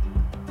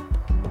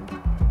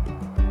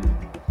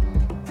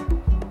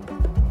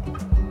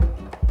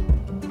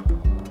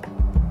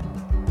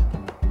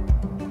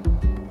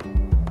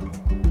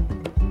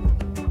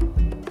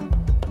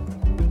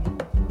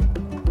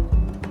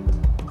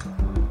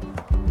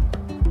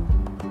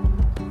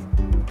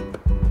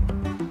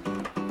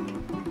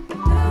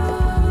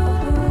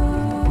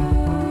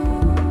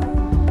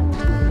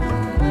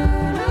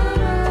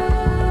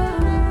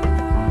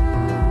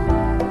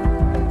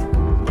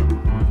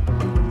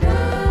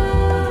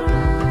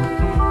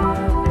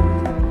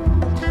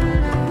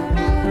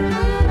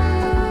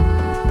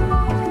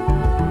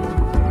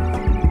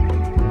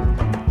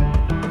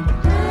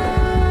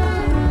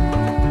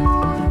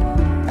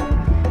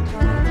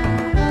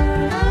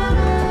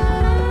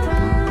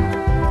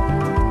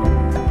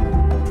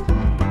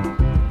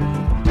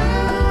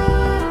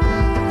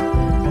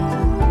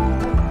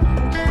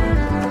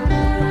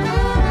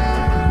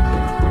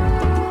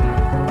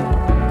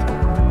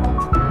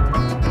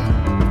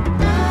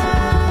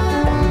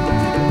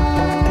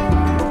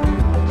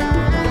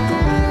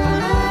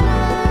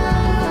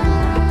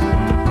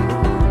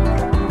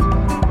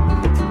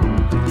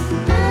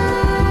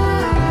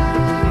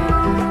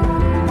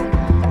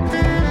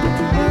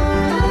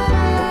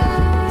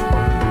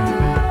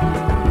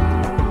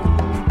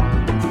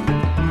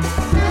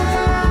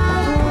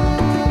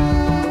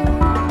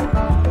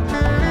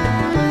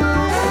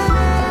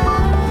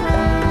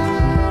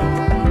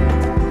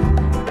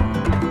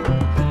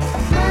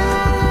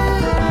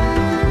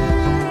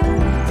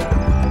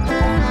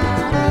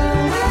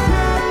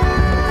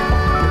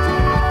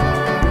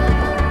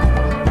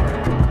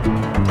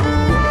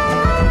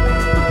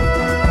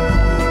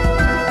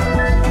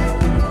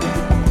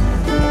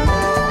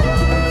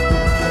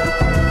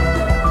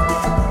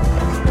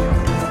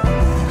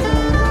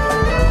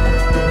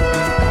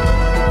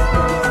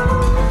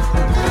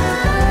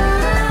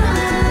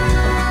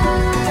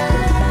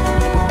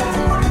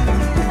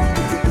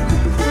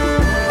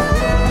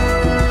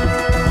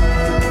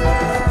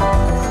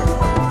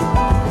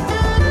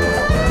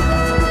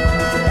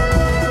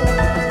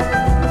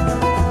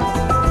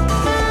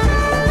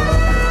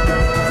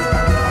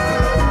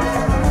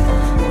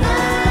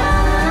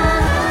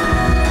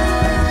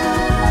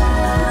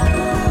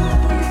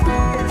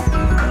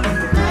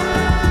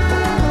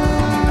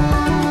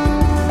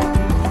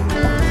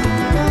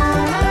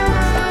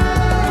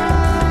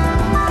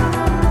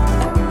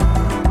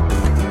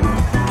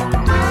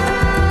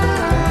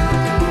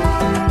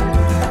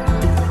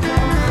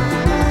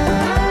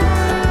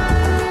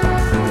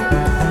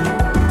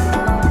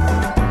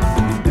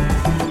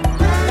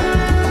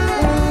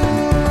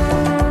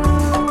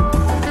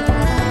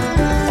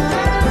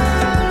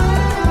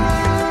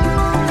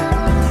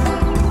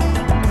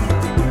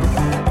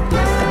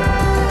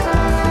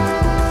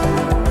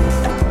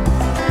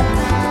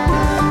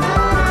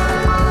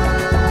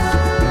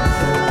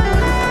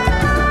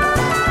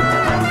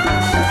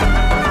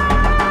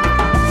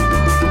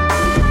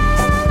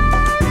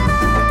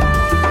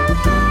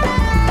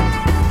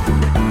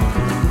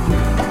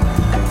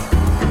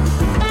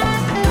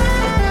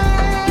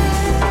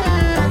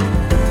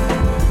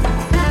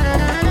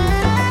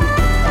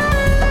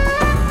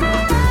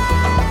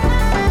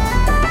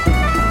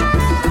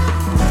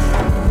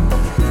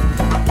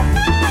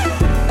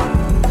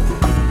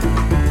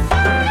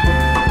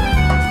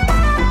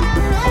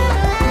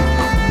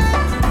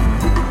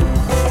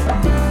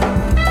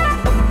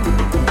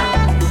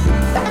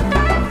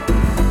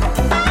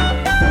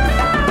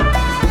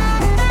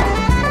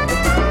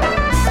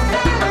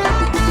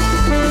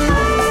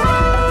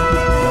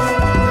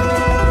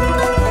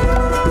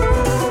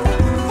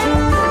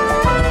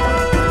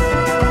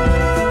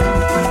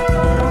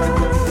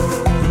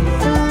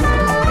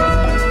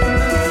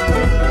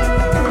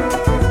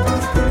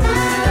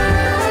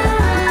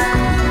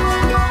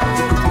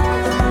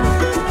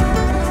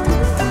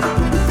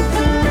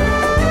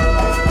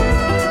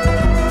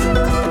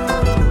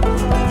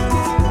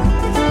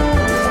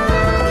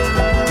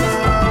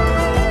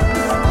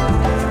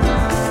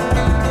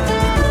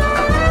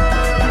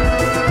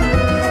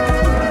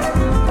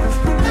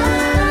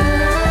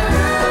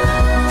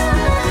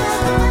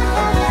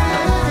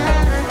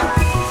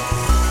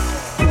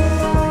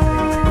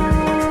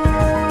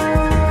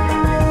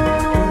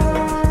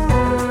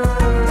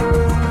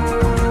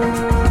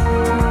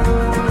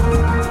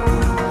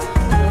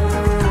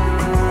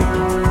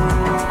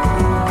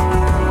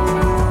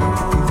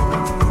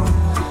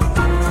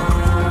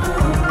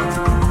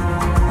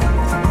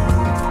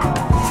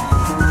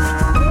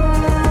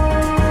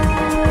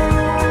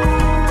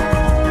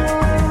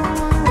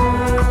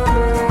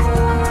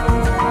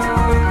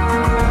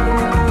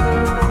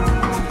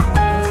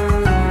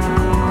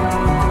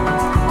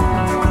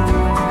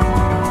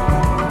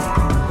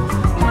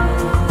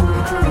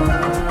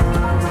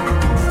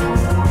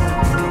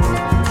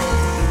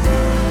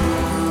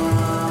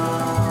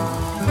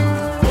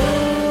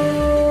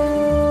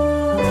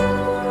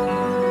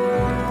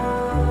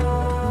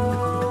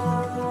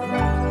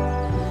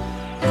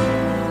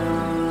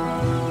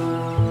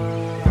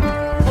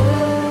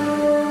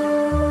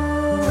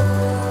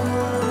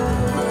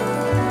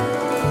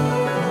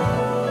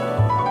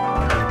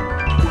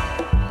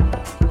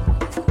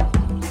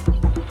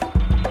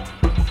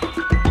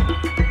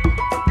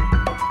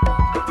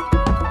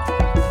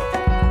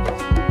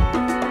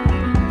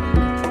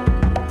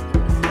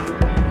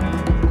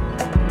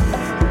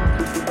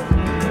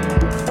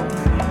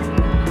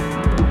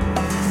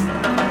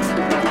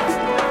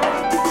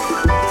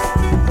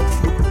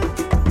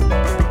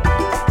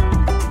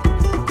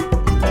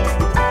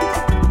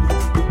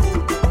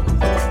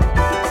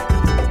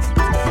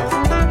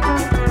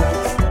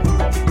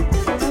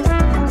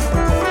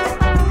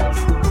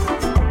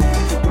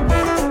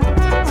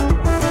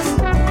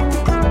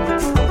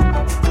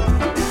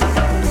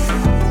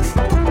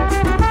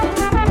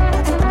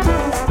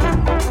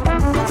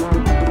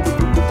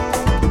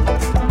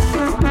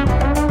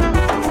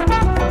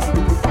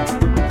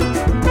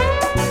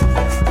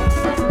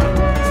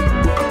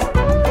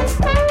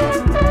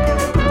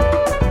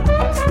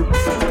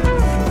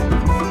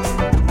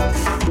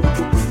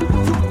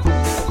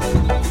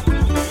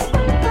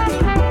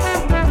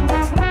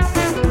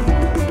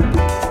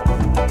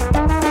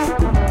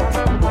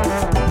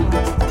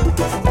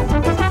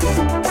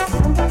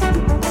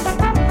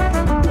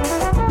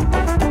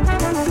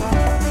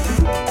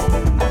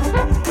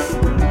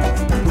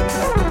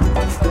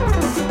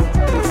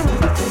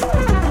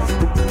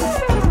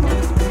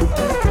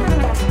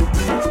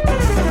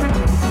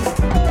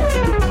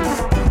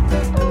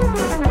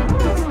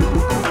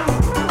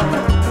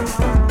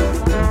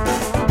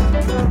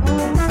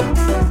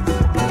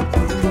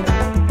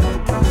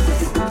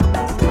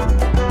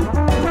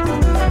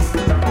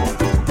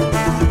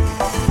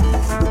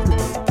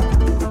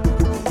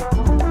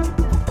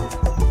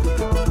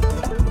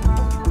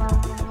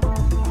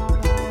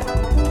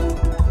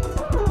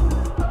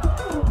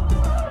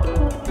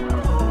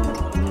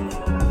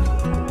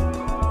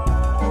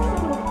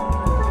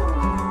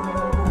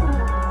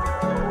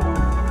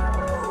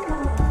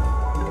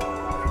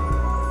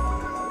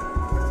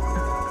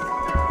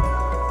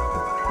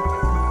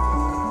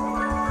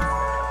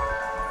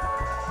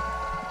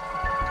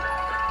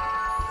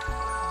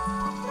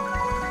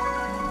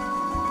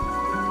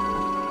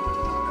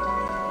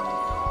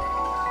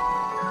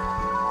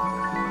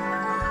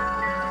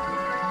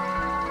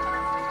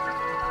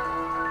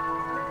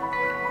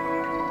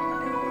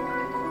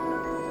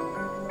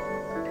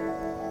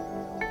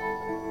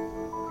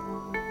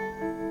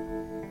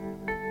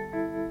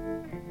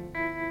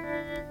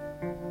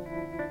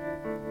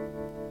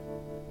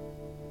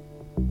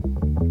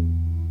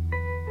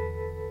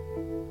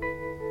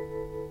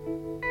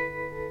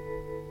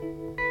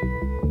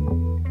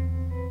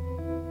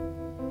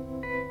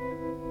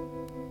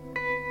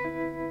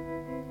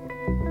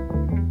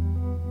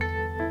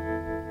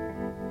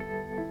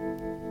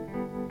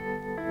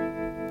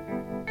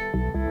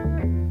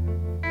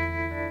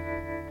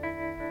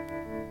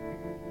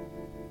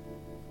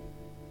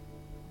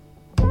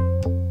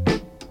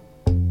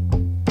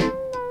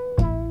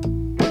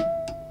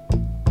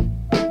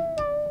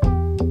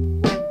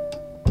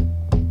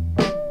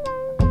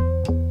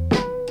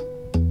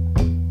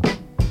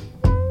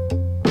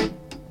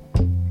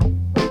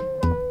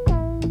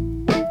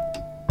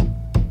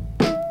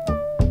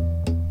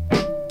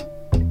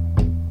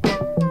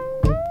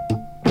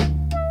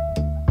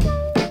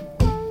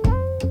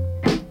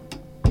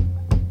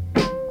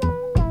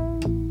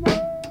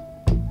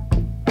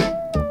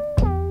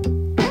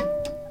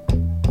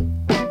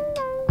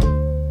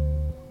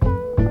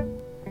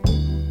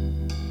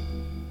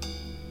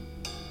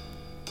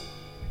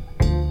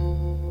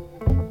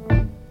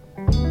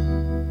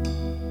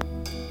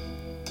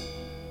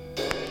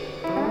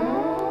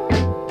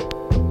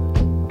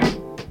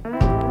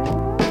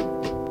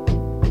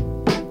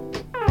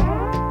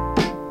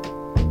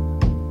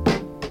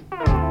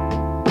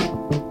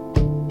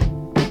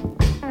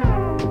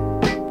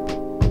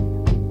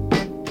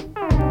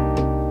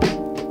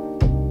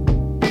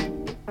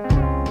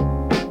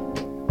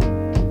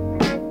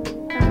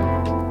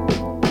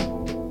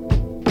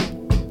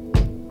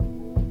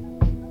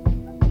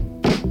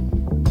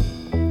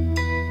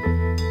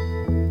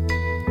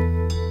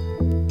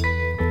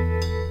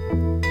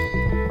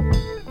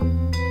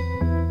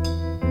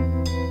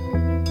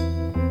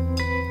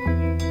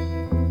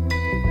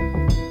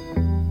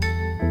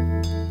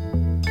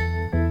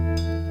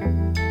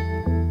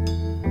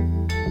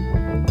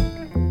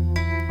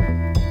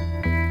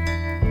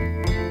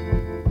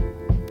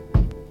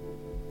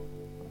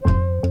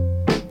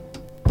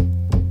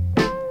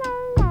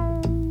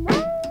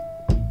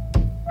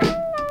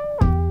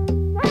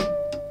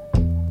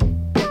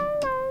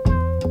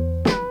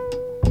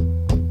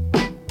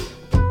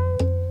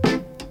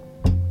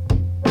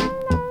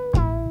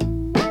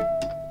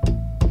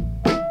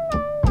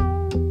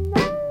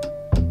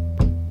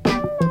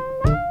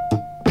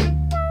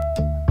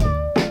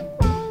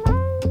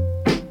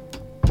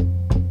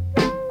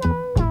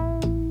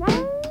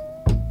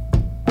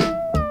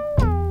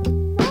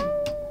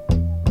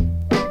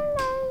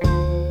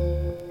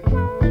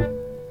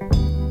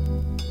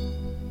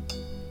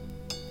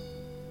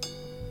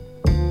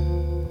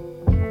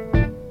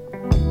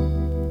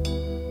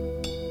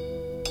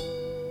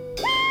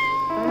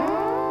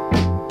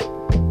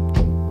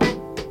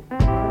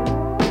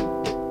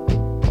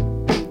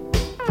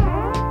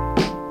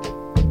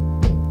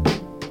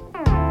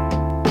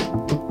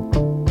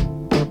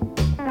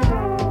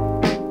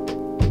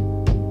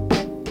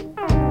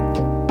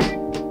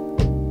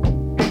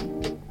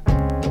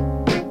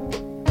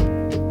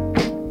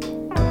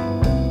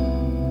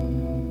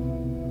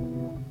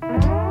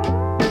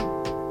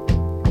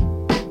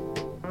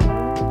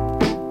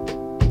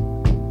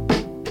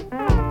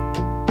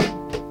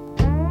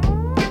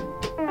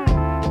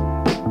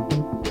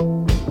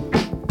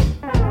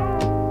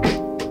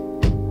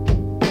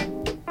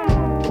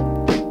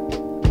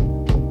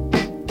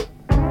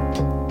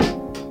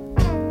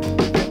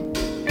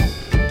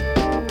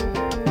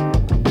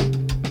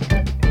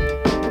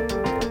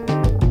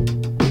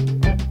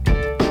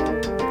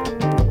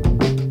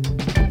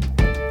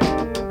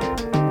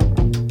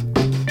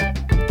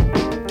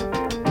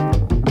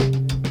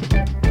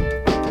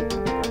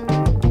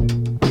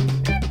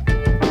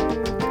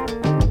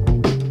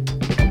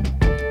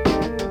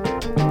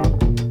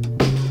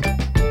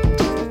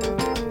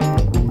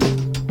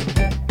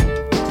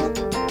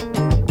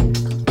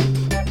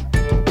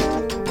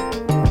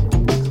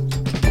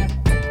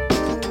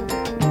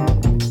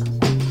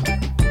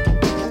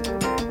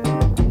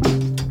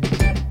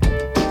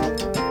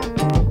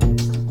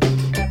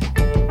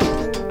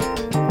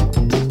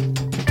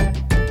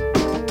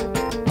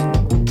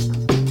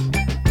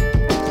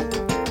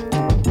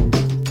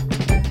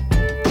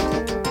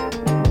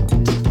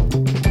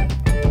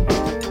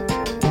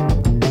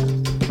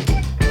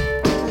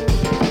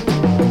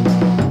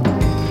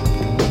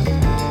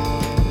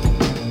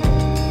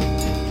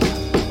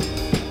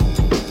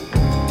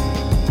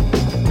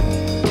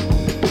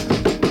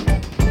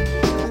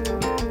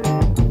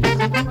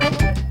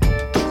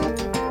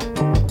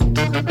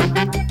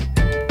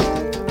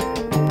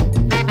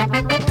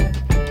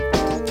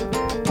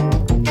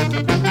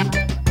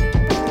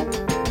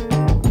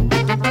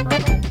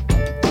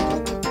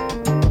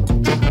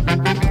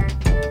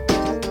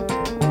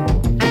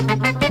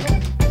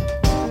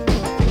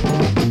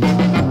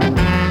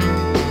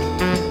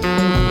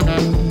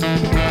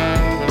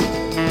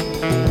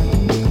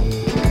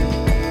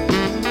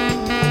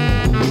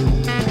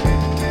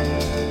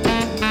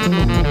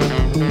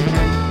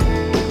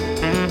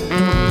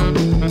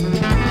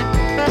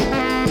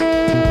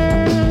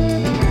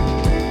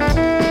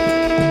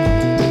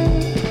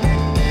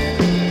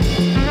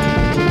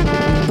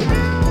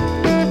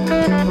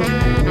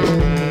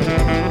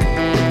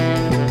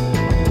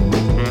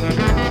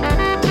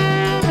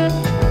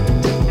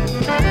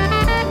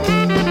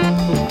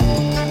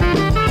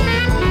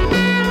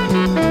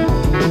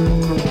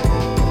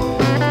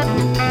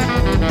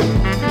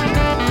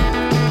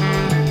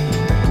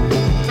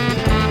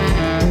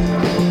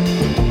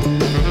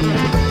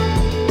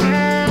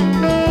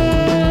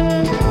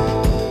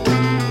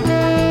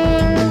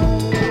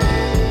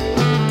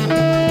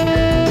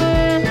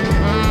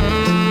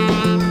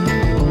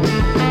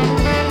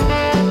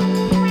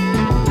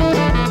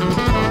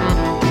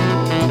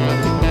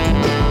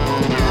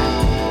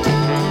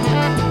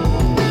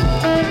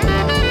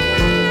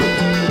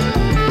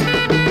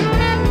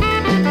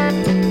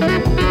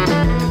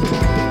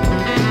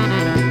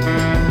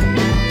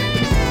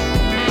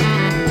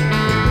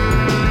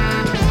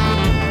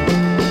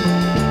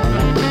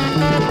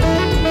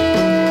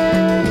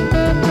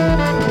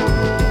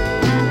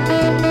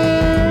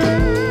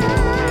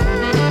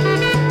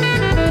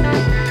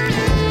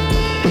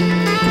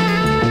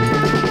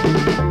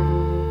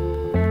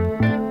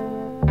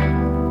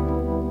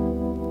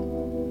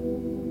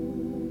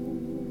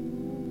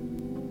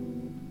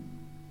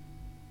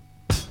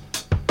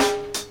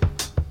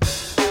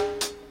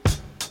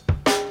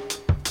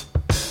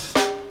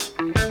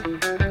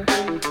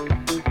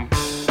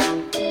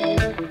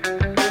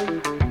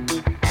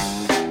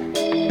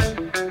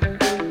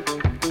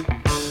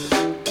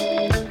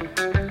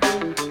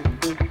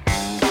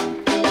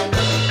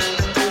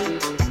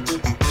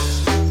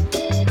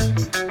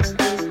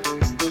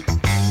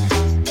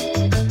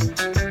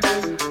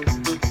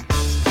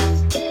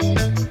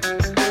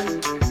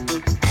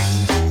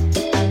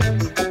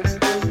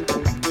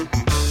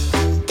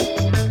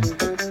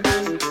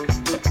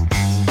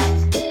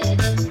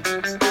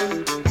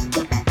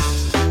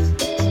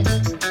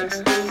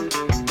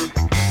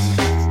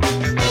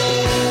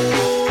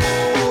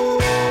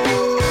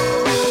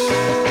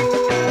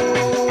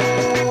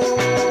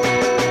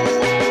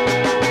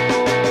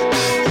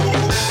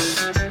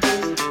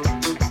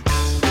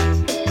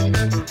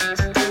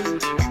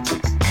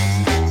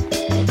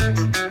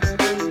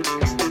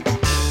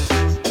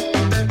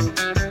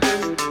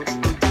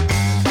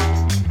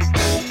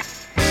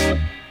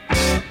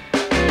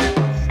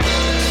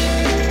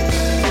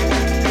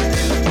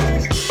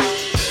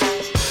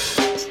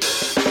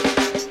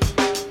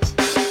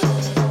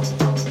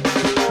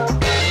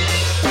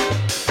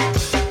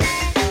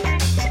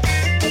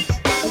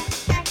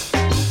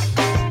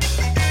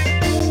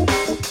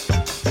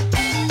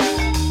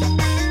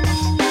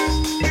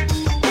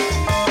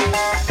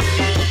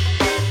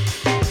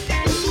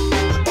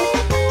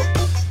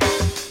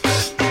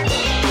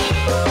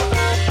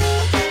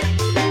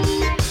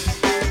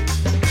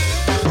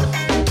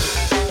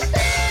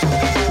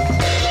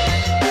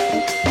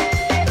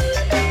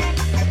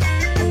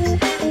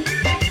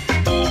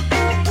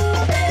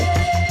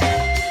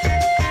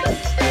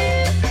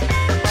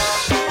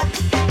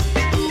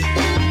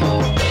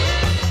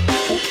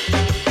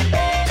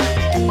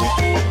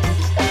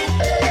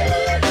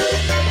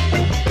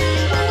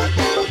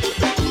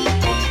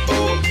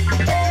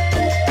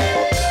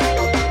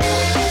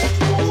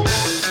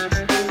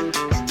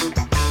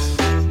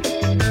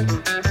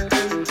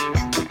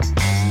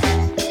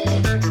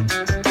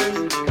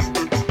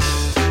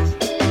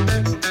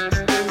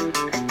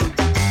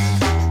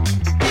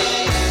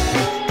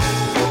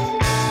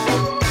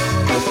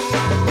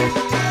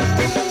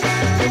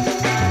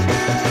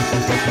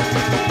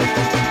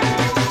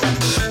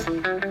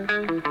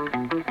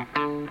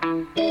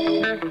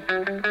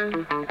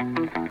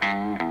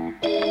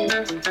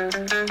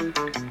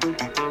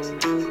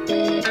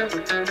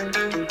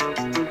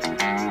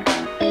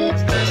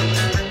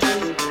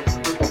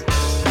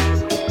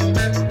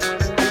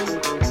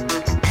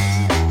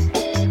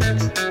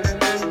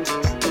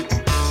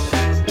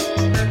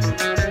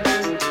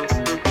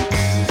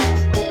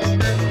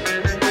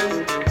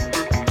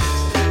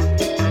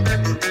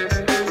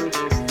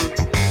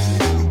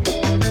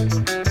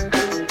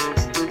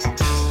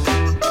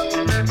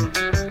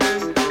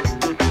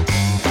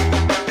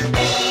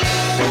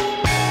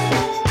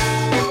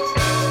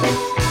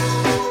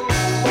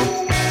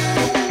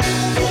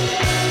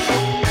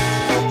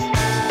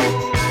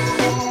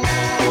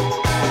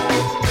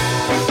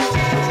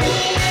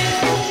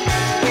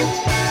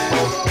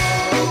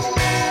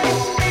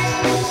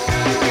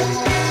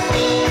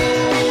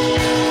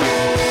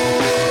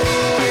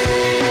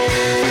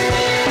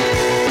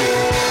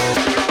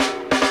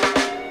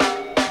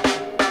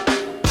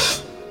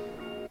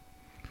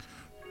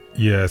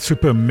 Yeah,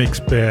 super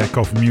mixed bag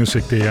of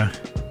music there.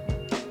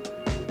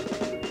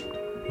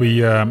 We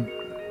heard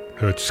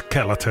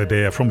Skeletor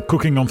there from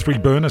Cooking on Three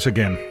Burners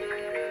again.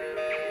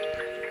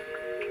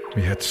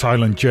 We had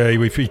Silent J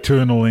with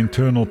Eternal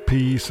Internal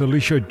Peace,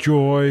 Alicia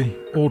Joy,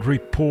 Audrey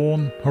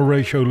Pawn,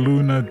 Horatio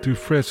Luna,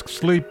 Dufresque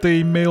Sleep,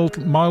 The Mild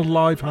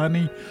Life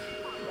Honey,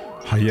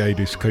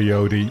 Hiatus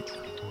Coyote.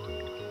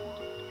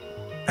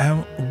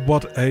 And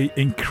what a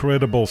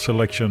incredible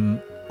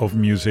selection of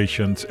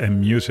musicians and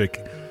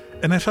music.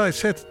 And as I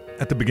said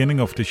at the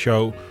beginning of the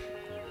show,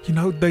 you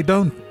know, they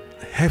don't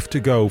have to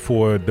go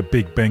for the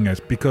big bangers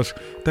because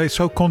they're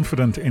so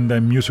confident in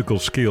their musical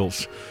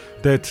skills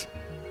that,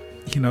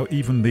 you know,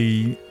 even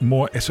the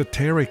more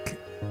esoteric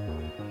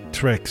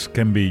tracks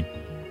can be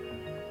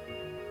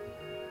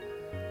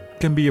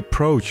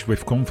approached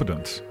with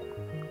confidence.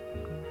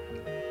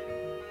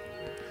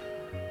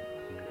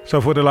 So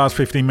for the last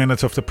 15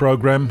 minutes of the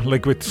program,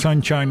 Liquid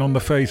Sunshine on the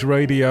Face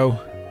Radio,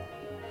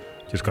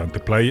 just going to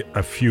play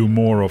a few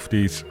more of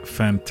these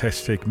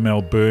fantastic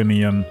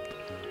Melburnian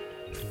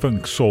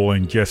funk, soul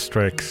and jazz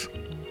tracks.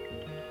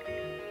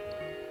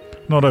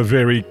 Not a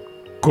very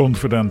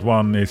confident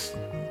one is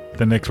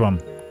the next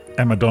one,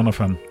 Emma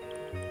Donovan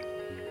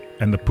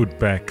and the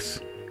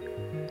Putbacks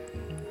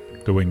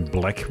doing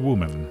Black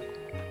Woman.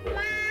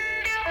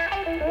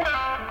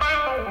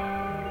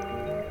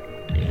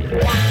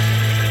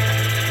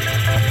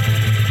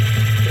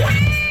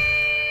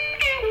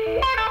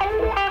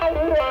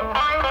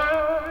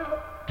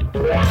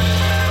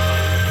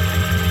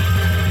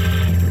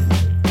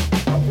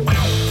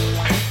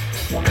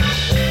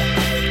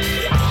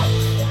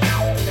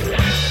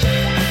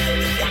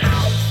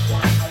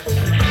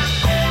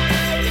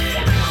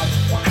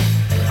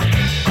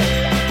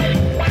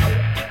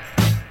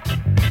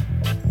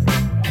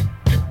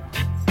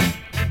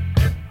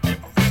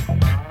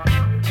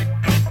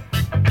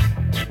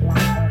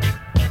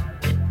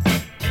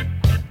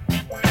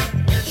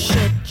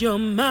 Your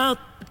mouth,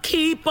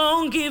 keep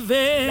on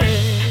giving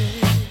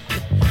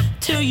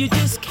till you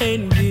just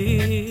can't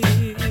give.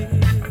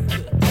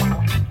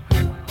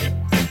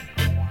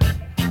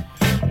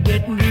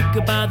 Getting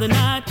weaker by the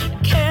night,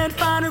 can't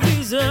find a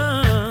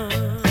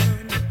reason,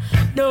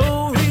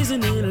 no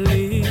reason to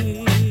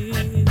live.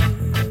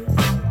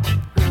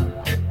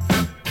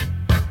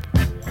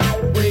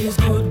 Ways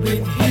good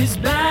with his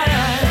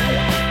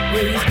bad,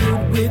 ways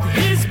good with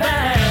his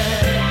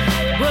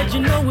bad, but you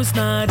know it's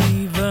not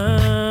even.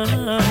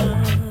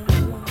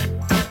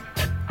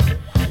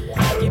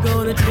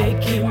 Gonna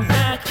take him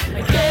back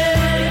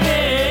again.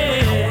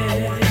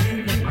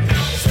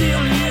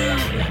 Still you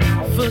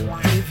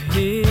forgive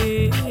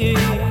him.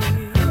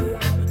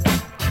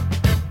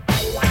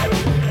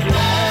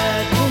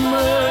 Black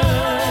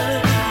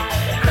woman,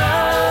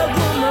 proud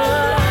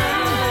woman,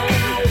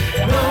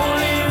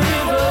 lonely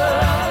river,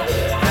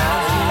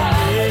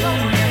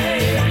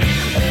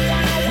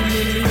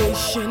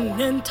 humiliation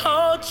and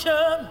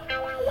torture.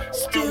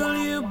 Still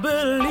you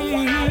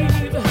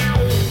believe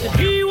that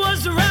he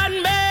was the right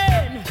man.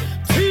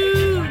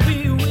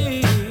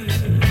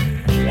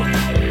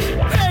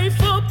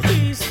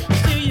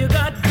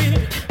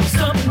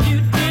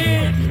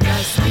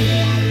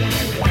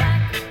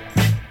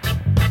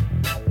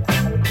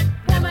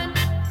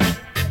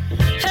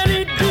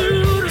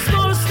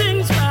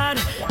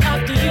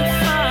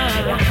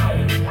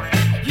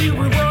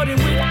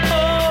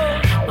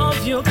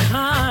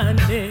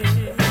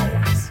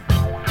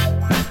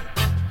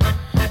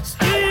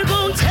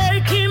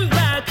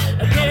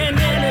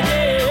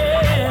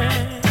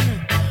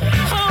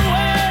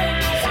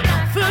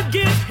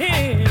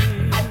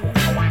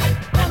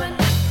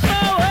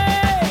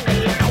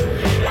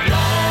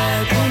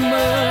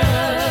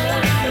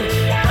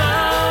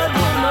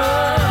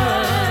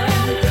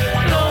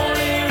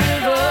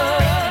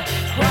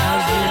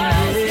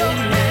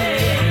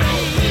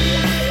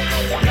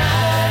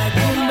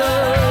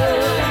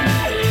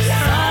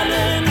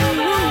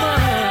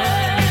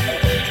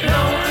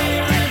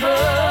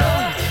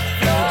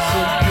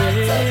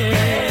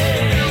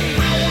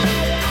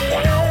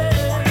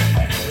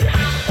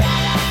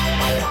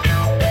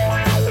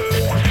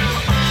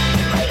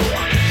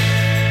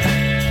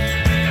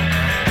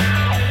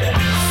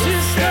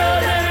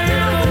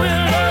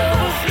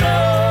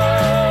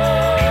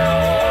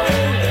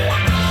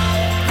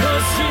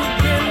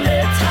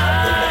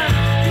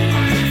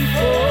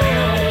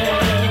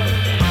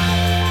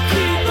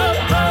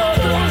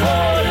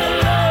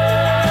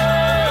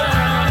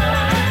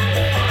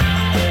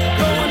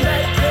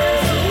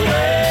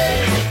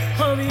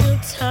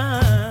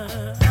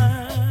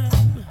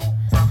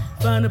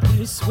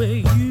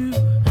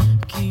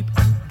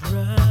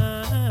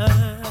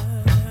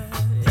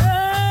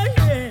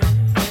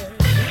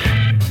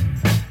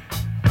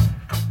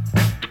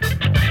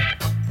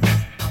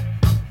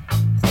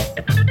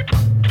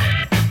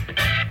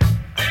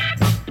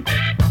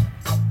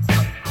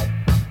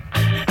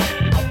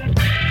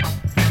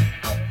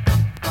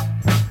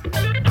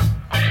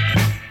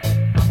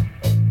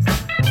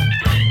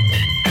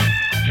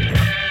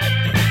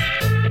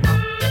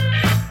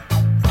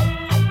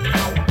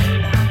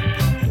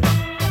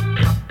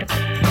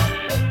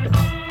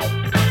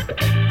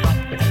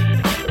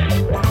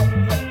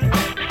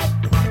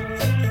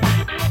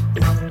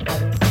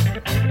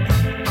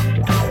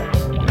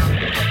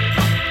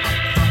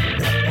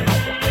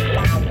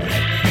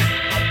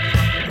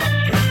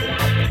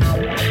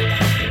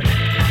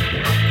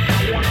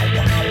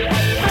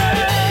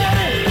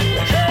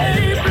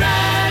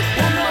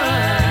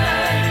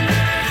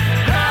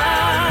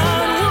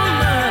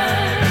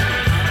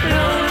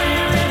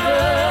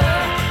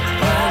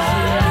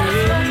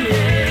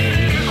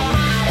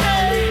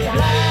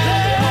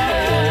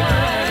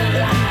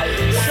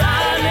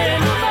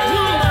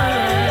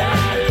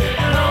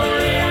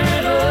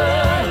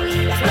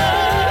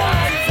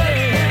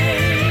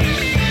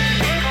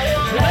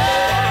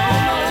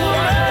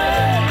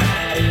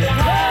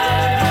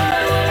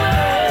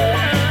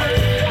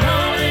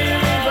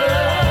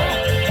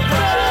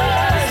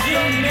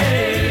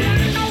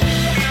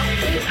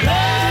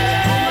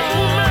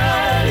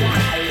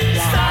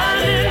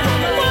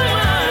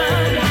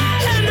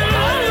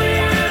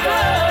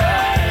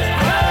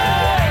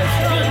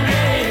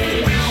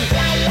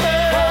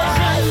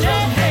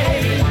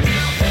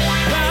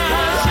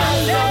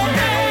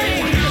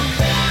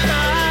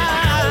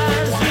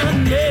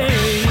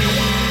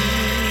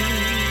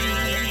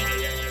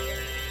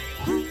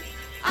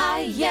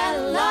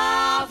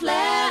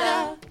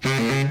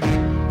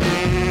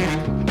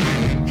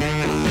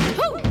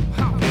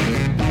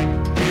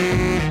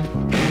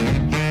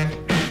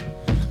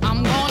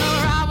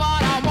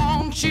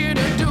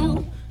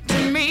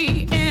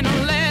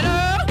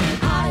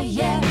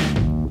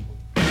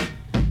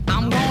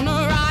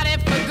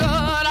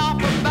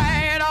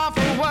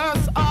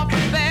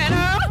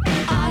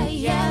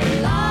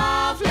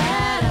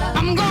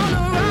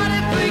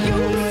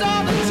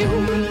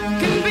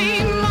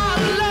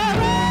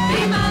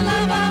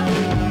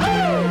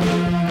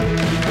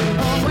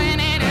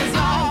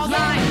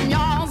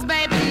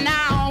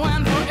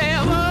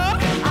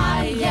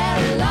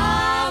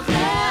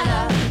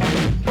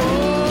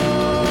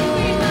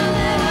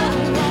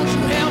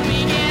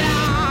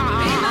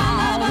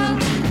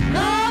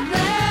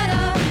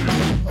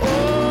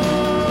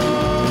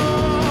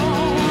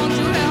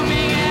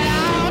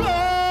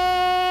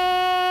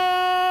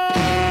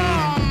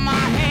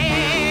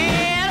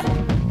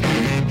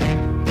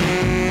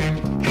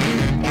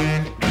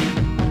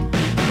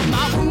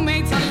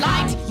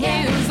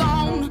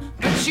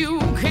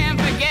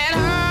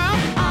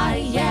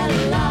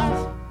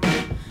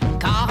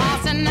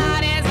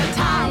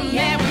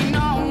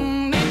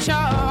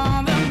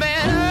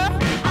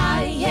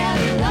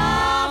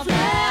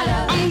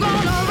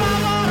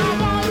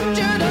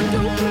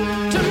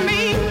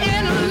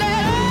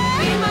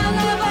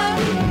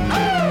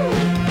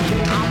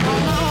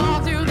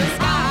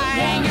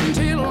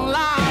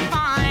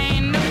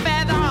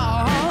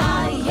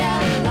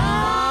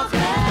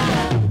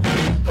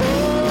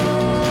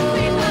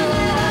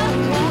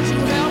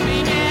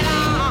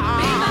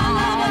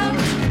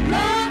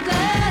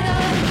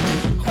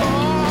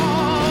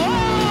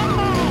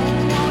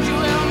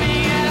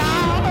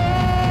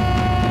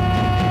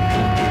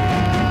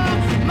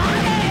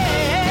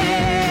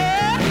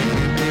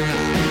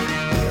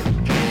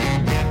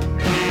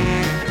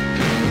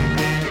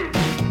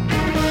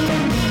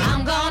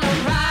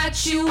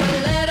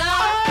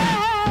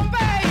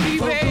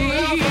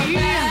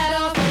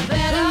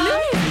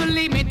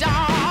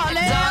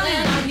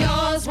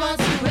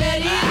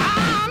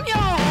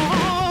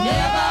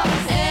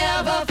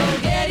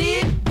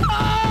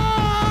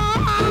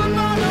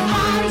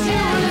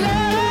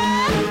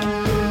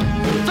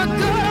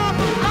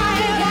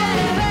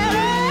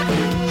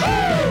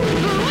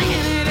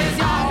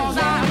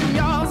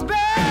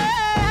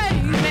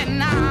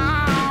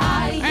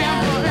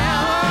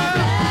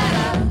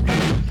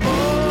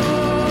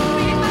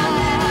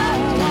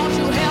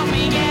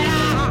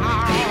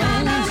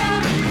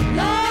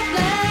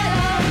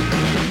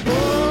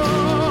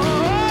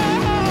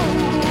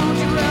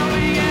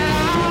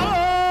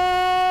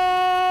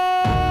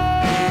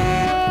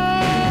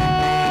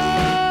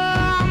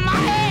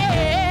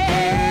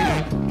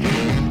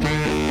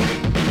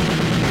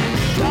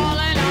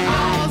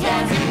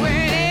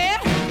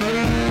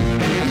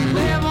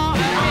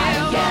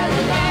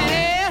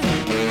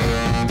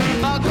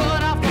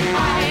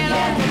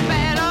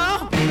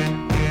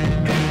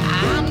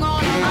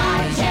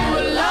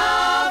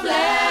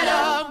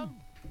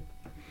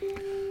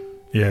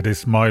 Yeah, this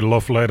is my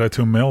love letter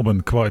to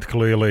Melbourne, quite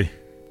clearly.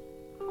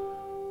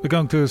 We're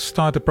going to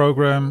start the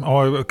program,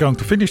 or we're going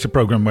to finish the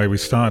program where we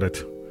started,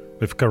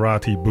 with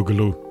Karate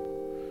Boogaloo.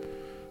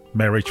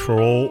 Marriage for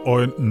all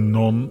or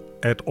none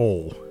at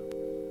all.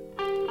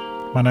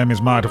 My name is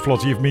Maarten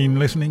Vlot. You've been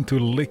listening to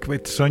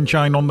Liquid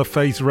Sunshine on the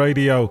Face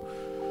Radio.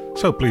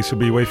 So pleased to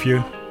be with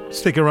you.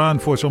 Stick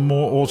around for some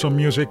more awesome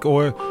music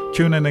or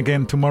tune in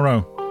again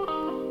tomorrow,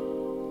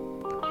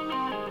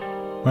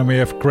 when we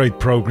have great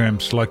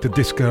programs like the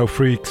Disco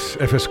Freaks,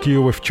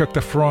 FSQ with Chuck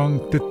the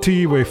Frank, the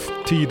Tea with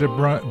T.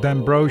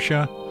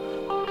 D'Ambrosia,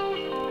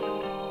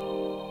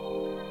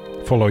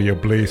 Follow Your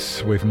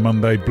Bliss with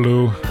Monday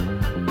Blue,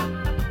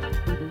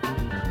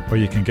 or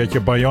you can get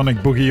your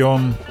Bionic Boogie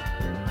on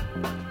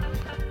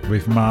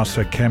with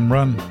Master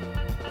Cameron,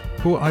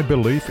 who I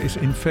believe is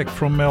in fact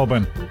from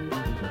Melbourne.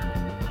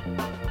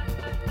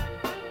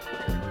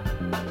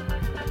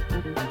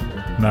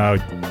 Now,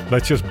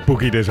 let's just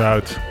boogie this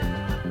out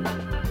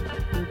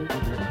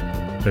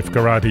with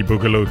Karate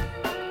Boogaloo.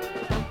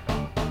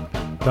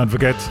 Don't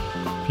forget,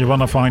 if you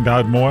want to find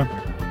out more,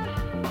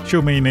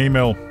 shoot me an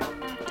email,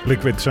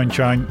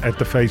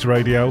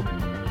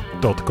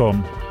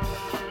 liquidsunshine@thefaceradio.com,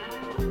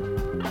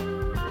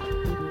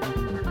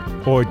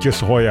 or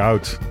just hoy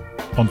out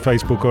on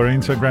Facebook or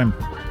Instagram.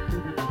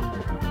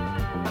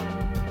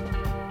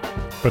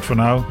 But for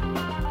now,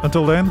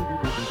 until then,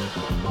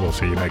 we'll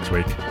see you next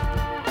week.